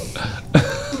apple.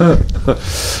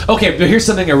 Okay, but here's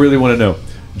something I really want to know.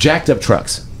 Jacked up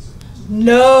trucks.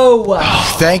 No.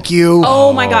 Thank you.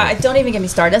 Oh my God! Don't even get me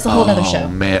started. That's a whole other Oh show.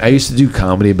 man, I used to do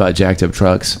comedy about jacked up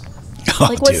trucks.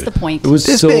 Like, what's dude. the point? It was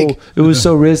This so big. it was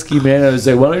so risky, man. I was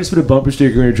like, why don't you just put a bumper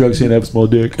sticker on your truck saying I have a small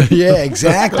dick? Yeah,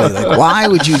 exactly. Like, why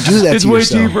would you do that It's to way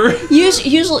yourself? cheaper.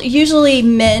 Usually,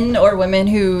 men or women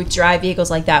who drive vehicles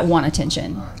like that want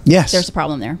attention. Yes. There's a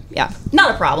problem there. Yeah,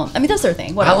 not a problem. I mean, that's their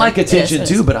thing. I Whatever. like It is, attention it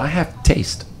too, is. but I have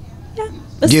taste. Yeah,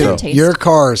 that's their Dude, taste. your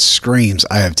car screams,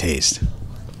 I have taste.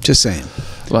 Just saying.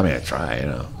 Well, I mean, I try, you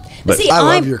know. But see, I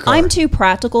love I'm, your car. I'm too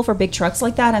practical for big trucks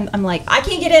like that. I'm like, I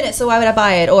can't get in it, so why would I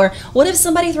buy it? Or what if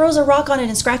somebody throws a rock on it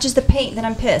and scratches the paint? Then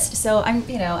I'm pissed. So I'm a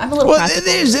little Well,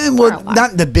 practical. well,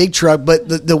 not the big truck, but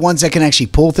the ones that can actually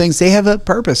pull things, they have a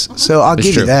purpose. So I'll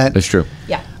give you that. That's true.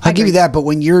 Yeah, I'll give you that. But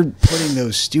when you're putting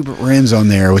those stupid rims on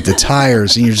there with the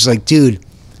tires, and you're just like, dude,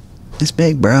 it's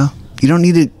big, bro. You don't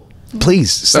need it.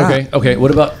 Please stop. Okay. What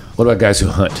about guys who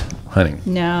hunting?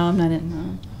 No, I'm not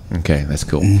in. Okay, that's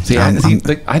cool. See, I'm-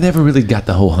 I never really got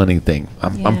the whole hunting thing.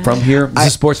 I'm Yeah. from here. This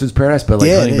is sportsman's paradise, but like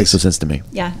Yeah, hunting it makes no is. sense to me.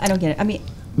 Yeah, I don't get it. I mean,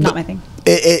 not my thing.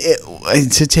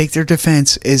 To take their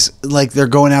defense is like they're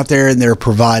going out there and they're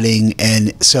providing.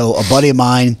 And so a buddy of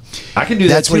mine, I can do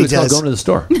That's that what too. he It's called does. going to the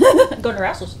store, Go to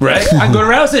Rouse's. right? I can go to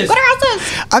Rouse's. Go to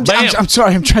Rouse's. I'm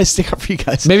sorry, I'm trying to stick up for you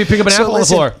guys. Maybe pick up an apple on the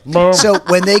floor. Boom. So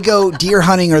when they go deer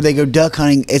hunting or they go duck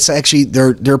hunting, it's actually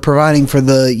they're providing for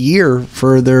the year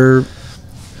for their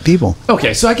people.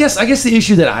 Okay, so I guess the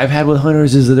issue that I've had with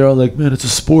hunters is that they're all like, man, it's a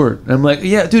sport. And I'm like,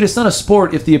 yeah, dude, it's not a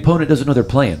sport if the opponent doesn't know they're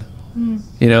playing.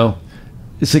 You know,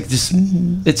 it's like just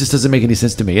it just doesn't make any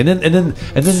sense to me. And then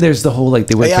there's the whole like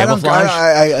they wear camouflage.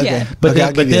 Okay. Yeah. But Okay,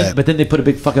 I'll give you that. then they put a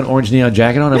big fucking orange neon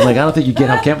jacket on. I'm like, I don't think you get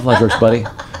how camouflage works, buddy.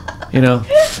 You know,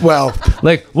 Well,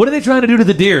 like what are they trying to do to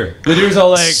the deer? The deer's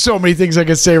all like, so many things I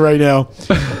could say right now.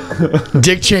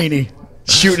 Dick Cheney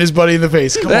shooting his buddy in the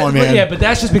face. Come on, man. yeah, but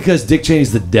that's just because Dick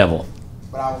Cheney's the devil.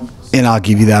 And I'll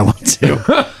give you that one too.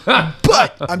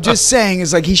 But I'm just saying,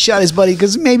 it's like he shot his buddy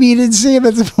because maybe he didn't see him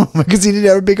at the moment because he didn't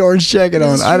have a big orange jacket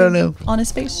on. I don't know. On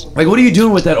his face. Like, what are you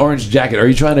doing with that orange jacket? Are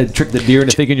you trying to trick the deer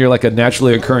into thinking you're like a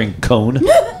naturally occurring cone?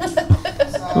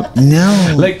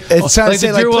 No. Like, it's trying to say,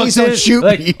 the like, deer please walks don't in, shoot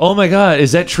like, me. oh my God,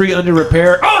 is that tree under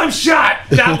repair? Oh, I'm shot.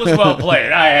 That was well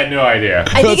played. I had no idea.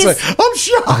 I think It's it's. like, I'm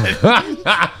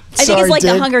shot. I think it's like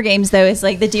the Hunger Games, though. It's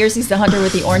like the deer sees the hunter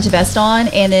with the orange vest on,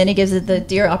 and then it gives the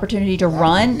deer opportunity to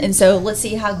run. And so let's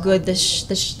see how good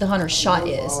the hunter's shot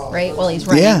is, right? While he's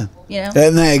running. Yeah. You know?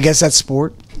 And I guess that's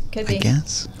sport. Could be. I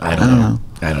guess. I don't know.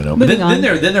 But Moving then on.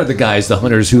 there are the guys, the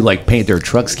hunters who like paint their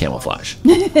trucks camouflage.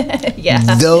 Yeah.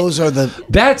 Those are the.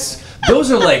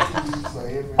 Those are like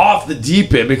off the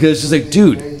deep end because it's just like,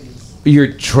 dude,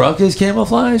 your truck is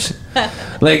camouflage?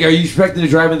 Like, are you expecting to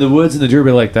drive in the woods and the deer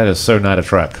be like, that is so not a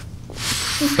truck?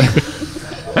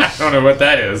 I don't know what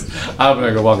that is. I'm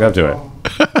gonna go walk up to it.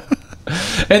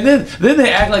 And then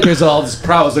they act like there's all this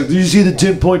prowess. Like, did you see the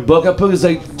 10-point buck I put? It's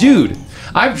like, dude,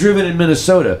 I've driven in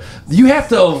Minnesota. You have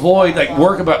to avoid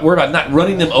worry about not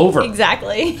running them over.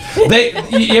 Exactly.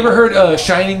 You ever heard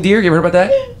Shining Deer? You ever heard about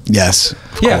that? Yes,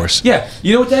 of course. Yeah.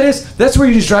 You know what that is? That's where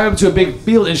you just drive up to a big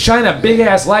field and shine a big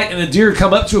ass light, and the deer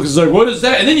come up to it because it's like, what is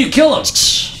that? And then you kill them.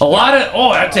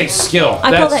 That takes skill.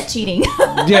 I call that cheating.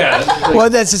 Yeah. Well,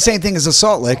 that's the same thing as a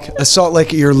salt lick. A salt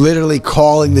lick, you're literally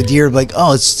calling the deer like,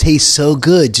 "Oh, it tastes so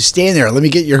good. Just stand there. Let me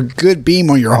get your good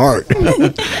beam on your heart."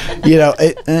 You know,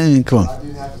 come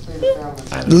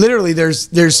on. Literally,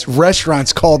 there's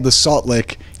restaurants called the Salt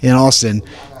Lick in Austin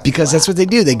because that's what they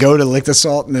do. They go to lick the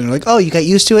salt and then they're like, "Oh, you got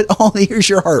used to it. Oh, here's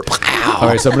your heart." All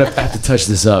right, so I'm gonna have to touch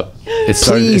this up.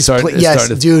 Please, yes,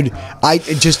 dude. I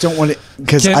just don't want it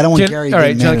because I don't want Gary. All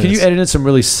right, John, can you edit in some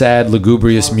really sad,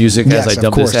 lugubrious music Yes, as I of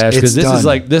dump this course. ash? Because It's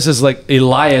this is like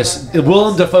Elias,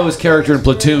 Willem Dafoe's character in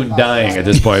Platoon dying at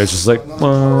this point. It's just like,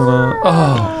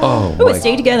 Ooh,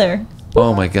 stay together.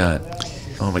 Oh my god.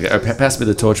 Pass me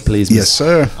the torch, please. Miss. Yes,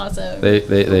 sir. Awesome. There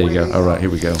you go. All right, here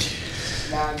we go.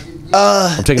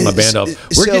 I'm taking my band off.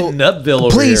 We're so, getting Nubville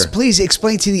over here. Please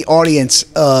explain to the audience.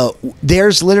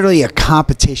 There's literally a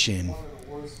competition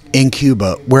in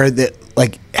Cuba where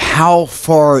how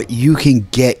far you can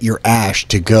get your ash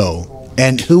to go.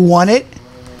 And who won it?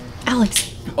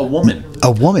 Alex. A woman.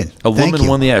 A woman. A woman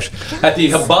won the ash at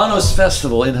the Habanos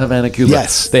Festival in Havana, Cuba.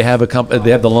 Yes, they have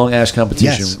they have the long ash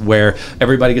competition where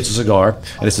everybody gets a cigar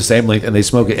and it's the same length and they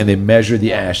smoke it and they measure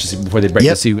the ash to see before they break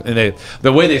the seal. And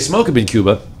the way they smoke it in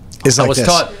Cuba. I was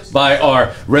taught by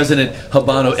our resident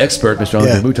Habano expert, Mr.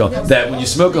 Andre Mouton, that when you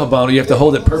smoke a Habano, you have to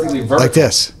hold it perfectly vertical, like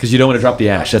this, because you don't want to drop the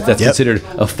ash. That's considered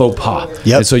a faux pas.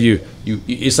 And so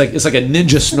it's like a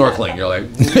ninja snorkeling. You're like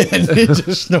ninja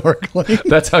snorkeling.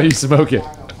 That's how you smoke it.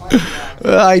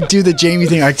 I do the Jamie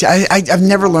thing. I've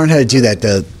never learned how to do that.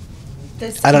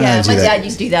 I don't know how to do that. My dad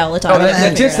used to do that all the time.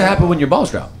 That tends to happen when your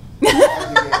balls drop.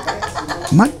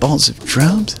 My balls have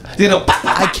dropped. You know,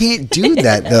 I can't do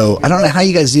that though. I don't know how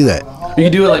you guys do that. You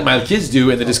can do it like my kids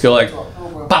do, and they just go like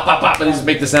pop, pop, pop, and they just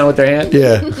make the sound with their hand.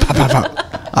 Yeah, pop, pop,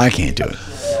 pop. I can't do it.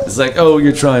 It's like, oh,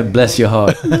 you're trying. Bless your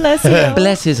heart. Bless him.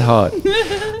 Bless his heart.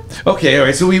 Okay, all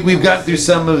right. So we've got through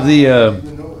some of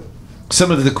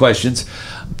the questions.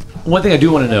 One thing I do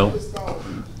want to know,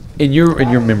 in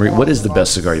your memory, what is the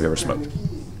best cigar you've ever smoked?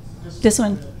 This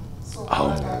one.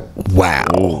 Oh, wow.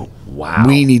 Oh, wow.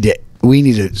 We need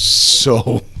to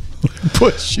so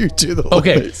push you to the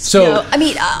okay. So I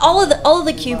mean, all of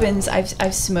the Cubans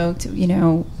I've smoked,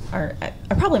 are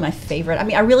probably my favorite. I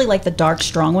mean, I really like the dark,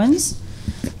 strong ones.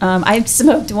 I've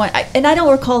smoked one, and I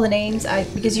don't recall the names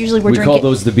because usually we drinking. We call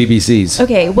those the BBCs.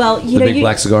 Okay, well, the big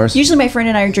black cigars. Usually, my friend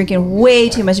and I are drinking way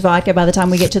too much vodka by the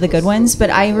time we get to the good ones. But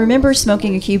I remember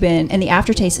smoking a Cuban, and the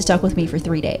aftertaste stuck with me for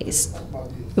 3 days.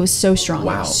 It was so strong.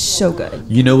 Wow, so good.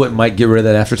 You know what might get rid of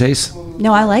that aftertaste?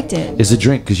 No, I liked it. Is a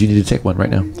drink, because you need to take one right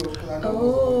now.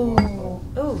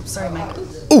 Oh, sorry, Mike.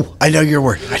 Oh, I know your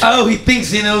word. Oh, he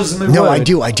thinks he knows the word. No, I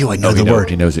do. I know the word.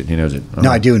 He knows it. No,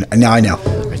 I do. Now I know.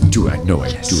 I do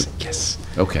it. Yes.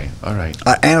 Okay. All right.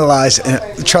 I analyze.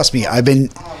 Trust me, I've been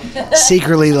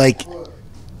secretly like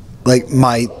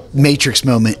my Matrix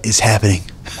moment is happening.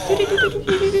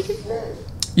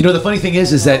 You know, the funny thing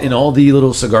is that in all the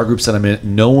little cigar groups that I'm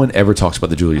in, no one ever talks about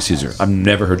the Julius Caesar. I've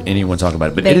never heard anyone talk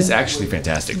about it, but it is actually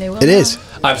fantastic. It is.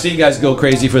 I've seen guys go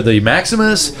crazy for the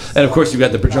Maximus, and of course you've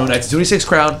got the Padron 1926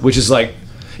 crowd, which is like,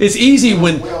 it's easy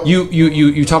when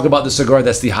you talk about the cigar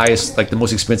that's the highest, like the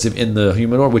most expensive in the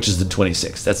humidor, which is the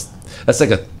 26. That's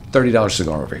like a $30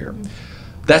 cigar over here.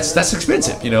 That's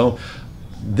expensive, you know.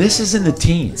 This is in the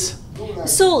teens.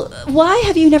 So why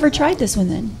have you never tried this one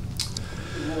then?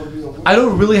 I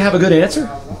don't really have a good answer.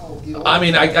 I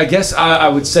mean, I guess I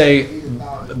would say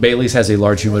Bailey's has a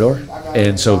large humidor,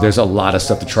 and so there's a lot of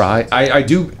stuff to try. I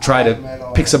do try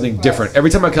to pick something different.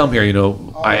 Every time I come here,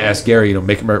 I ask Gary,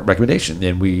 make him a recommendation,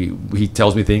 and he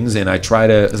tells me things, and I try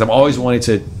to, because I'm always wanting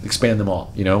to expand them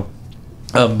all,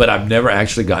 But I've never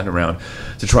actually gotten around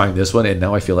to trying this one, and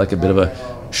now I feel like a bit of a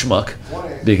schmuck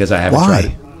because I haven't tried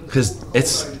it. Because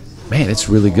it's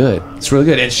really good. It's really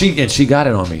good, and she got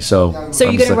it on me. So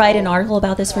you're gonna write an article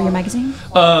about this for your magazine?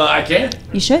 I can.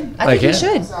 You should. I think you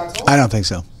should. I don't think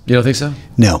so. You don't think so?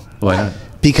 No. Why not?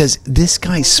 Because this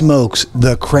guy smokes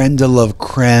the creme de la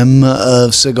creme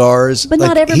of cigars. But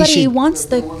not everybody wants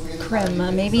the creme.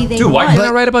 Maybe they. Dude, why can't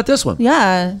I write about this one?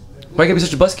 Yeah. Why can't I be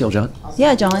such a buzzkill, John?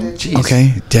 Yeah, John. Jeez.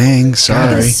 Okay. Dang.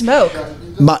 Sorry. Smoke.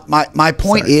 My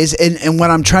point is, and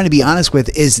what I'm trying to be honest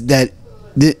with is that.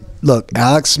 Look,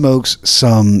 Alex smokes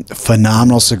some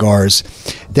phenomenal cigars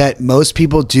that most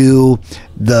people do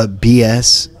the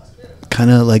BS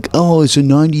kind of like, oh, it's a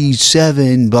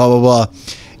 97, blah, blah, blah.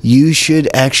 You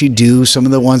should actually do some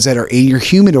of the ones that are in your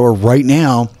humidor right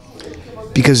now,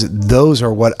 because those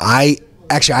are what I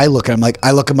look at.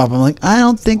 I look them up. I'm like, I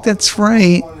don't think that's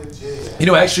right.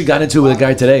 I actually got into it with a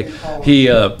guy today.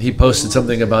 He posted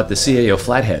something about the CAO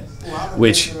Flathead,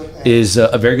 which is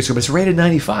a very good score, but it's rated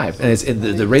 95, and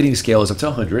the rating scale is up to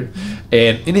 100,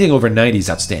 and anything over 90 is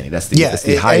outstanding. That's the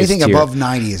highest anything tier. above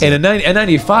 90 is and a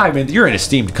 95, and you're an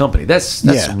esteemed company. That's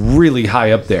really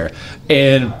high up there.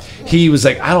 And he was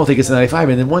like, I don't think it's a 95,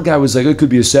 and then one guy was like, it could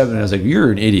be a 7, and I was like,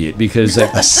 you're an idiot, because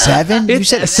like, a 7? You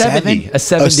said a 70? A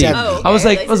 70. Oh, 70. Oh, okay. I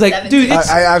was like, dude,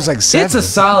 I was like 7. It's a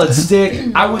solid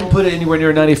stick. I wouldn't put it anywhere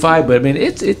near 95, but I mean,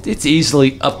 it's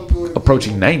easily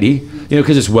approaching 90.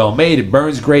 Because it's well made, it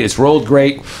burns great, it's rolled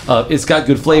great, it's got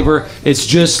good flavor. It's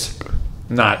just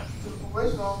not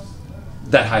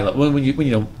that high level. When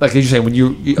you like you say, when you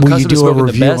accustomed to smoking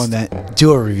the best.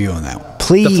 Do a review on that,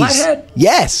 please. The Flathead?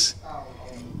 Yes.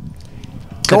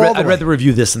 I'd rather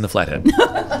review this than the Flathead.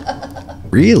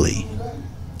 Really?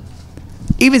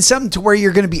 Even something to where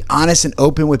you're going to be honest and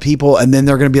open with people, and then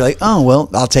they're going to be like, oh, well,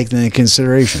 I'll take that into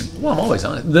consideration. Well, I'm always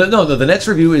honest. The next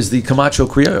review is the Camacho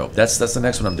Criollo. That's the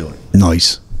next one I'm doing.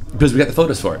 Nice. because we got the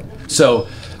photos for it. So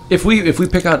if we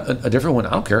pick out a different one,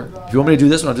 I don't care. If you want me to do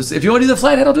this one, if you want to do the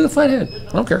flathead, I'll do the flathead.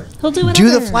 I don't care. He'll do whatever.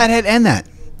 Do the flathead and that.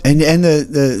 And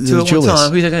the Do it one Julius.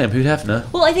 time. Who's again? Who'd have to?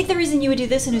 Well, I think the reason you would do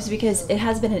this one is because it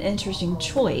has been an interesting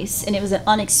choice, and it was an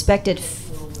unexpected.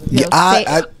 That's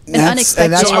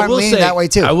So why I'm leaning that way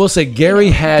too. I will say Gary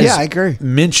has I agree.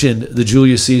 mentioned the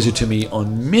Julius Caesar to me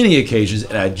on many occasions,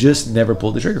 and I just never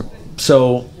pulled the trigger.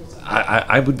 So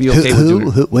I would be okay with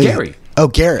doing it. Wait. Gary. Oh,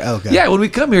 Gary. Oh, okay. Yeah, when we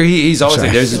come here, he's always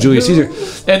like, there's the Julius Caesar.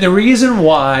 And the reason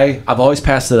why I've always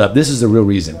passed it up, this is the real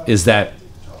reason, is that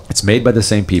it's made by the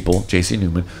same people, JC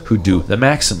Newman, who do the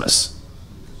Maximus.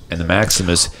 And the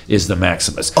Maximus is the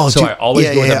Maximus. Oh, so I always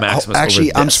go with the Maximus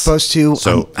actually, over I'm this. supposed to.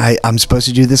 So, I'm supposed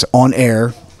to do this on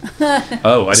air.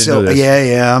 oh, I didn't know this.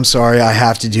 Yeah. I'm sorry. I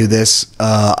have to do this.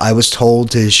 I was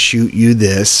told to shoot you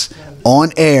this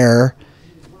on air.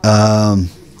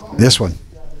 This one.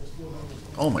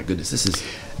 Oh my goodness,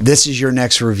 This is your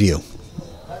next review.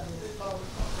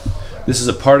 This is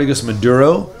a Partagas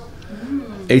Maduro,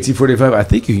 1845. I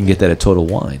think you can get that at Total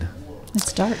Wine.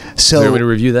 It's dark. So, Are you ready to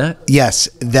review that? yes,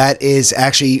 that is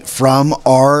actually from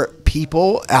our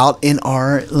people out in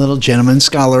our little gentleman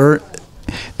scholar.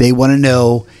 They want to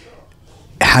know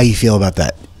how you feel about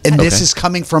that. And this Okay. is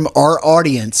coming from our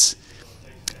audience.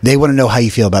 They want to know how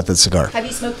you feel about the cigar. Have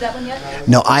you smoked that one yet?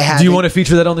 No, I haven't. Do you want to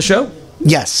feature that on the show?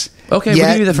 Yes. Okay,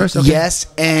 we'll do that first. Okay. Yes,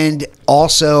 and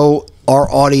also our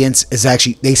audience is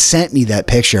actually, they sent me that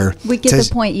picture. We get the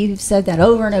point. You've said that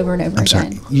over and over and over sorry.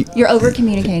 again. You're over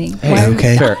communicating. Hey,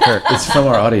 okay. Fair. It's from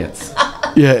our audience.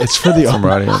 Yeah, it's for the From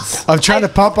our audience. I'm trying to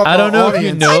pump up I don't our know if you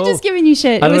audience. know. I'm just giving you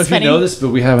shit. I don't It know was if you funny. know this, but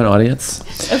we have an audience,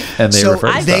 and they So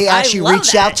refer to they stuff. actually love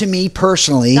reached that. out to me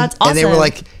personally, That's and they were awesome.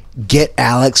 like, get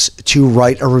Alex to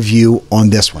write a review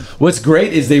on this one. What's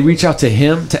great is they reach out to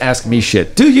him to ask me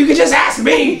shit. Dude, you can just ask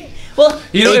me. Well,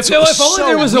 You know, It's if only so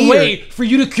there was a weird. way for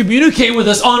you to communicate with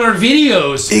us on our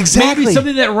videos. Exactly. Maybe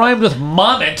something that rhymed with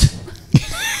mommet.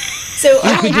 so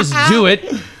You could just do it.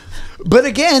 But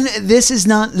again, this is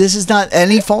not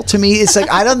any fault to me. It's like,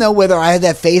 I don't know whether I have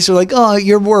that face or like, oh,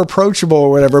 you're more approachable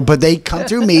or whatever, but they come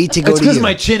through me to go It's to because you.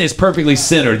 my chin is perfectly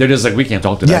centered. They're just like, we can't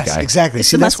talk to that Yes, guy. exactly.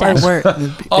 See, the that's why I mustache.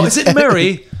 work. Oh, is it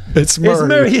Murray? It's Is Murray.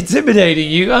 Murray intimidating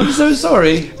you? I'm so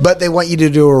sorry. But they want you to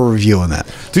do a review on that.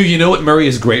 Dude, you know what Murray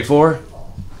is great for?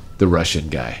 The Russian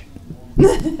guy.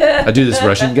 I do this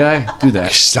Russian guy. Do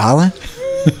that. Stalin?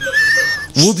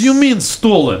 What do you mean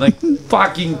stolen? I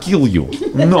fucking kill you.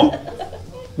 No.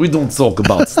 We don't talk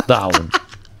about Stalin.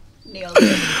 nailed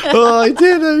it. Oh, I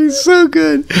did. That was so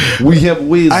good. We have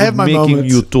ways I have of my making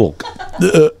moments. you talk.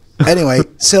 Anyway,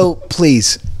 so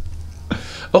please.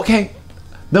 Okay.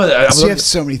 No, So you have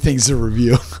so many things to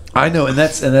review. I know, and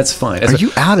that's fine. Are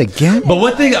you out again? But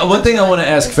one thing I want to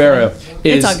ask Farrah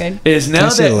is, It's all good. is now Can I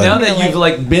say that it later? you've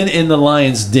like been in the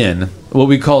lion's den, what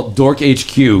we call Dork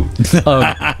HQ.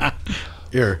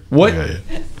 Here.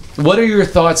 What are your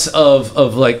thoughts of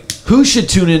like who should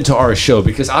tune into our show?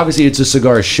 Because obviously it's a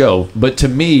cigar show, but to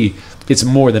me it's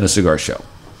more than a cigar show.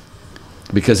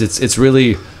 Because it's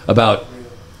really about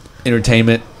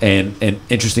entertainment and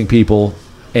interesting people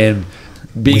and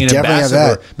being We an definitely have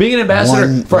ambassador. that. Being an ambassador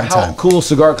One for how time. cool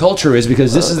cigar culture is,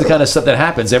 because this is the kind of stuff that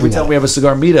happens every time we have a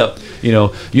cigar meetup. You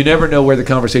know, you never know where the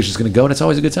conversation is going to go, and it's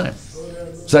always a good time.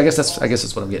 So I guess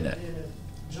that's what I'm getting at.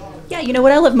 Yeah, you know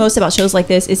what I love most about shows like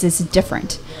this is it's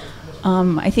different.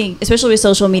 I think, especially with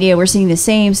social media, we're seeing the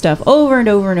same stuff over and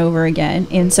over and over again.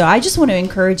 And so I just want to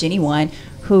encourage anyone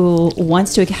who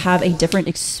wants to have a different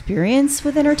experience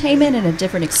with entertainment and a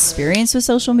different experience with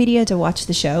social media to watch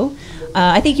the show.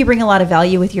 I think you bring a lot of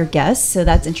value with your guests, so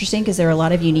that's interesting because there are a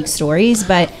lot of unique stories.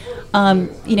 But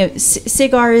you know,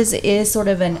 cigars is sort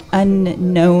of an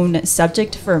unknown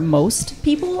subject for most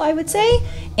people, I would say.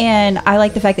 And I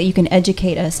like the fact that you can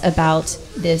educate us about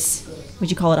this. Would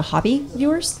you call it a hobby of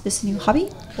yours? This new hobby?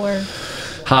 Or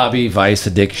Hobby, vice,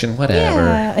 addiction, whatever.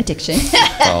 yeah, addiction.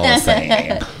 All the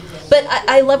same. But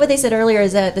I love what they said earlier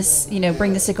is that this, you know,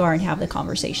 bring the cigar and have the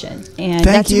conversation. And Thank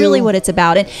that's you. really what it's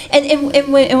about. And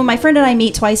when my friend and I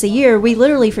meet twice a year, we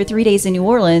literally for 3 days in New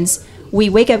Orleans, we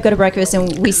wake up, go to breakfast,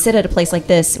 and we sit at a place like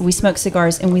this. We smoke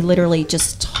cigars, and we literally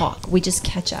just talk. We just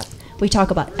catch up. We talk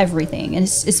about everything. And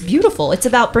it's beautiful. It's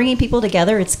about bringing people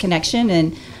together. It's connection.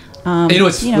 And, I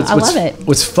love it.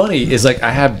 What's funny is like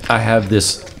I have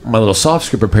this my little soft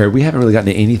script prepared. We haven't really gotten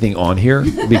to anything on here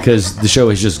because the show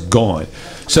is just gone.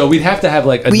 So we'd have to have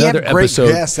like We have another great episode.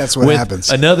 guests, that's what with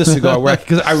happens. Another cigar where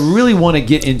because I really want to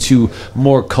get into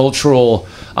more cultural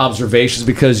observations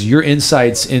because your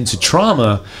insights into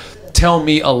trauma tell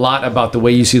me a lot about the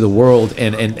way you see the world,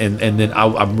 and then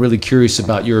I'm really curious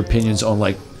about your opinions on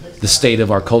like the state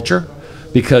of our culture.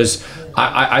 because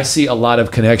I see a lot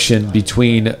of connection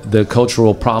between the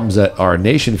cultural problems that our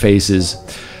nation faces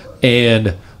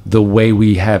and the way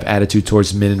we have attitude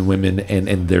towards men and women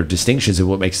and their distinctions and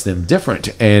what makes them different.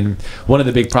 And one of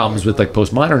the big problems with like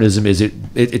postmodernism is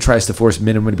it tries to force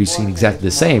men and women to be seen exactly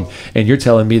the same. And you're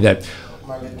telling me that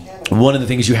one of the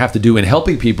things you have to do in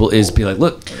helping people is be like,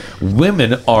 look,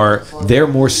 women they're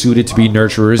more suited to be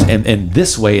nurturers and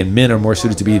this way, and men are more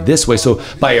suited to be this way. So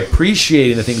by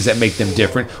appreciating the things that make them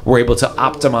different, we're able to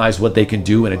optimize what they can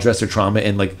do and address their trauma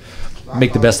and like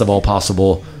make the best of all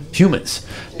possible humans.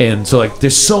 And so like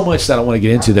there's so much that I want to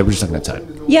get into that we're just not going to have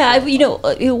time. Yeah,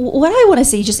 what I want to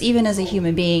see, just even as a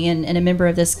human being and a member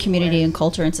of this community and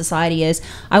culture and society, is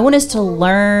I want us to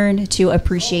learn to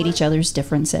appreciate each other's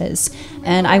differences.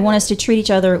 And I want us to treat each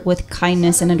other with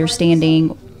kindness and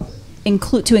understanding,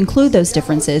 to include those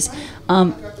differences.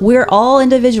 We're all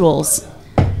individuals.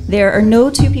 There are no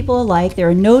two people alike. There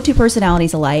are no two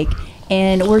personalities alike.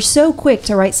 And we're so quick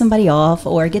to write somebody off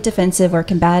or get defensive or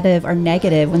combative or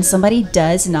negative when somebody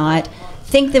does not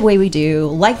think the way we do,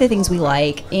 like the things we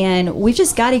like. And we've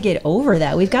just got to get over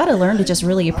that. We've got to learn to just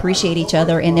really appreciate each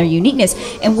other and their uniqueness.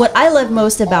 And what I love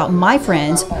most about my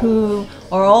friends, who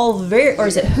are all very, or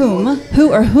is it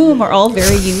whom are all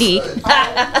very unique.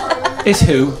 It's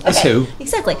who.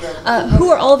 Exactly. Who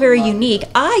are all very unique.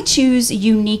 I choose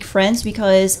unique friends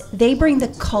because they bring the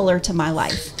color to my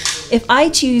life. If I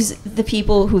choose the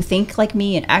people who think like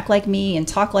me and act like me and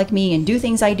talk like me and do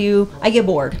things I do, I get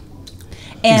bored.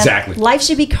 And exactly. Life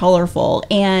should be colorful.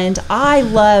 And I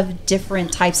love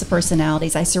different types of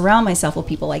personalities. I surround myself with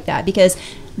people like that because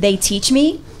they teach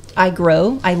me, I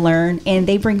grow, I learn, and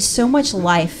they bring so much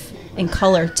life and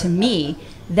color to me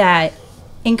that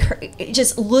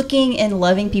just looking and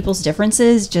loving people's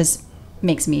differences just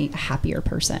makes me a happier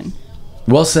person.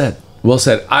 Well said. Well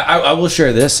said. I will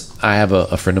share this. I have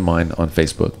a friend of mine on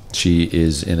Facebook. She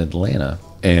is in Atlanta,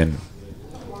 and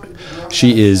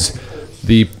she is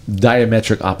the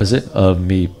diametric opposite of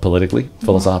me politically,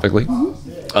 philosophically.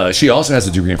 She also has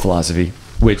a degree in philosophy,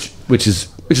 which is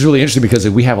really interesting because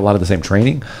we have a lot of the same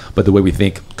training, but the way we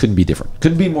think couldn't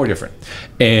be more different.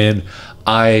 And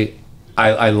I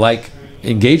like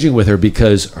engaging with her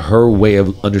because her way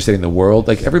of understanding the world,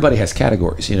 like everybody has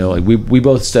categories, like we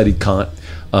both studied Kant.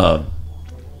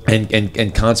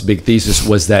 And Kant's big thesis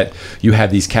was that you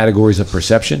have these categories of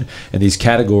perception, and these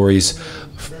categories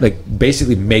like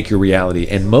basically make your reality.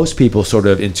 And most people sort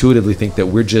of intuitively think that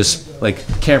we're just like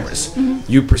cameras.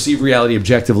 You perceive reality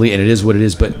objectively, and it is what it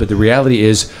is. But the reality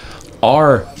is,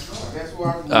 our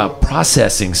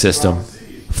processing system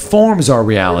forms our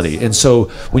reality. And so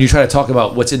when you try to talk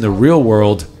about what's in the real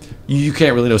world, you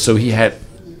can't really know. So it's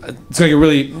going to get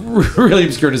really, really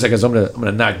obscure in a second, so I'm going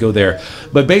to not go there.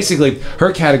 But basically,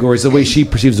 her category is the way she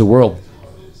perceives the world,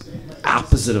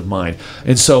 opposite of mine.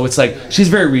 And so it's like, she's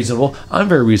very reasonable, I'm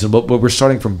very reasonable, but we're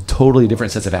starting from totally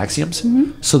different sets of axioms.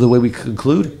 So the way we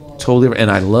conclude, totally different.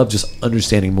 And I love just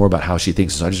understanding more about how she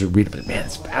thinks. So I just read it, man,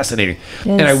 it's fascinating.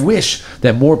 And I wish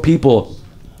that more people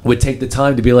would take the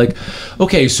time to be like,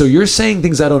 okay, so you're saying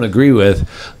things I don't agree with.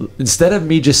 Instead of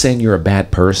me just saying you're a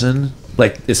bad person,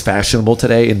 like is fashionable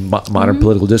today in modern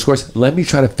political discourse, let me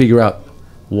try to figure out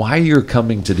why you're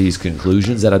coming to these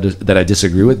conclusions that I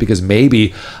disagree with, because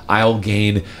maybe I'll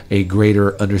gain a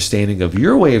greater understanding of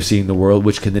your way of seeing the world,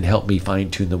 which can then help me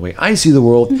fine-tune the way I see the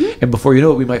world. And before you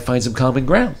know it, we might find some common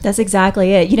ground. That's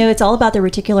exactly it. It's all about the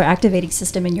reticular activating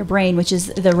system in your brain, which is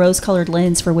the rose-colored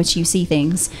lens for which you see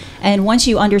things. And once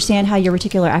you understand how your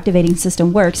reticular activating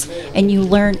system works, and you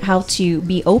learn how to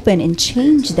be open and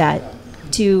change that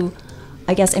to,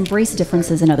 I guess, embrace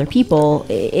differences in other people,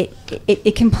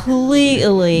 it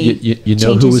completely you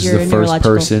know who was the first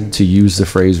person to use the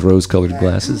phrase rose-colored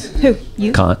glasses? Who?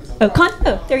 You? Kant. Oh, Kant.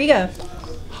 Oh, there you go.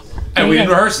 And we didn't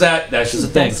rehearse that. That's just a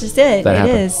thing. That's just it. That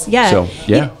happened. Is. Yeah. So,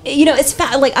 yeah. It's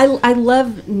like I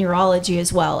love neurology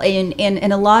as well,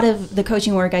 and a lot of the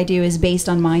coaching work I do is based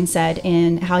on mindset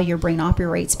and how your brain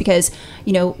operates, because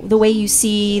the way you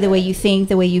see, the way you think,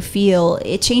 the way you feel,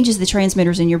 it changes the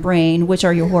transmitters in your brain, which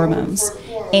are your hormones.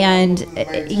 And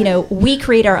we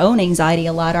create our own anxiety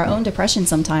a lot, our own depression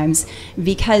sometimes,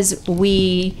 because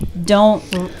we don't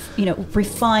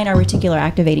refine our reticular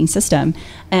activating system.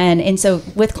 And so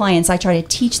with clients, I try to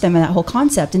teach them that whole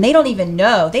concept, and they don't even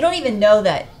know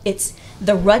that it's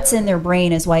the ruts in their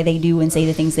brain is why they do and say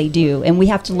the things they do. And we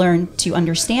have to learn to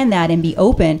understand that and be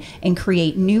open and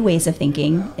create new ways of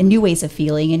thinking and new ways of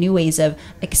feeling and new ways of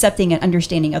accepting and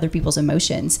understanding other people's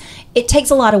emotions. It takes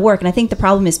a lot of work, and I think the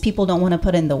problem is people don't want to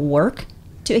put in the work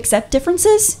to accept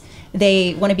differences.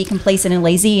 they want to be complacent and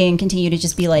lazy and continue to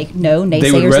just be like, no, naysayers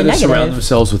They would and rather negative. surround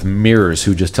themselves with mirrors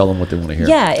who just tell them what they want to hear.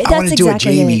 Yeah, that's I want to do a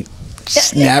exactly Jamie it.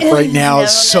 snap right now. No,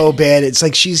 It's so bad. It's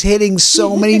like she's hitting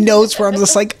so many notes where I'm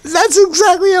just like, that's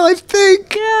exactly how I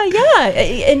think. Yeah,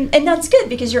 and that's good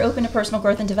because you're open to personal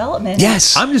growth and development.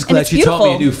 Yes. I'm just And glad it's she taught me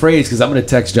a beautiful. new phrase because I'm going to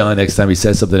text John next time he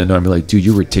says something and I'm like, dude,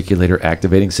 your reticulator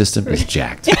activating system is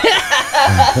jacked. He's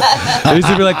going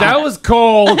to be like, that was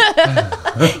cold.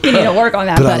 You need to work on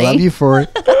that, But buddy. I love you for it.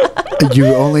 You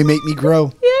only make me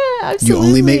grow. Yeah, absolutely. You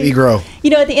only make me grow. You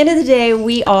know, at the end of the day,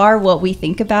 we are what we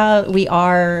think about. We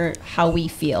are how we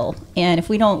feel. And if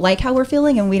we don't like how we're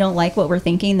feeling and we don't like what we're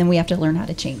thinking, then we have to learn how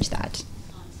to change that.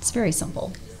 It's very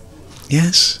simple.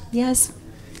 Yes. Yes.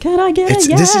 Can I get it?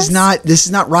 Yes. This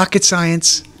is not rocket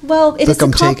science. Well, it Look, is a,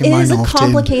 I'm taking it is mine a off, too.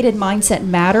 complicated mindset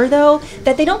matter, though,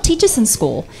 that they don't teach us in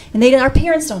school, and our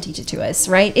parents don't teach it to us,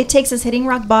 right? It takes us hitting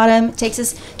rock bottom, it takes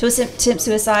us to attempt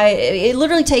suicide. It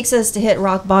literally takes us to hit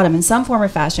rock bottom in some form or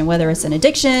fashion, whether it's an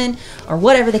addiction or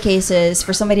whatever the case is,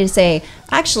 for somebody to say,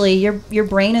 actually, your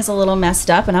brain is a little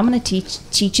messed up, and I'm going to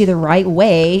teach you the right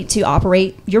way to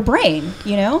operate your brain,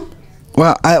 you know?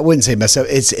 Well, I wouldn't say messed up.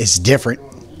 It's different.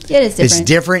 It is different. It's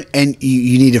different, and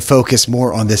you need to focus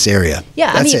more on this area.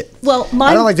 Yeah, That's I mean, it. well,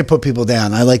 I don't like to put people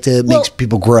down. I like to make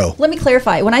people grow. Let me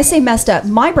clarify. When I say messed up,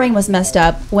 my brain was messed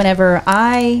up whenever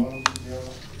I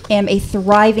am a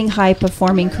thriving,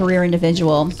 high-performing career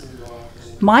individual.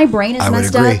 My brain is I would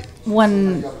messed agree. up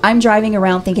when I'm driving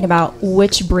around thinking about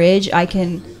which bridge I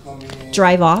can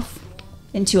drive off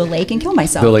into a lake and kill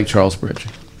myself. The Lake Charles Bridge.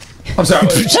 I'm sorry.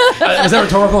 Is that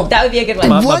rhetorical? That would be a good one.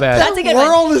 My What bad. That's a the good one.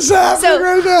 world is happening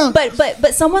right now?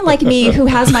 But someone like me who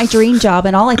has my dream job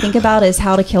and all I think about is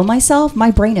how to kill myself,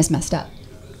 my brain is messed up.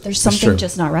 There's true. something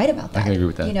just not right about that. I can agree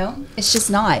with that. You know, it's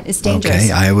just not. It's dangerous.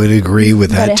 Okay, I would agree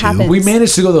with But that it too. happens. We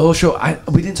managed to go the whole show.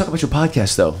 We didn't talk about your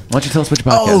podcast, though. Why don't you tell us about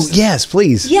your podcast? Oh yes,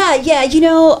 please. Yeah. You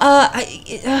know,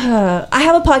 I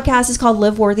have a podcast. It's called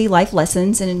Live Worthy Life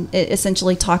Lessons, and it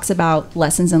essentially talks about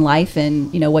lessons in life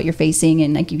and, you know, what you're facing,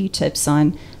 and I give you tips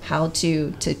on how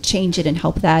to change it and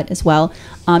help that as well.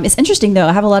 It's interesting, though.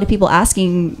 I have a lot of people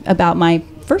asking about my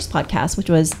first podcast, which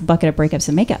was Bucket of Breakups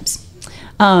and Makeups.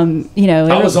 You know,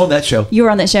 I was on that show. You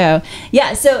were on that show.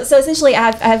 Yeah. So essentially,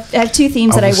 I have two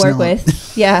themes that I was work not. with.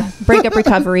 Yeah. Breakup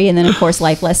recovery, and then, of course,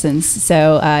 life lessons.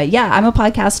 So, yeah, I'm a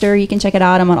podcaster. You can check it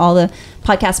out. I'm on all the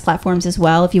podcast platforms as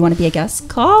well. If you want to be a guest,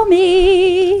 call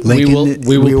me. Link We will in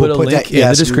the- put a link that- in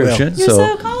yes, the we will. description. You're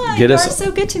so kind. Get You us, are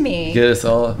so good to me. get us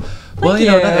all. Well, you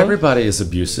know, not you. everybody is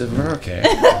abusive. We're okay.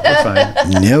 We're fine.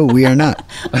 No, we are not.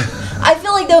 I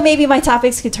feel like, though, maybe my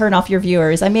topics could turn off your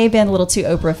viewers. I may have been a little too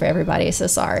Oprah for everybody, so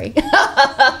sorry. But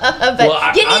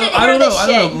Well, you needed to I hear don't know. this I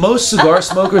don't know. shit. Most cigar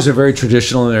smokers are very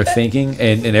traditional in their thinking,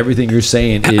 and everything you're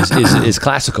saying is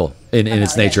classical in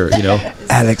its nature. You know.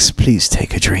 Alex, please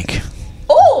take a drink.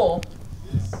 Oh!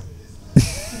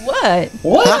 What?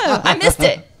 What? I missed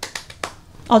it.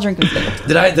 I'll drink with you.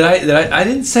 Did I? I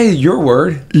didn't say your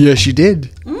word. Yes, you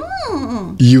did.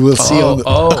 You will see on the.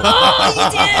 Oh,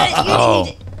 you did.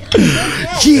 Oh.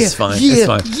 Yeah, It's fine. Yeah, It's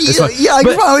fine. Yeah, It's fine. yeah, I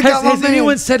But finally got my has man.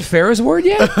 anyone said Farrah's word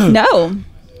yet? No.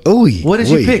 Ooh, What did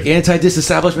you pick?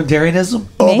 Anti-disestablishmentarianism?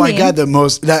 Oh my Maybe. God,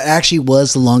 that actually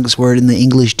was the longest word in the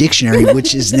English dictionary,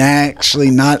 which is actually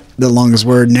not the longest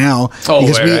word now. Oh,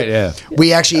 because right, yeah.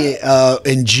 We actually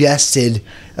ingested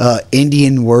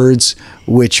Indian words,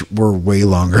 which were way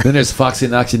longer. Then there's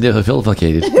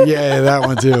foxynoxydiphilificated. Yeah, that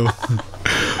one too.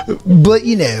 But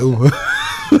you know,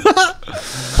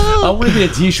 I want to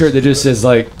get a T-shirt that just says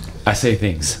like, "I say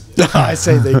things." I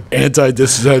say the I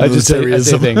just say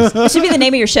anti-disestablishmentarianism. things. It should be the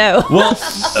name of your show. Well,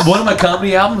 one of my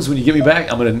comedy albums, when you get me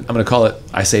back, I'm gonna call it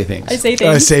 "I Say Things." I say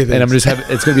things. I say things. and I'm just have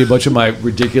it's gonna be a bunch of my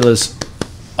ridiculous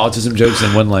autism jokes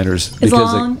and one-liners. As like,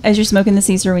 long as you're smoking the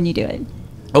Caesar when you do it.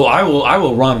 oh, I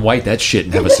will Ron White that shit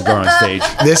and have a cigar on stage.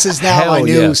 This is now Hell my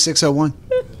new yeah. 601.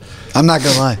 I'm not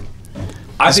gonna lie.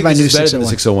 I This think is my this new is better than the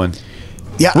 601,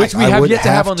 Yeah, which we I have would yet to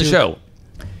have on the show.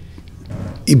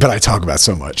 But I talk about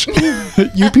so much.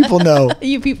 You people know.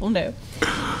 You people know.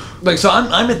 Like, so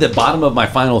I'm at the bottom of my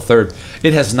final third.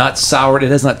 It has not soured.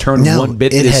 It has not turned No, one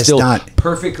bit. it is has still not.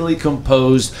 perfectly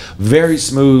composed, very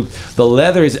smooth. The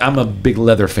leather is. I'm a big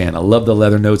leather fan. I love the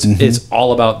leather notes. Mm-hmm. It's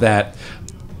all about that.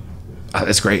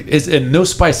 It's great. And no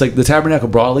spice. Like the Tabernacle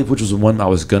Broadleaf, which was the one I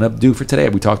was gonna do for today.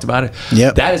 We talked about it.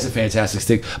 Yep. That is a fantastic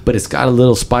stick, but it's got a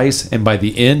little spice, and by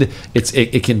the end,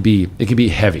 it can be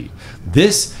heavy.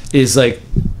 This is like.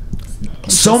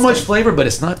 So much flavor, but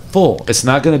it's not full. It's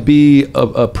not going to be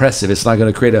oppressive. It's not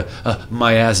going to create a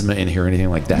miasma in here or anything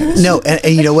like that. No,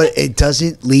 and you know what? It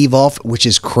doesn't leave off, which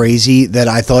is crazy that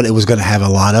I thought it was going to have a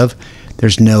lot of.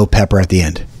 There's no pepper at the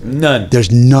end. None.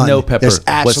 There's none. No pepper There's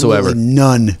absolutely whatsoever.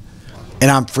 none. And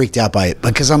I'm freaked out by it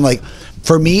because I'm like,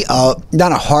 for me,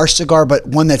 not a harsh cigar, but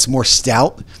one that's more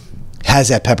stout has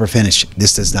that pepper finish.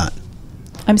 This does not.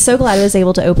 I'm so glad I was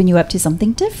able to open you up to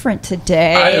something different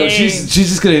today. I know she's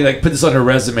just gonna like put this on her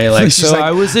resume. Like, She's so like,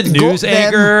 I was a "Go news them."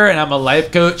 anchor, and I'm a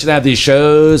life coach, and I have these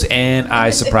shows, and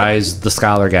I surprised the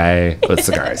scholar guy with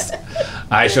cigars.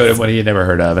 I showed him what he had never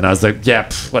heard of, and I was like, "Yeah,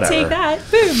 whatever. Take that.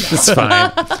 Boom. It's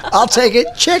fine. I'll take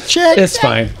it. Check, check. It's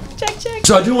fine." Check, check.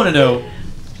 So I do want to know: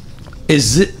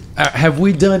 is it? Have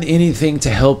we done anything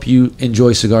to help you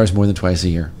enjoy cigars more than twice a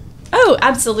year? Oh,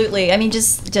 absolutely. I mean,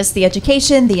 just the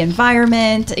education, the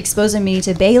environment, exposing me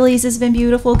to Bailey's has been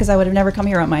beautiful because I would have never come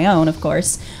here on my own, of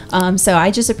course. So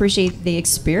I just appreciate the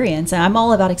experience. I'm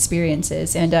all about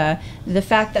experiences. And the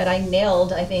fact that I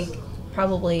nailed, I think,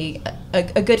 probably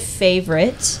a good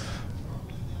favorite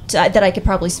that I could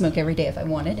probably smoke every day if I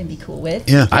wanted and be cool with.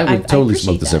 Yeah. I would totally appreciate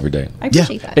smoke this that. every day. I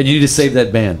appreciate that. And you need to save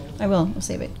that band. I will. I'll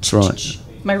save it. That's right.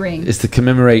 My ring. It's to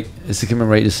commemorate.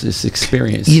 This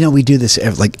experience. You know, we do this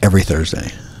every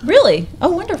Thursday. Really?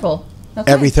 Oh, wonderful.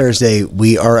 Okay. Every Thursday,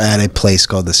 we are at a place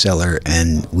called The Cellar,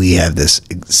 and we have this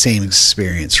same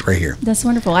experience right here. That's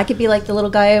wonderful. I could be like the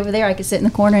little guy over there. I could sit in the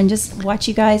corner and just watch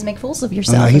you guys make fools of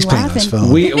yourself. Oh, he's and playing laugh on his and-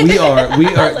 phone. We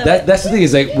are. That's the thing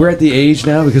is like we're at the age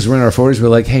now because we're in our 40s. We're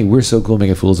like, hey, we're so cool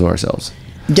making fools of ourselves.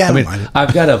 Yeah, I mean,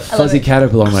 I've got a fuzzy it.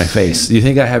 caterpillar on my face. Do you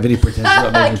think I have any pretension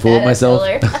about making a fool of myself?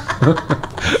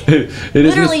 It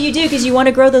is Literally, you do because you want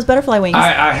to grow those butterfly wings.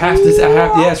 I have to.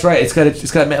 Yeah, that's right. It's got to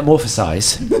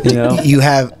metamorphosize. You know. You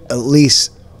have at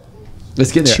least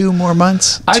Let's get there. 2 more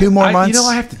months. 2 more months. You know,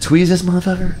 I have to tweeze this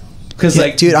motherfucker because, Yeah,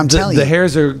 like, dude, I'm telling the you,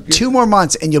 hairs are. 2 more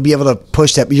months, and you'll be able to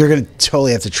push that. But you're going to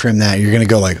totally have to trim that. You're going to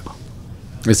go like,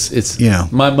 It's you know.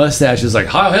 my mustache is like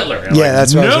Heil Hitler. And I'm Yeah, like,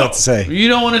 that's what I was no, about to say. You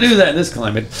don't want to do that in this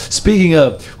climate. Speaking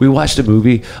of, we watched a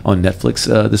movie on Netflix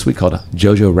this week called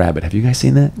Jojo Rabbit. Have you guys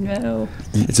seen that? No.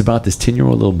 It's about this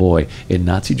 10-year-old little boy in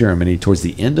Nazi Germany towards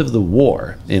the end of the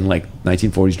war in like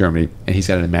 1940s Germany, and he's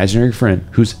got an imaginary friend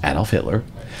who's Adolf Hitler,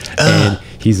 and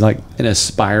he's like an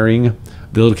aspiring.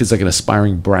 The little kid's like an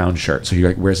aspiring brown shirt, so he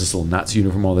like wears this little Nazi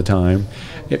uniform all the time.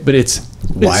 But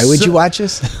Why would you watch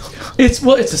this? It's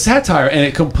a satire, and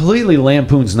it completely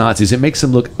lampoons Nazis. It makes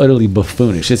them look utterly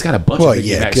buffoonish. It's got a bunch Well, of big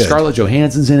yeah, acts. good. Scarlett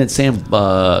Johansson's in it. Sam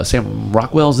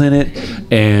Rockwell's in it,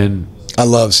 and I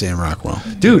love Sam Rockwell.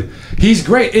 dude, he's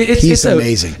great. He's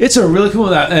amazing. It's a really cool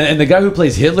one, and the guy who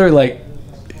plays Hitler, like.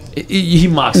 He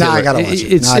mocks it. I gotta watch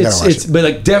it. But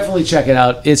like, definitely check it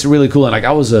out. It's really cool. And like,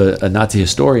 I was a Nazi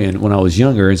historian when I was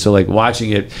younger, and so like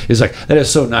watching it is like that is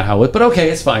so not how it. But okay,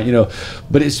 it's fine, you know.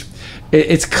 But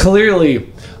it's clearly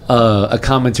a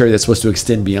commentary that's supposed to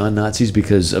extend beyond Nazis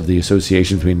because of the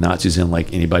association between Nazis and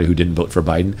like anybody who didn't vote for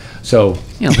Biden. So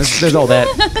you know, there's all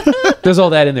that. There's all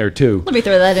that in there too. Let me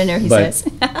throw that in there, he But-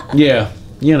 says. Yeah,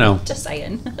 you know. Just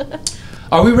saying.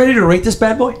 Are we ready to rate this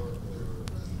bad boy?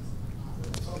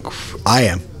 I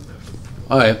am.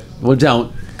 All right. Well,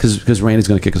 don't, because Raina's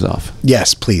going to kick us off.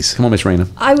 Yes, please. Come on, Miss Raina.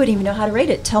 I wouldn't even know how to rate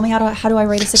it. Tell me how do I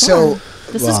rate a cigar?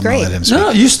 So This well, is I'm gonna great. let him speak. No,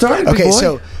 you started. Okay, big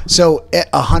boy. so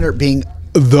at 100 being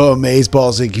the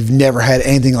amazeballs, like you've never had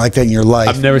anything like that in your life.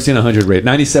 I've never seen 100 rate.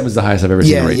 97 is the highest I've ever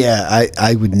seen a rate. Yeah,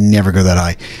 I would never go that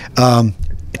high.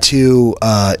 To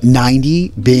 90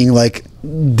 being like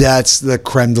that's the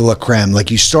creme de la creme. Like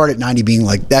you start at 90 being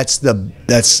like that's the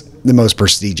most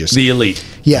prestigious. The elite.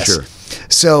 Yes. Sure.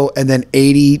 So and then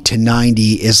 80 to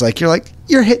 90 is like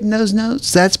you're hitting those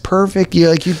notes. That's perfect.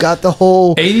 You got the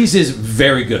whole 80s is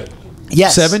very good.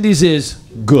 Yes. 70s is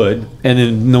good, and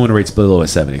then no one rates below a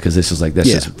 70 because this is like that's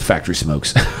Yeah. just factory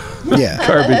smokes. yeah.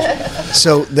 Garbage.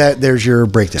 So there's your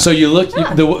breakdown. So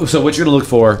so what you're going to look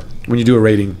for when you do a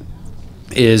rating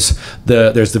is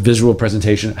there's the visual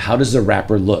presentation. How does the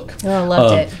wrapper look? Oh, I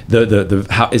loved it. The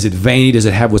how is it veiny? Does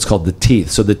it have what's called the teeth?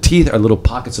 So the teeth are little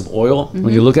pockets of oil. Mm-hmm.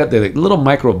 When you look at it, they're like little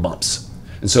micro bumps.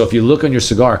 And so if you look on your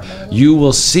cigar, you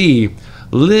will see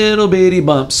little bitty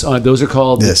bumps on it. Those are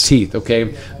called the teeth.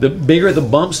 Okay, the bigger the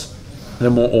bumps, the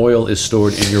more oil is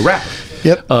stored in your wrapper.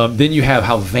 Yep. Then you have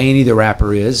how veiny the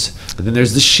wrapper is. And then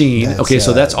there's the sheen. That's,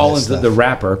 so that's all that's into the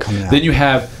wrapper. coming out. Then you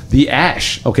have the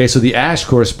ash. Okay, so the ash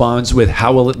corresponds with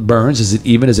how well it burns. Is it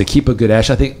even? Does it keep a good ash?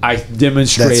 I think I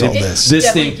demonstrated That's all this. this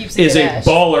Definitely thing keeps a is good a ash.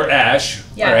 baller ash.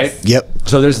 Yes. All right. Yep.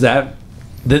 So there's that.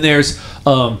 Then there's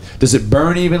does it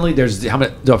burn evenly? There's how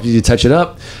much do you touch it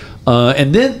up?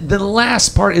 And then the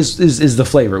last part is the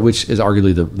flavor, which is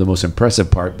arguably the most impressive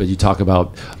part. But you talk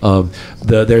about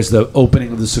there's the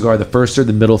opening of the cigar, the first third,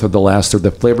 the middle third, the last third.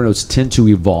 The flavor notes tend to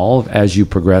evolve as you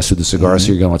progress through the cigar.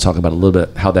 So you're going to talk about a little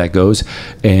bit how that goes,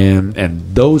 and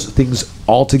those things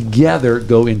all together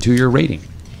go into your rating.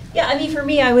 Yeah, I mean, for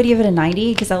me, I would give it a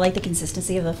 90 because I like the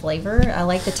consistency of the flavor. I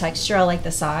like the texture. I like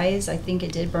the size. I think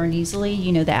it did burn easily.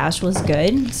 You know, the ash was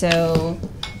good. So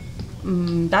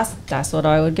that's what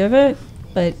I would give it.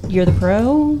 But you're the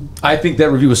pro. I think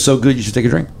that review was so good, you should take a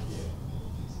drink.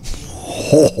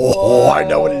 Oh, I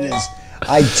know what it is.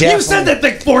 I definitely. You said that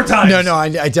thing 4 times. No, I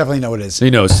definitely know what it is. He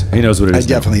knows. He knows what it is. I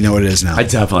definitely know what it is now. I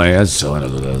definitely. I so know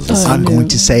what it is. I'm going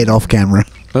to say it off camera.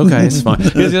 Okay, it's fine. He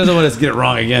doesn't want us to get it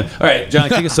wrong again. All right, John,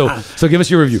 take us. So give us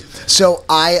your review. So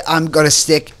I'm going to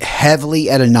stick heavily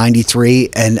at a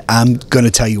 93, and I'm going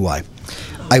to tell you why.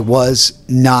 I was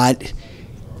not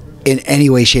in any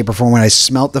way, shape, or form. When I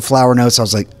smelt the flower notes, I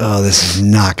was like, oh, this is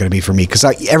not going to be for me. Because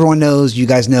everyone knows, you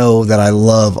guys know that I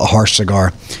love a harsh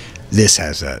cigar. This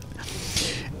has that.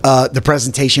 The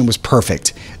presentation was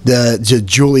perfect. The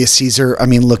Julius Caesar, I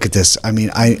mean, look at this. I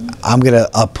mean, I'm going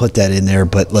to put that in there,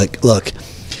 but look.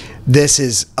 This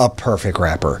is a perfect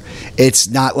wrapper. It's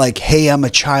not like, hey, I'm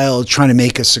a child trying to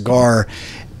make a cigar,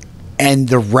 and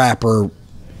the wrapper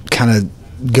kind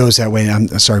of goes that way. I'm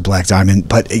sorry, Black Diamond,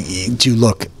 but dude,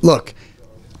 look,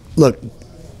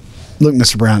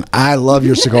 Mr. Brown. I love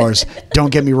your cigars. Don't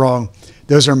get me wrong;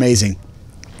 those are amazing.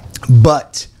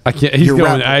 But I can't. He's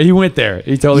going. He went there.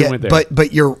 He totally went there.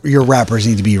 But your wrappers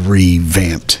need to be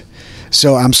revamped.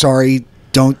 So I'm sorry.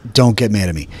 Don't get mad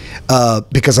at me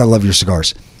because I love your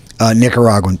cigars.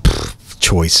 Nicaraguan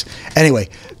choice. Anyway,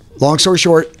 long story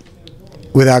short,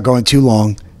 without going too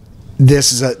long,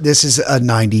 this is a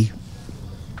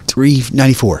 93,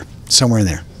 94, somewhere in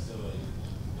there.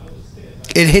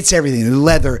 It hits everything: the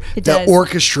leather, the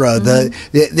orchestra,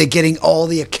 the getting all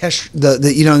the orchestra,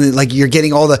 like you're getting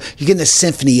the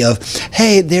symphony of,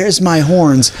 hey, there's my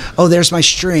horns, oh, there's my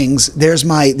strings, there's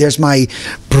my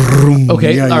broom.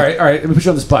 Okay, all right. Let me put you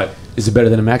on the spot. Is it better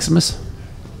than a Maximus?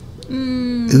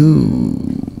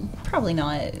 Ooh. Probably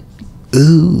not.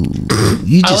 Ooh.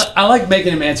 You just I like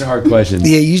making him answer hard questions.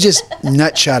 Yeah, you just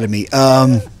nutshotted me.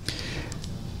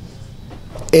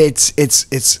 It's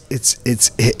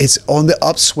on the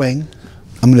upswing.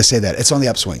 I'm going to say that. It's on the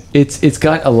upswing. It's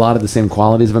got a lot of the same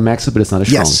qualities of a Maximus, but it's not as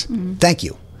strong. Yes. Thank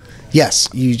you. Yes,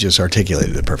 you just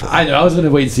articulated it perfectly. I know. I was going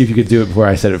to wait and see if you could do it before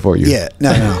I said it for you. Yeah.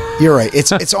 No. You're right.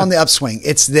 It's on the upswing.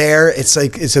 It's there. It's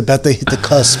like it's about to hit the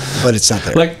cusp, but it's not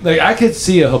there. Like I could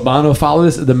see a Habano follow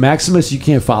this. The Maximus you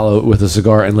can't follow with a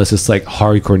cigar unless it's like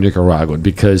hardcore Nicaraguan,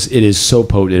 because it is so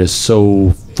potent. It is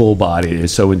so full bodied. It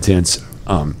is so intense.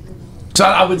 So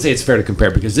I wouldn't say it's fair to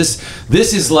compare, because this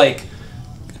is like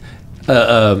if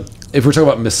we're talking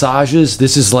about massages,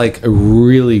 this is like a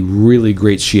really, really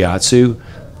great shiatsu.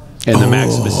 And the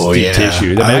Maximus is deep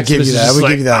tissue. The Maximus is just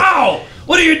like, ow,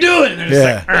 what are you doing? And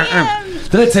it's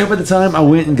like, Did I tell you about the time I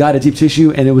went and got a deep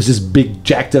tissue, and it was this big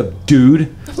jacked up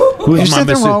dude? There's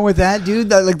nothing wrong with that, dude.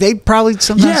 Like, they probably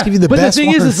sometimes give you the best. But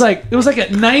the thing is, it's like it was like a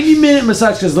 90-minute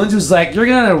massage, because Lindsay was like, "You're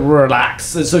gonna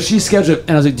relax," and so she scheduled it.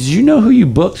 And I was like, "Did you know who you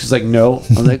booked?" She's like, "No." I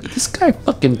was like, "This guy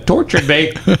fucking tortured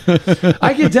me."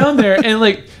 I get down there, and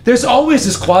like, there's always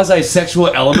this quasi-sexual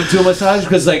element to a massage,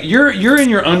 because like you're in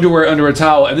your underwear under a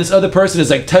towel, and this other person is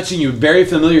like touching you, very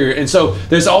familiar, and so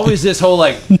there's always this whole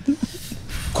like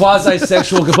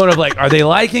quasi-sexual component of like, are they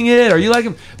liking it? Are you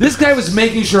liking? This guy was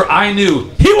making sure I knew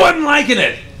he wasn't liking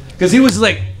it, because he was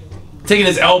like taking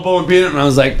his elbow and beating it, and I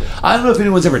was like, I don't know if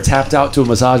anyone's ever tapped out to a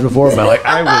massage before, but like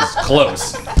I was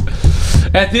close.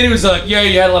 And then he was like, yeah,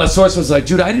 you had a lot of sore spots. I was like,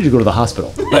 dude, I need to go to the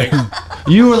hospital. Like,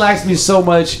 you relaxed me so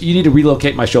much, you need to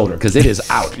relocate my shoulder, because it is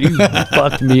out. You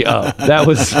fucked me up. That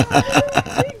was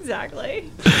exactly.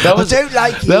 That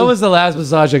was the last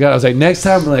massage I got. I was like, next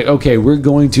time, like, okay, we're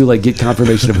going to like get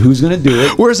confirmation of who's going to do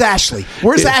it. Where's Ashley?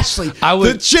 Ashley?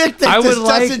 The chick that I would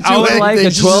like a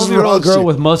 12-year-old girl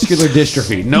with muscular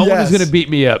dystrophy. No one is going to beat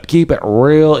me up. Keep it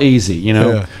real easy, you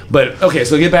know. Yeah. But okay,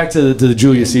 so get back to the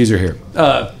Julius Caesar here.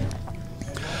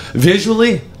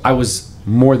 Visually, I was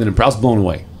more than impressed. I was blown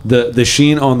away. The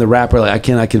sheen on the wrapper, like, I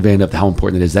cannot convey enough how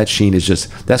important it is. That sheen is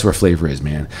just, that's where flavor is,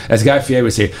 man. As Guy Fieri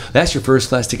would say, that's your first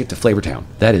class ticket to Flavor Town.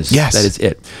 That is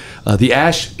it. The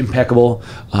ash, impeccable.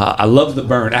 I love the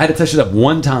burn. I had to touch it up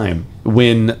one time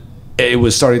when it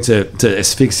was starting to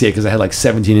asphyxiate, because I had like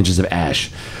 17 inches of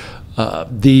ash. Now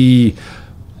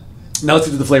let's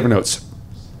get to the flavor notes.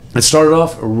 It started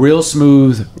off real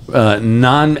smooth,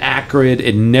 non-acrid.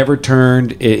 It never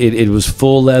turned. It was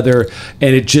full leather,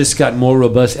 and it just got more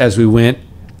robust as we went.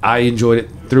 I enjoyed it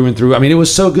through and through. I mean, it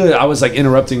was so good. I was like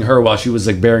interrupting her while she was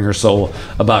like bearing her soul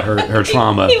about her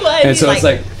trauma. And so it's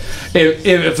like,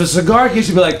 if a cigar case,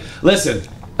 you'd be like, listen,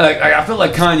 like, I feel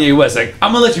like Kanye West. Like,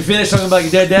 I'm gonna let you finish talking about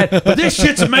your dead dad, but this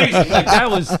shit's amazing. Like, that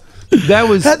was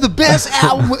the best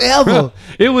album ever.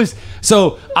 It was.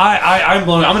 So I'm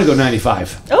blown. I'm gonna go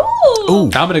 95. Oh. I'm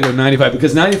going to go 95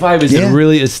 because 95 is a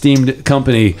really esteemed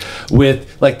company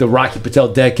with like the Rocky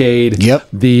Patel decade. Yep.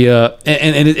 The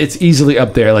and it's easily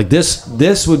up there. Like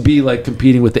this would be like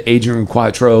competing with the Adrian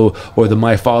Quattro or the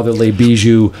My Father Le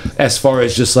Bijou as far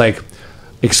as just like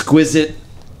exquisite,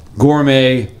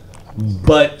 gourmet,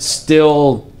 but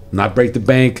still not break the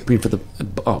bank. I mean, for the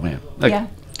like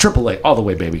AAA all the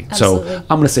way, baby. Absolutely. So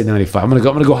I'm gonna say 95. I'm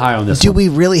gonna go high on this. Do we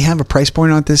really have a price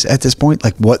point on this at this point?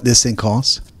 Like what this thing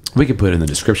costs? We could put it in the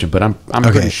description, but I'm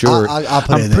pretty sure. I'll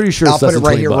put it in I'm pretty sure I'll it's put less it than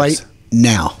right 20 here, bucks. right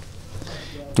now.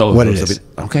 Oh, what it is.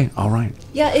 Okay, all right.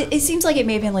 Yeah, it seems like it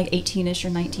may have been like 18ish or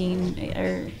 19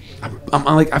 or. I'm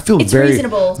like I feel It's very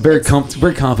reasonable. very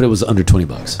confident it was under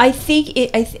 $20. I think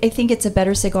I think it's a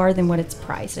better cigar than what it's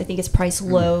priced. I think it's priced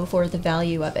low for the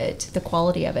value of it, the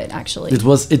quality of it. Actually, It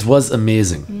was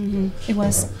amazing. it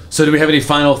was. So, do we have any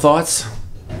final thoughts?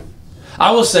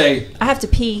 I will say I have to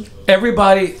pee.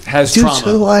 everybody has Dude, trauma.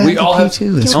 so I We have all to pee have.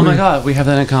 too. It's Oh my weird. God, we have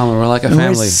that in common. We're like a We're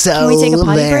family. so Can we take a potty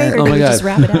break, there. or Oh can my we God. just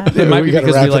wrap it up? It might be We gotta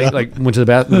because we wrap it up. like went to the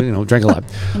bathroom, drank a lot.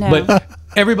 No. But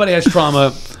everybody has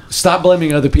trauma. Stop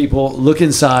blaming other people. Look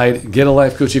inside. Get a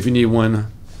life coach if you need one.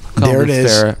 Call There me it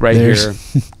is. Farrah right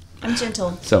There's- here. I'm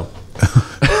gentle. So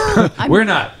we're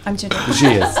not. I'm gentle. She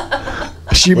is.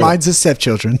 She minds the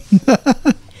stepchildren.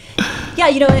 Yeah,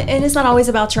 you know, and it's not always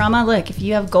about trauma. Look, if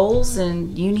you have goals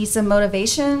and you need some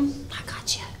motivation, I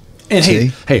got you. And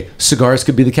See? hey, cigars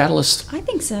could be the catalyst. I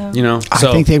think so. You know, I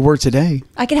so think they work today.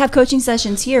 I could have coaching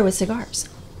sessions here with cigars.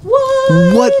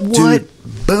 What? What?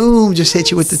 Boom! Just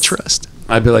hit you with the trust.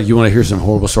 I'd be like, you want to hear some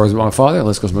horrible stories about my father?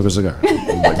 Let's go smoke a cigar.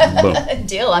 Like, boom.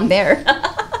 Deal, I'm there.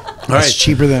 All right,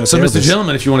 cheaper than a so, Mr. therapist.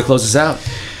 Gentleman, if you want to close this out,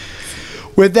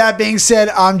 With that being said,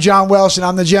 I'm John Welsh and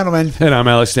I'm the gentleman. and I'm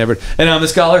Alex Stanford, and I'm the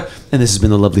scholar, and this has been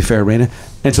the lovely Farrah Reyna.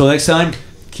 Until next time,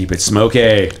 keep it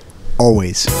smoky.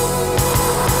 Always.